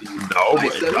 720p? No,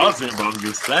 but it doesn't. But I'm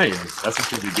just saying that's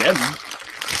what you'll be getting.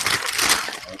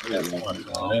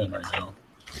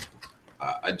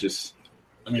 I just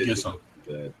let me get some.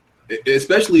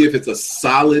 Especially if it's a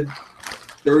solid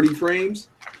 30 frames.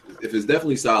 If it's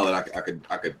definitely solid, I could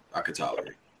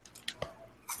tolerate.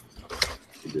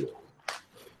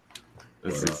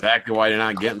 That's exactly why you're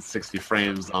not getting 60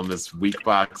 frames on this weak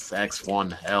box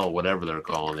X1L, whatever they're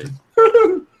calling it.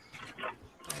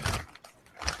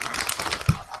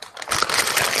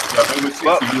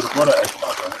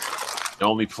 You're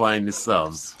only playing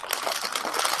yourselves.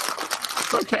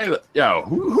 It's okay. Yo,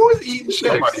 who is eating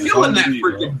chips? Killing that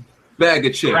freaking bag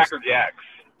of chips. Cracker Jacks.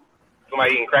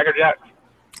 Somebody eating Cracker Jacks?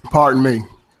 Pardon me.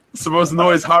 It's the most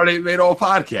noise Hard Ain't Made All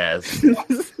podcast.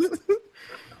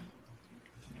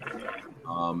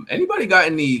 Anybody got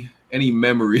any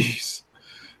memories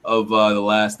of the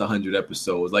last 100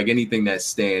 episodes? Like anything that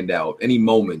stand out? Any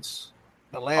moments?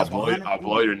 The last one. I'll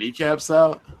blow your kneecaps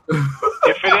out.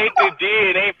 If it ain't the D,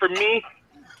 it ain't for me.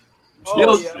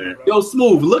 Yo,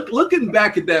 Smooth. Looking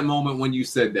back at that moment when you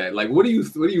said that, like, what do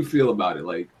you feel about it?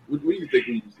 Like, what do you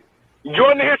think? You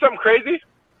want to hear something crazy?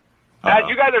 As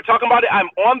you guys are talking about it, I'm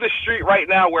on the street right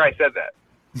now where I said that.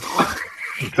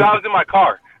 Because I was in my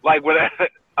car. Like when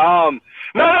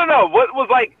no. What was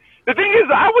like the thing is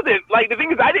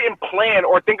I didn't plan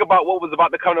or think about what was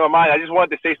about to come to my mind. I just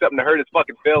wanted to say something to hurt his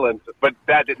fucking feelings, but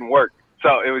that didn't work.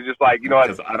 So it was just like, you know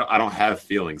what? I don't have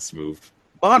feelings, Smooth.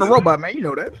 Behind a robot, man, you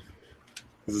know that.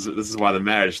 This is why the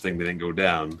marriage thing didn't go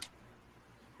down.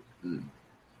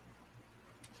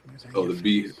 Oh,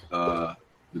 the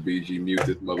BG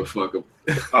muted motherfucker.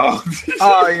 Oh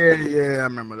yeah, I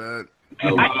remember that.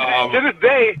 To this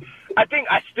day, I think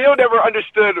I still never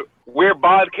understood where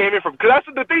Bond came in from. Because that's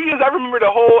the thing is, I remember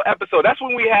the whole episode. That's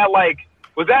when we had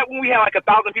was that when we had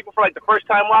 1,000 people for like the first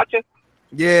time watching?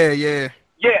 Yeah. Yeah.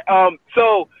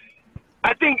 So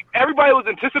I think everybody was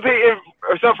anticipating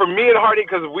something from me and Hardy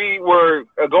because we were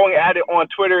going at it on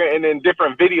Twitter and in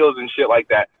different videos and shit like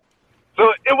that.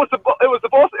 So it was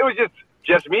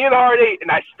just me and Hardy,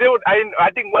 and I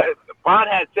think what Bond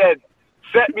had said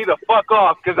set me the fuck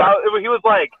off because he was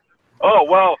like,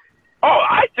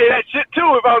 I say that shit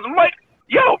too. If I was like,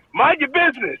 yo, mind your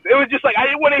business. It was just like I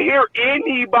didn't want to hear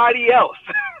anybody else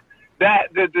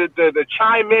that the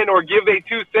chime in or give their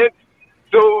 2 cents.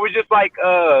 So it was just like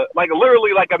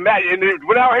literally like a match. And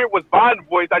when I heard it was Bond's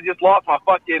voice, I just lost my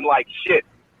fucking shit.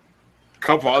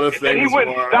 Couple other things. He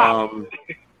wouldn't stop.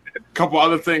 Couple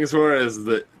other things were is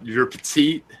that you're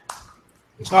petite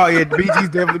Oh yeah, BG's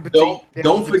definitely petite.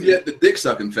 Don't forget the dick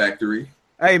sucking factory.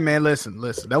 Hey man, listen.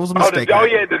 That was a mistake. That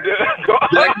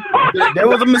That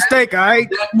was a mistake. All right.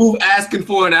 That move asking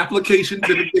for an application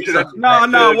to the dick sucking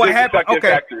No. What happened? Sucking Okay,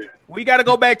 factory. we got to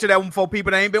go back to that one for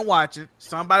people that ain't been watching.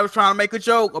 Somebody was trying to make a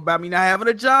joke about me not having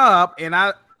a job, and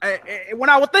I when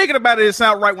I was thinking about it, it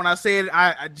sounded right when I said it.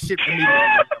 I shit immediately.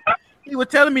 He was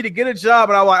telling me to get a job,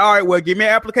 and I was like, all right, well, give me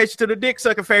an application to the dick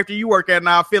sucking factory you work at, and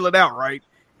I'll fill it out, right?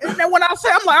 And then when I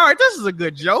said, I'm like, all right, this is a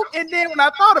good joke. And then when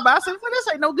I thought about it, I said, well, this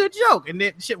ain't no good joke. And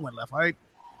then shit went left, all right?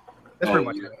 That's pretty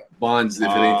much it. Bonds, if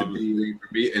it ain't to be, it ain't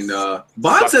for me. And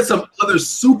Bond said some other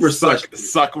super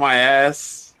suck my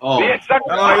ass. Oh, Yeah, suck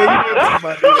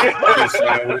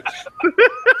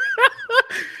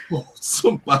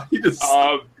somebody just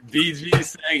BG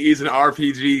saying he's an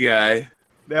RPG guy.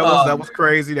 That was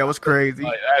crazy. That was crazy.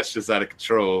 Like, that's just out of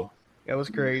control. That was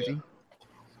crazy.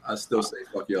 I still say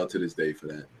fuck y'all to this day for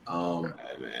that. Man.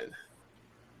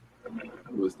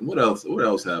 What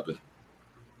else happened?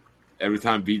 Every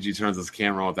time BG turns his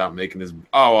camera on without making his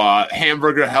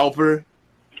hamburger helper.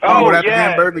 That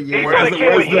hamburger.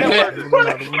 Yeah.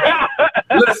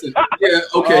 Listen, yeah,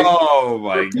 okay. Oh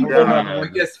my god. I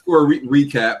guess for a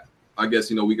recap, I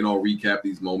guess we can all recap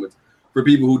these moments. For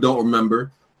people who don't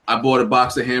remember, I bought a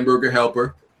box of hamburger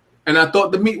helper, and I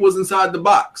thought the meat was inside the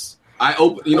box. I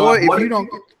opened,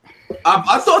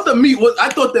 I thought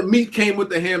the meat came with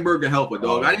the hamburger helper,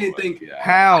 dog. I didn't think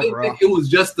it was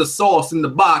just the sauce in the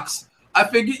box. I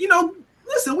figured,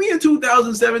 listen, we in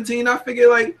 2017. I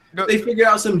figured they figured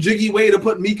out some jiggy way to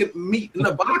put meat in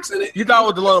the box, and you thought it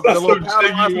was the little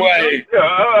powdered way.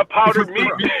 Powdered meat.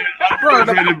 Bro,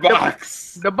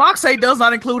 the box say does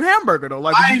not include hamburger though.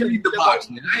 Like I ain't read the box,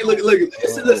 man. I ain't look.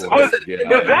 Listen.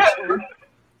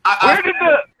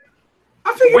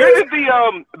 Where did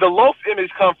the loaf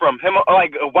image come from?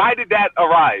 Why did that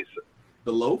arise?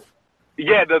 The loaf?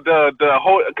 Yeah, the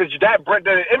whole because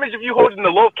the image of you holding the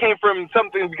loaf came from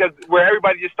something where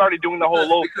everybody just started doing the whole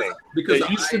loaf thing. Because it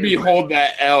used to be hold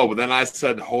that L, but then I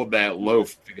said hold that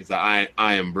loaf because I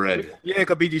am bread. Yeah,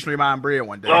 because BG streamed I am bread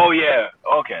one day. Oh yeah,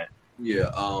 okay.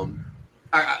 Yeah.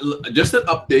 I just an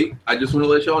update. I just want to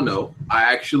let y'all know.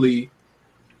 I actually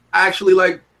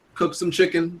cooked some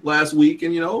chicken last week,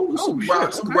 and some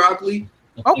broccoli.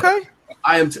 Okay.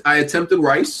 I attempted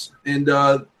rice, and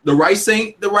the rice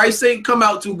ain't come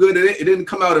out too good. It didn't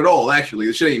come out at all. Actually,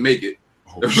 the shit ain't make it.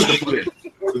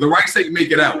 The rice ain't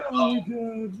make it out.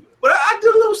 But I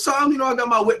did a little something. I got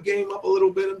my whip game up a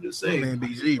little bit. I'm just saying. Man,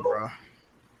 BG, bro.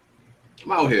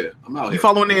 I'm out here. You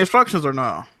following the instructions or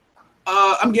no?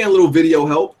 I'm getting a little video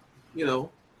help.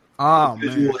 Oh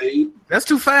visual man, aid. That's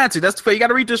too fancy. You got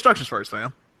to read the instructions first,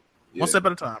 fam. Yeah. One step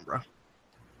at a time, bro.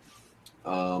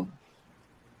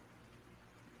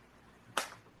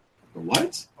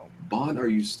 What? Bond, are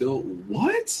you still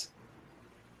what?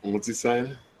 What's he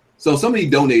saying? So somebody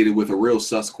donated with a real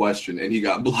sus question, and he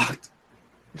got blocked.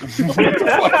 What the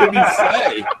fuck did he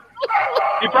say?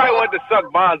 He probably wanted to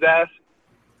suck Bond's ass.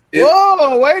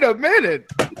 Whoa, wait a minute.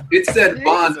 It said,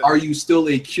 Bond, are you still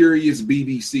a curious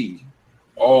BBC?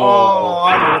 I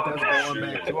know what that's going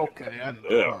back to. Okay, I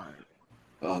know.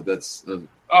 Yeah. That's. In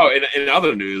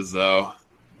other news, though.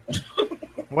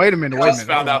 Wait a minute.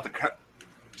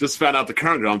 Just found out the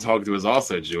current girl I'm talking to is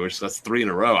also Jewish. So that's 3 in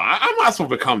a row. I might as well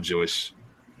become Jewish.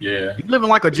 Yeah. You live in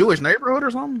like a Jewish neighborhood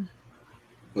or something?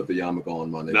 Put the yarmulke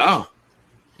on my name. No.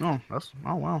 Oh,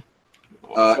 wow.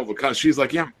 Because she's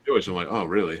like, yeah, I'm Jewish. I'm like, oh,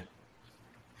 really?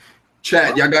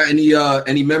 Chat, y'all got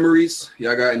any memories?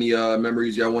 Y'all got any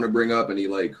memories y'all want to bring up? Any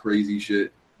like crazy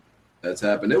shit that's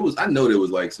happened? I know there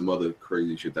was like some other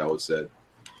crazy shit that was said.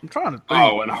 I'm trying to think.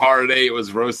 Oh, when Hard 8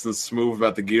 was roasting Smooth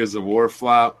about the Gears of War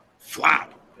flop.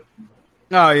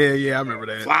 Oh yeah, I remember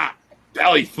that. Flop.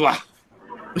 Belly flop.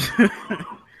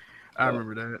 I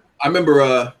remember that. I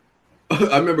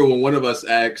remember when one of us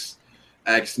asked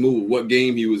Smooth what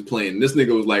game he was playing. This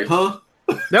nigga was like, huh?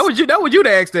 That was you to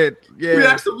ask that.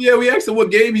 Yeah. We asked him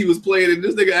what game he was playing, and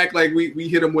this nigga act like we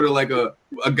hit him with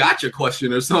a gotcha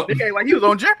question or something. Okay, like he was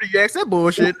on Jeopardy. You asked that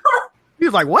bullshit. He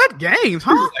was like, what games,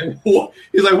 huh?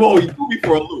 He's like, whoa, you put me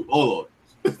for a loop. Hold on.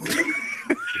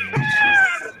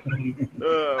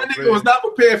 That nigga was not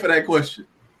prepared for that question.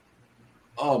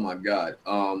 Oh my god.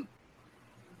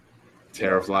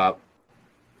 Teraflop.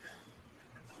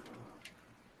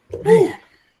 What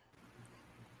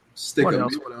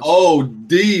else? Oh,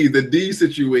 the D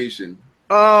situation.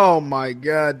 Oh my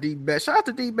god, D Batch. Shout out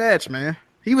to D Batch, man.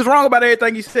 He was wrong about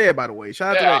everything he said, by the way.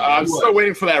 Shout out to that. I'm still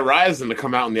waiting for that Ryzen to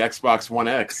come out on the Xbox One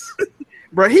X.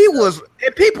 Bro,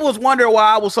 and people was wondering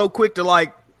why I was so quick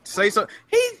to say so.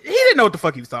 He didn't know what the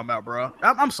fuck he was talking about, bro.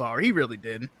 I'm sorry, he really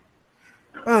didn't.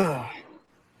 Yeah,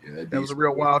 That was a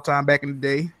real wild time back in the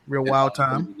day. Real wild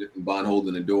time. Bond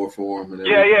holding the door for him. And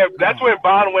Yeah. That's when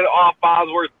Bond went off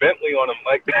Bosworth Bentley on him.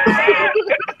 Like,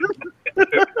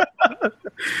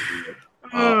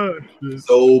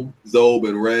 Zob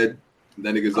and Red.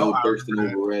 That nigga Zob bursting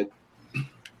over Red.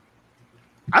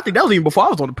 I think that was even before I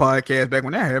was on the podcast back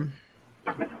when that happened.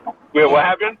 wait, what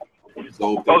happened?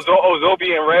 Zob.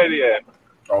 Zobi and Red, yeah.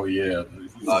 Oh yeah,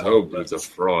 Zob is a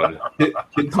fraud.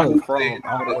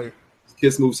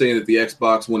 Kiss move saying that the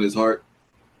Xbox won his heart.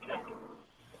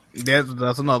 That's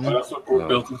another one. That's what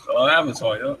built his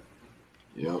avatar.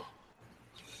 Yep.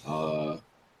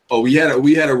 We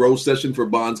had a roast session for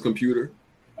Bond's computer.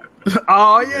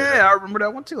 Oh yeah, I remember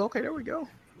that one too. Okay, there we go.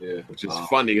 Yeah, Which is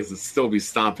funny because it still be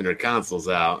stomping their consoles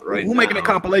out right Who now. making a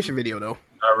compilation video though?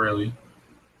 Not really.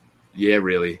 Yeah,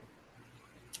 really.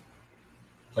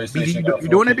 PlayStation You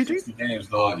doing it, BG? Games,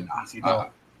 dog.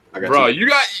 Bro, you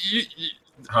got you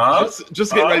Huh?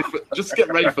 just get ready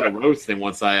for the roasting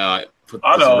once I put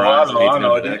I this know. Horizon 18 And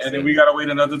over the then X we gotta wait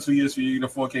another 2 years for you to get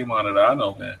a 4K monitor. I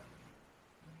know, man.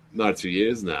 Not 2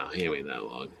 years now. He ain't waiting that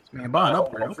long. Man, Bond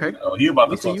upgrade. Okay. Oh, he about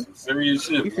to We see talk you. some serious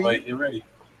shit. We see Like, get ready.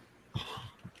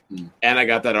 And I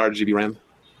got that RGB RAM.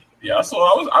 Yeah,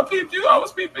 I peeped you. I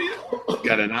was peeping you.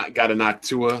 Got a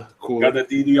Noctua cool. Got the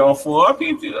DDR4. I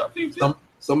peeped you.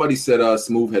 Somebody said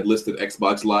Smooth had listed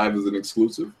Xbox Live as an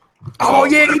exclusive. Oh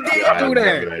yeah, he did God, do I remember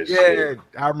that. that Yeah, shit.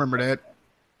 I remember that.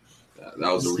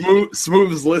 That was a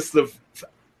Smooth's list of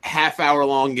half-hour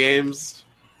long games.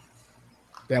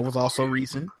 That was also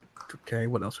recent. Okay,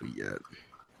 what else we got?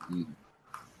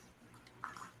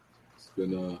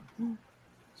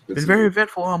 It's It's very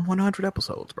eventful. 100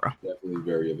 episodes, bro. definitely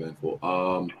very eventful.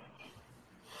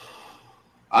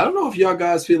 I don't know if y'all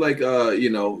guys feel like y'all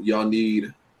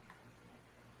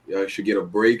should get a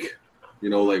break,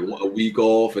 like a week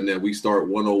off, and then we start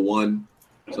 101,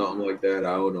 something like that.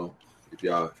 I don't know if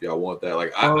y'all want that.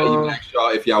 Like I even asked y'all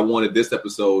if y'all wanted this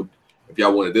episode, if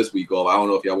y'all wanted this week off. I don't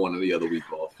know if y'all wanted the other week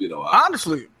off.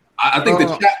 Honestly, I think the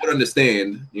chat would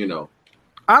understand.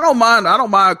 I don't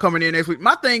mind coming in next week.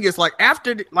 My thing is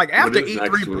after What is E3,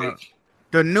 next bro, week?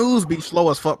 the news be slow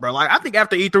as fuck, bro. Like I think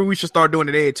after E3 we should start doing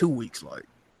it every 2 weeks. Like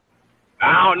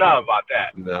I don't know about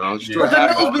that. No, just do Yeah. a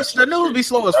half-hour. the news be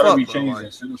slow as That'll fuck. be Bro. changing.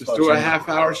 Like, Just do a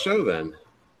half-hour show then.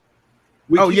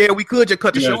 we could just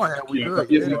cut the Yeah, show in half. We yeah,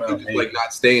 could. If Yeah. we could, like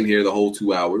not staying here the whole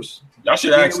 2 hours. Y'all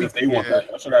should Yeah, ask if they want yeah. that.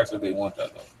 Y'all should ask if they want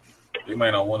that though. They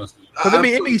might not want us to. Cause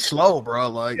it be slow, bro.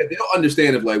 Like Yeah, they'll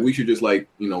understand if we should just make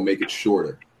it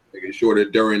shorter. Make it shorter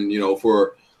during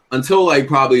for until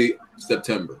probably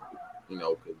September,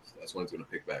 because that's when it's gonna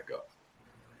pick back up.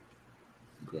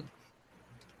 Okay.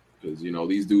 Because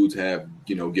these dudes have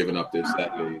given up their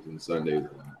Saturdays and Sundays.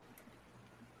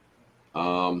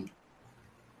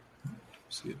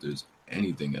 See if there's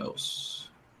anything else.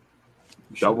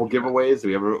 Double giveaways.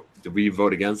 Did we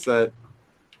vote against that?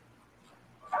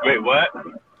 Wait, what?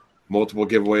 Multiple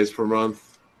giveaways per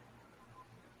month.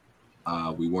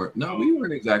 We weren't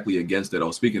exactly against it.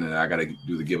 Oh, speaking of that, I gotta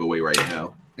do the giveaway right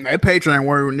now. that Patreon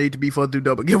word need to be for do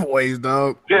double giveaways,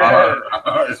 dog. Yeah.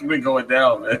 It's been going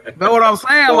down, man. Know what I'm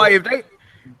saying? Like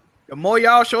the more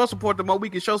y'all show support, the more we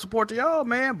can show support to y'all,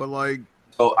 man. But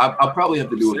So I'll probably have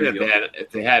to do a video.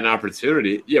 If they had an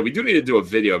opportunity, yeah, we do need to do a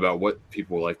video about what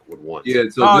people would want. Yeah.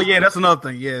 So that's another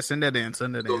thing. Yeah, send that in. So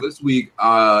this week,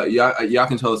 y'all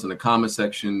can tell us in the comment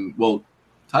section. Well,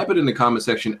 type it in the comment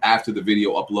section after the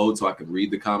video upload so I can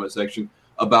read the comment section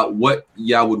about what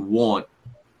y'all would want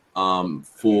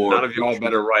for. None of y'all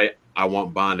better write, I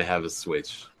want Bond to have a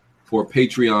Switch. For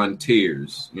Patreon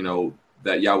tiers,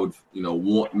 that y'all would,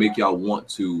 make y'all want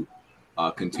to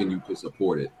continue to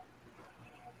support it.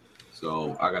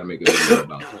 So I got to make a video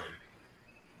about that.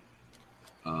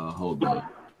 Hold on.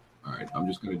 All right, I'm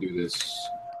just going to do this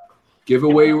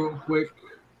giveaway real quick.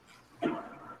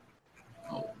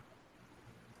 Oh.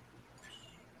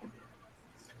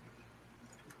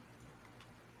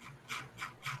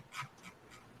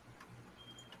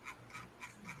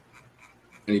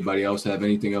 Anybody else have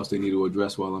anything else they need to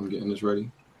address while I'm getting this ready?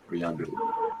 Or y'all good?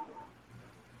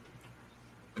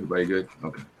 Everybody good?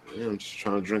 Okay. Yeah, I'm just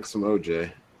trying to drink some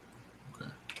OJ.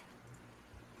 Okay.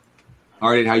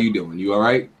 All right, how you doing? You all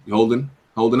right? You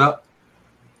holding up?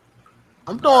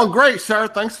 I'm doing great, sir.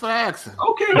 Thanks for asking.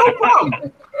 Okay, no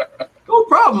problem. No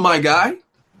problem, my guy.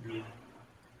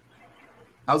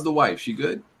 How's the wife? She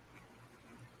good?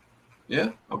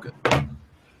 Yeah? Okay.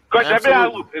 Question: I've been out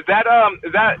of loop. Is that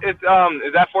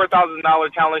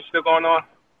 $4,000 challenge still going on?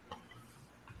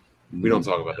 We don't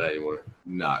talk about that anymore.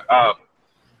 No.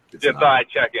 Just thought I'd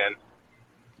check in.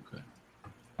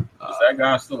 Is that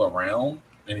guy still around?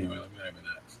 Anyway, let me not even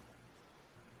ask.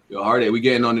 Yo, Hardy, we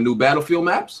getting on the new Battlefield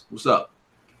maps? What's up?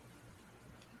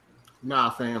 Nah,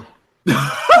 fam. Yo,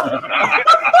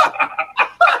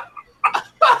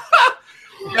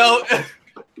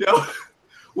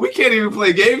 we can't even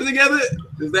play games together.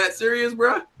 Is that serious,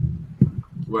 bro?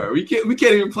 Where we can't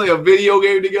even play a video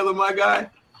game together, my guy.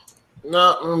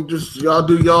 No, I'm just y'all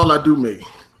do y'all, I do me.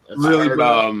 That's Really, hard.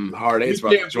 bro? Hard You Eight's about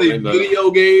to can't play join the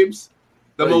video games.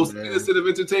 The Hey, most man. innocent of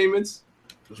entertainments.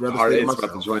 Just rather Hard stay Eight's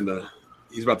myself. about to join the.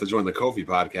 He's about to join the Kofi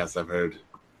podcast. I've heard.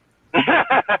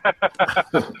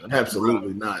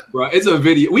 Absolutely not. Bro, it's a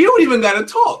video. We don't even gotta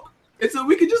talk.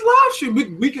 We can just live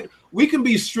stream. We can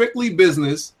be strictly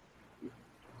business,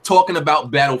 talking about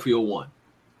Battlefield 1.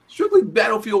 Strictly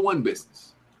Battlefield 1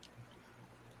 business.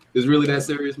 Is it really that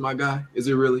serious, my guy? Is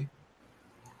it really?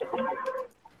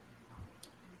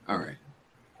 All right.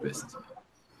 Business.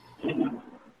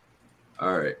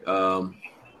 All right.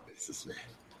 Business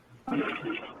man.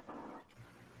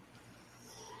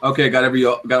 Okay, got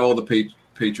all the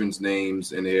patrons'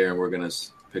 names in here, and we're gonna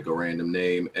pick a random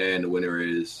name, and the winner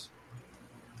is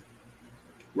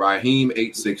Raheem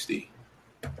 860.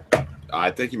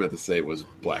 I think you meant to say it was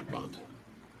Black Bond.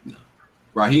 No.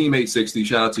 Raheem 860,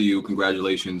 shout out to you,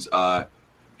 congratulations.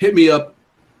 Hit me up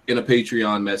in a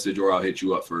Patreon message, or I'll hit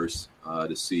you up first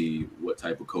to see what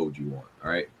type of code you want.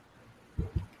 All right.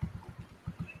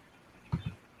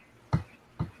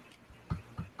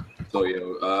 So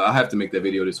I have to make that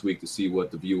video this week to see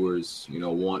what the viewers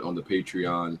want on the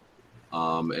Patreon,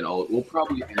 and we'll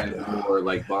probably add more.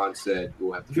 Like Bond said,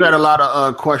 we'll have to. You had a lot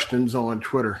of questions on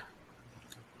Twitter.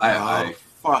 I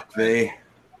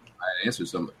answered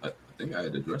some. I think I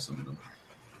had addressed some of them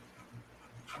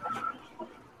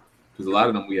because a lot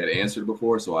of them we had answered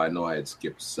before, so I know I had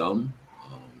skipped some.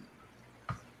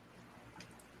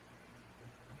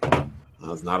 That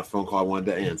was not a phone call I wanted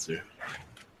to answer.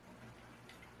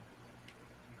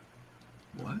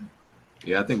 What?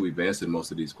 Yeah, I think we've answered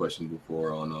most of these questions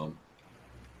before on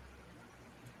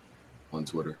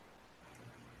Twitter.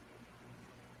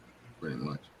 Pretty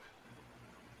much.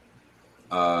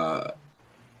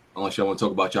 Unless y'all want to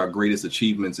talk about your greatest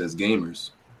achievements as gamers.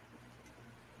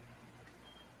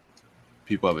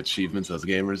 People have achievements as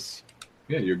gamers.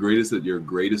 Yeah, your greatest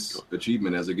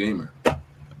achievement as a gamer.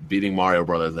 Beating Mario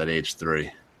Brothers at age 3.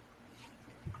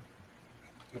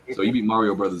 So you beat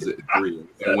Mario Brothers at 3.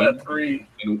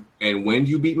 And when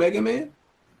you beat Mega Man?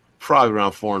 Probably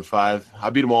around 4 and 5. I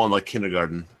beat them all in like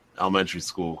kindergarten, elementary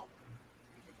school.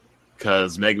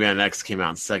 Because Mega Man X came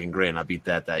out in 2nd grade, and I beat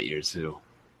that year too.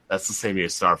 That's the same year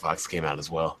Star Fox came out as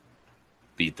well.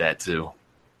 Beat that too.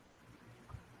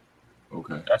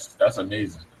 Okay, That's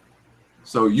amazing.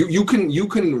 so you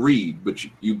can read, but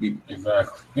you beat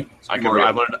Exactly. I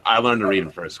learned to read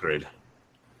in 1st grade.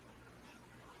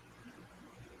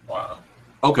 Wow.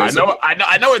 Okay,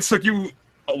 I know it took you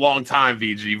a long time,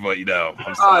 VG, but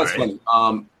I'm sorry. that's funny.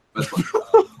 That's funny.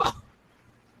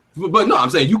 But no, I'm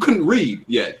saying you couldn't read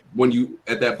yet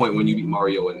at that point when you beat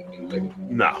Mario and Mega Man.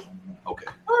 No. Okay,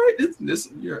 all right. This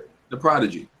you're the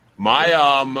prodigy.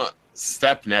 My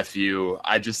step nephew,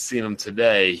 I just seen him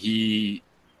today.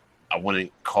 I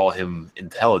wouldn't call him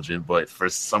intelligent, but for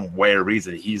some weird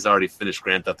reason, he's already finished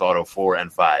Grand Theft Auto 4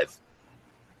 and 5,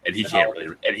 and he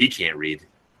can't read.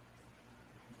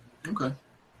 Okay.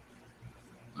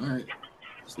 All right.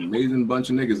 It's an amazing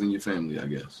bunch of niggas in your family, I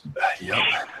guess. Yep.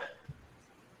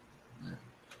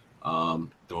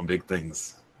 Doing big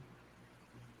things.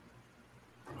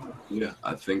 Yeah,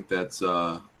 I think that's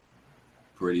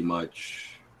pretty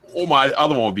much. Oh, my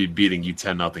other one would be beating you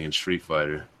 10-0 in Street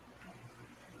Fighter.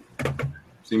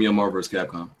 See me on Marvel vs.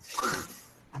 Capcom.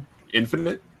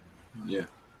 Infinite? Yeah.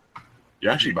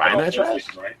 You're actually buying that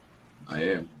trash? Right? I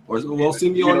am. Or see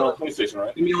me on PlayStation,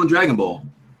 right? See me on Dragon Ball.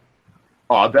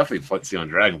 Oh, I'll definitely see on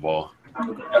Dragon Ball.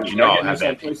 You know, I'll have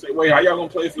that. Wait, how y'all gonna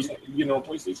play if you get on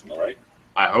PlayStation, all right?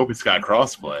 I hope it's got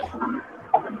crossplay.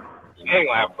 You ain't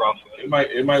gonna have crossplay.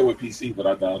 It might with PC, but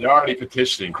I doubt it. They're already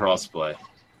petitioning crossplay.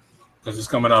 Because it's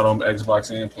coming out on Xbox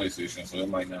and PlayStation, so it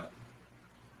might not.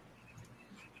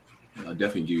 I'll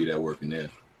definitely give you that work in there.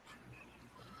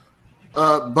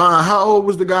 Bon, how old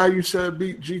was the guy you said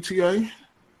beat GTA?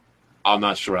 I'm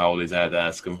not sure how old he's. I had to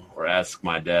ask him or ask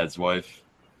my dad's wife.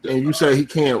 And you say he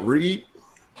can't read?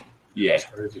 Yeah.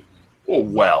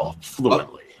 Well,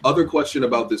 fluently. Other question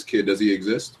about this kid: does he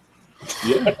exist?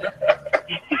 Yeah.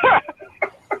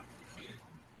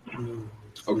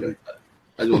 Okay.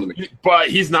 I just want to make sure. But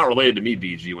he's not related to me,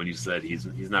 BG. When you said he's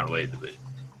not related to me.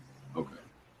 Okay.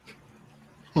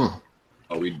 Hmm.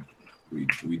 Oh, we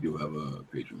do have a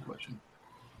patron question.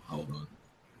 Hold on.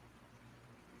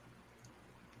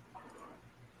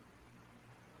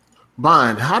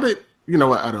 Bon, how did You know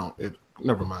what? I don't.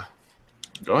 Never mind.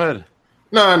 Go ahead.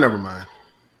 No, never mind.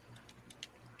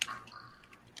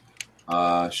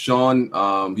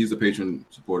 Sean, he's a patron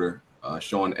supporter.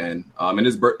 Sean N. And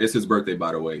it's his birthday,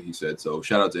 by the way. He said so.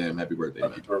 Shout out to him. Happy birthday,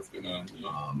 man. Happy birthday, man.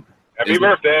 Happy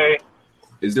birthday.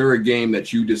 Is there a game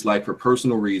that you dislike for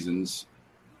personal reasons?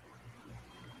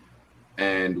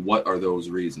 And what are those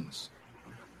reasons?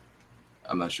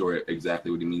 I'm not sure exactly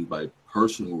what he means by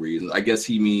personal reasons. I guess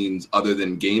he means other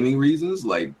than gaming reasons.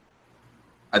 Like,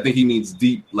 I think he means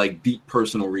deep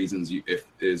personal reasons.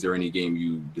 Is there any game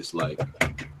you dislike?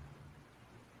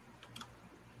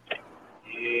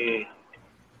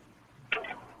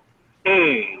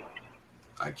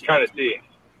 I'm trying to see.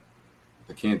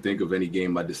 I can't think of any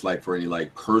game I dislike for any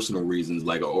like personal reasons,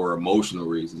 like or emotional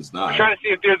reasons. I'm trying to see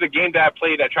if there's a game that I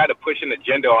played that tried to push an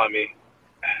agenda on me.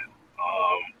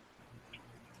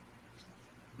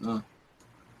 No,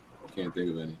 can't think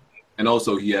of any. And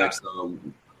also, he asked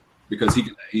because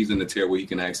he's in the tier where he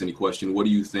can ask any question. What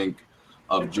do you think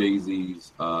of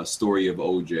Jay-Z's Story of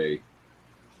OJ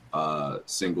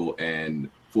single and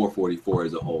 444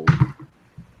 as a whole?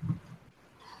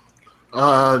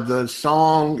 The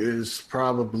song is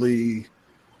probably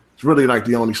it's really like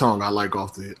the only song I like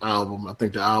off the album. I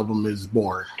think the album is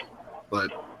boring, but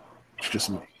it's just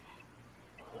me.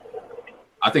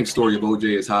 I think Story of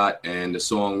OJ is hot, and the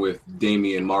song with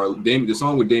Damian Marley, the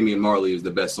song with Damian Marley is the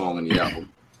best song on the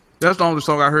album. That's the only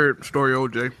song I heard. Story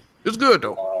OJ. It's good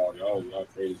though. Oh, y'all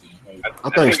crazy. I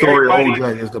think Story of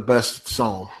OJ is the best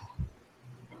song.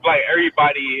 Like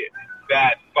everybody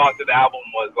that thought that the album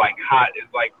was like hot is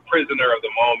like prisoner of the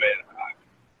moment.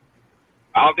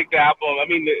 I don't think the album.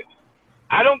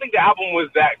 I don't think the album was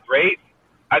that great.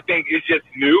 I think it's just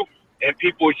new, and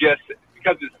people just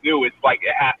because it's new, it's like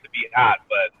it has to be hot.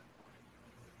 But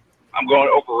I'm going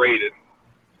overrated.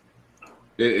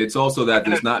 It's also that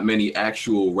there's not many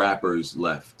actual rappers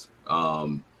left.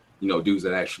 Dudes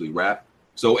that actually rap.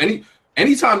 So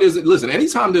anytime there's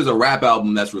a rap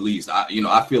album that's released,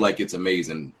 I feel like it's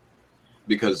amazing.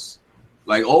 Because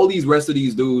like all these rest of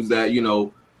these dudes that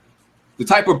the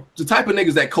type of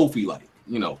niggas that Kofi like,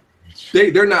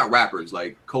 they're not rappers.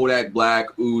 Like Kodak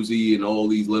Black, Uzi, and all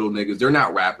these little niggas, they're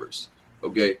not rappers.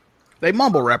 Okay, they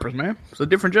mumble rappers, man. It's a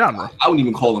different genre. I wouldn't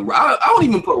even call them. I don't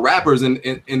even put rappers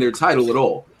in their title at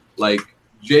all. Like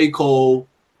J. Cole,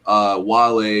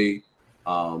 Wale,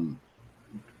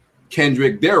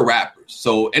 Kendrick, they're rappers.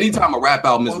 So anytime a rap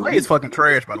album is released, it's fucking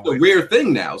trash, by the way. It's a rare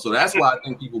thing now. So that's why I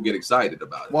think people get excited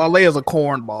about it. Wale is a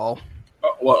cornball.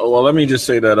 Well, let me just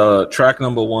say that track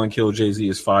number 1, Kill Jay-Z,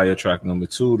 is fire. Track number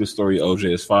 2, The Story of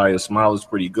OJ, is fire. Smile is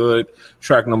pretty good.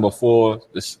 Track number 4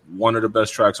 is one of the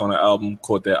best tracks on the album.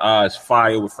 Caught Their Eyes,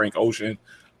 fire with Frank Ocean.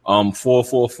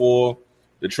 444,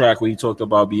 the track where he talked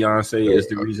about Beyonce, is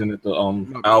the reason that the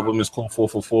album is called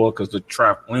 444 because the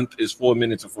track length is 4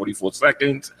 minutes and 44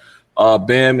 seconds.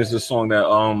 Bam is the song that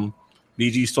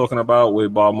BG's talking about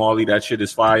with Bob Marley. That shit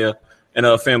is fire. And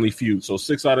Family Feud. So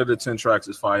 6 out of the 10 tracks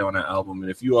is fire on that album.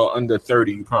 And if you are under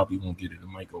 30, you probably won't get it. It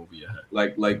might go over your head.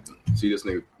 Like see this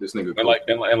nigga.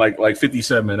 And like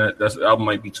 57, that album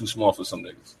might be too small for some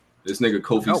niggas. This nigga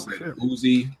Kofi said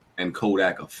Uzi and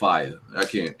Kodak are fire. I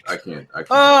can't.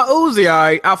 Uzi,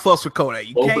 I fuss with Kodak.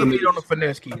 You can't hit on the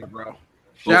finesse kid, bro.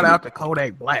 Shout out to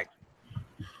Kodak Black.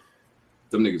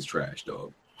 Them niggas trash,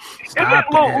 dog. Isn't that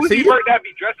little Uzi Vert that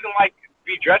be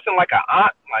dressing like an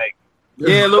aunt? Like,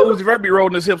 yeah, Lil Uzi Vert be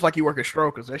rolling his hips like he working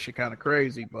strokers. That shit kind of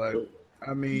crazy, but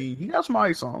he got some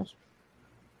ice songs.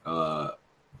 All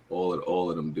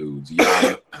of them dudes,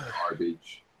 yeah,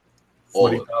 garbage.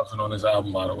 40,000 on his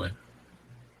album, by the way.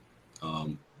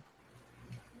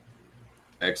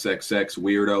 XXX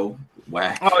weirdo,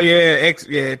 whack. Oh yeah,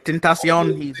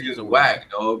 Tentacion. He's a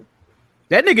whack, dog.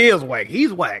 That nigga is whack.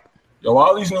 He's whack. Yo,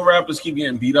 all these new rappers keep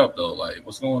getting beat up though. Like,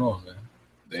 what's going on, man?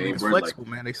 They ain't flexible,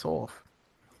 man. They soft.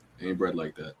 They ain't bred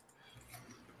like that.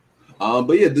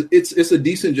 But yeah, it's a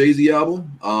decent Jay-Z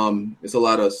album. It's a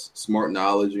lot of smart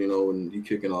knowledge, and he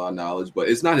kicking a lot of knowledge, but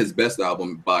it's not his best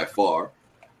album by far.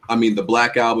 I mean, the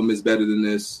Black Album is better than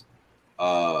this.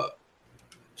 The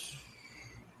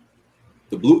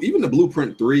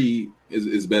Blueprint 3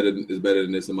 is better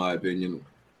than this in my opinion.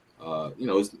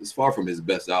 It's far from his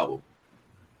best album.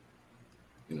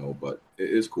 But it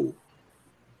is cool.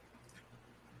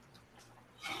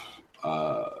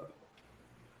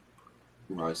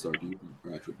 Where I start, do you think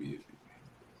Crash would be?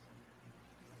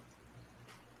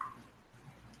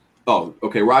 Oh,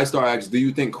 okay. Rise Star asks, do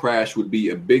you think Crash would be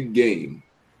a big game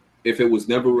if it was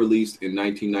never released in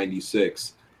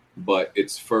 1996, but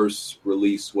its first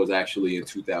release was actually in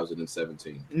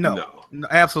 2017. No,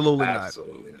 absolutely not.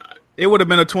 It would have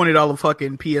been a $20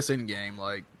 fucking PSN game,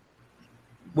 like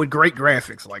with great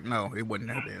graphics. Like, no, it wouldn't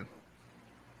have been.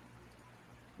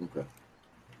 Okay.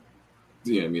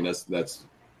 Yeah, I mean that's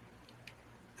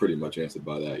pretty much answered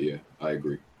by that. Yeah, I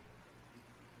agree.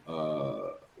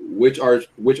 Which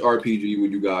RPG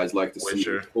would you guys like to see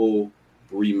a full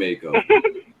remake of?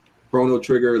 Chrono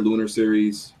Trigger, Lunar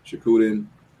Series, Shippuden.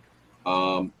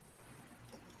 I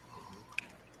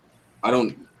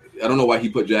don't know why he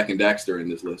put Jak and Daxter in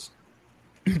this list.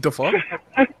 The fuck?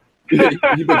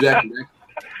 He put Jak and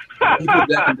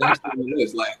Daxter in the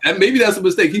list. Like, and maybe that's a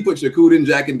mistake. He put Shippuden,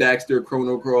 Jak and Daxter,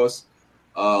 Chrono Cross,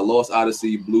 Lost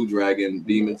Odyssey, Blue Dragon,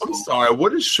 Demon Souls. I'm sorry,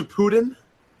 what is Shippuden?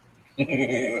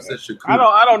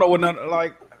 I don't know what none,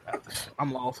 like.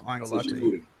 I'm lost. I ain't gonna lie to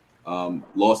you.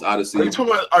 Lost Odyssey. Are you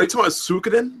talking about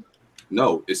Suikoden?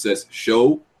 No, it says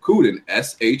Shokuden.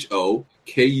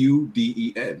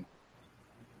 Shokuden.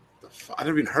 I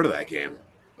never even heard of that game.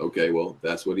 Okay, well,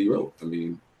 that's what he wrote. I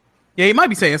mean, yeah, he might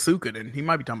be saying Suikoden. He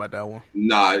might be talking about that one.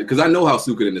 Nah, because I know how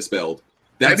Suikoden is spelled.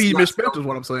 Maybe he misspelled is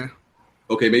what I'm saying.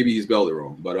 Okay, maybe he spelled it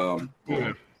wrong, but I'm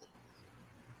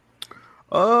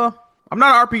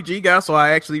not an RPG guy, so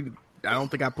I don't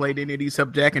think I played any of these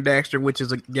except Jak and Daxter, which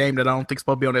is a game that I don't think is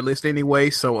supposed to be on that list anyway.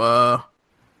 So I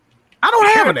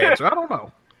don't have an answer. I don't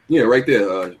know. Yeah, right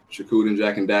there. Shippuden,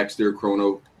 Jak and Daxter,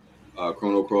 Chrono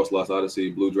Cross, Lost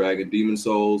Odyssey, Blue Dragon, Demon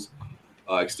Souls,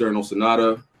 External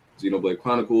Sonata, Xenoblade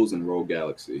Chronicles, and Rogue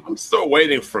Galaxy. I'm still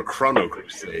waiting for Chrono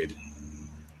Crusade.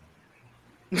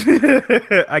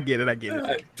 I get it.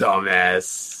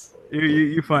 Dumbass.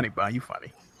 You funny, Bon. You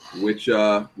funny. Which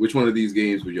one of these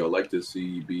games would y'all like to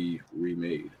see be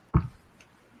remade?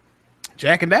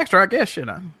 Jak and Daxter, I guess. Shit,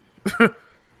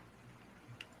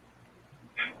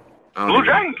 Blue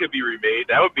Dragon could be remade.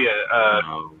 That would be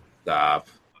stop.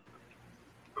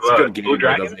 It's a good game, but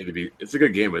it doesn't need to be. It's a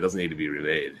good game, but it doesn't need to be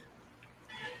remade.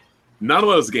 None of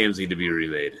those games need to be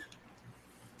remade.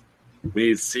 We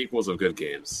need sequels of good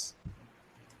games.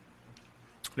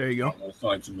 There you go. It's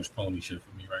like too much pony shit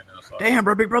for me right now. So damn,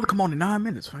 bro, Big Brother, come on in 9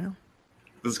 minutes, fam.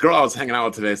 This girl I was hanging out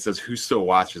with today says, "Who still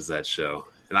watches that show?"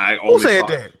 And I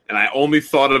only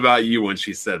thought about you when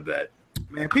she said that.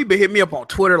 Man, people hit me up on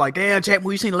Twitter like, "Damn, Jack,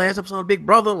 you seen the last episode of Big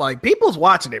Brother?" Like, people's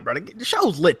watching it, brother. The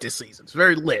show's lit this season. It's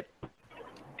very lit.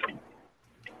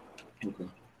 Okay.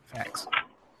 Facts.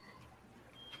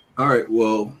 All right.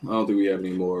 Well, I don't think we have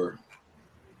any more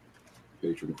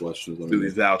patron questions. Do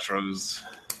these outros.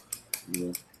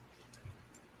 Yeah.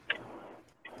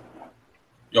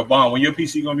 Yo, Bon, when your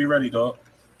PC gonna be ready, dog?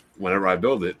 Whenever I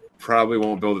build it. Probably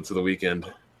won't build it to the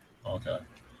weekend. Okay.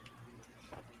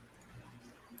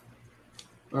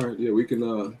 All right. Yeah, we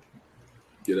can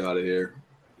get out of here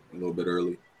a little bit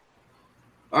early.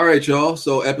 All right, y'all.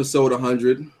 So episode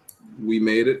 100, we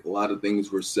made it. A lot of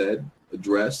things were said,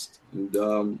 addressed,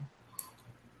 and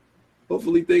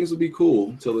hopefully things will be cool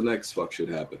until the next fuck shit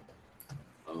happen.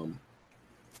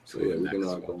 So yeah, we're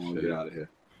gonna go on and get out of here.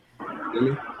 Hear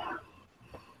me?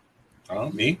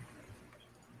 Me?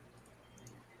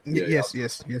 Yeah,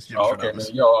 yes. Oh, okay, man.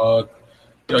 Yo,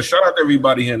 shout out to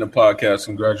everybody here in the podcast.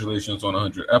 Congratulations on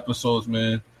 100 episodes,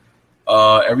 man.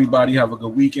 Everybody have a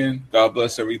good weekend. God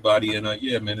bless everybody, and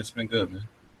yeah, man, it's been good, man.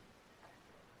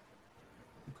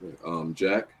 Okay,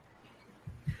 Jack.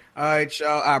 All right,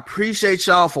 y'all. I appreciate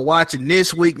y'all for watching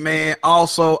this week, man.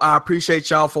 Also, I appreciate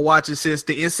y'all for watching since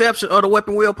the inception of the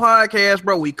Weapon Wheel podcast,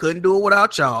 bro. We couldn't do it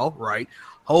without y'all, right?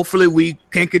 Hopefully, we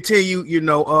can continue,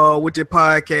 with the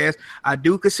podcast. I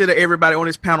do consider everybody on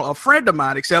this panel a friend of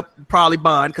mine, except probably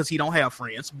Bond, because he don't have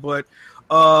friends. But,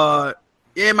 yeah,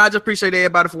 man, I just appreciate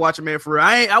everybody for watching, man. For real.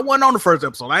 I wasn't on the first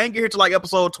episode. I ain't get here to like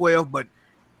episode 12, but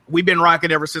we've been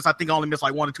rocking ever since. I think I only missed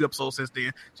like 1 or 2 episodes since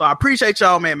then. So I appreciate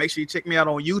y'all, man. Make sure you check me out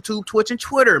on YouTube, Twitch, and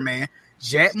Twitter, man.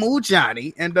 Jack Moo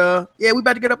Johnny. And yeah, we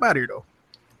about to get up out of here though.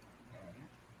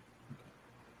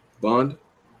 Bond.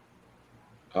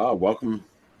 Welcome.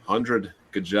 100.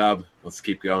 Good job. Let's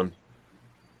keep going.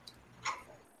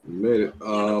 You made it.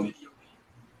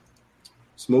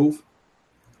 Smooth.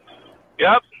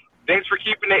 Yep. Thanks for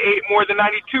keeping the 8 more than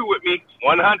 92 with me.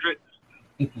 100.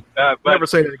 But Never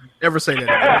say that. Never say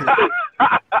that.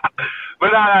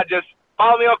 but just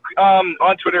follow me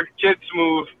on Twitter, Kid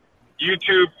Smooth,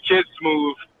 YouTube, Kid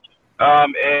Smooth,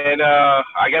 and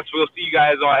I guess we'll see you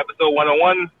guys on episode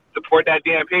 101. Support that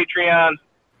damn Patreon,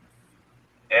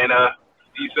 and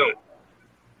see you soon.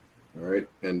 All right,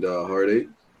 and Hard 8.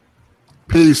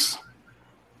 Peace.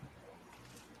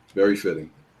 Very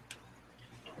fitting.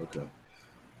 Okay.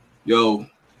 Yo,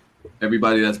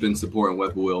 everybody that's been supporting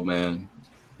Weapon Wheel, man.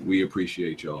 we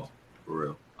appreciate y'all for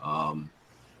real.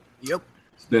 Yep.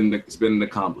 It's been an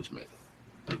accomplishment.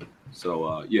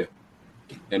 So yeah,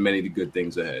 and many good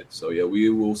things ahead. So yeah, we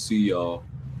will see y'all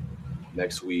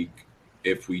next week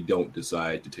if we don't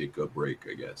decide to take a break.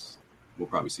 I guess we'll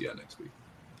probably see y'all next week.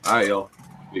 All right, y'all.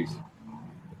 Peace.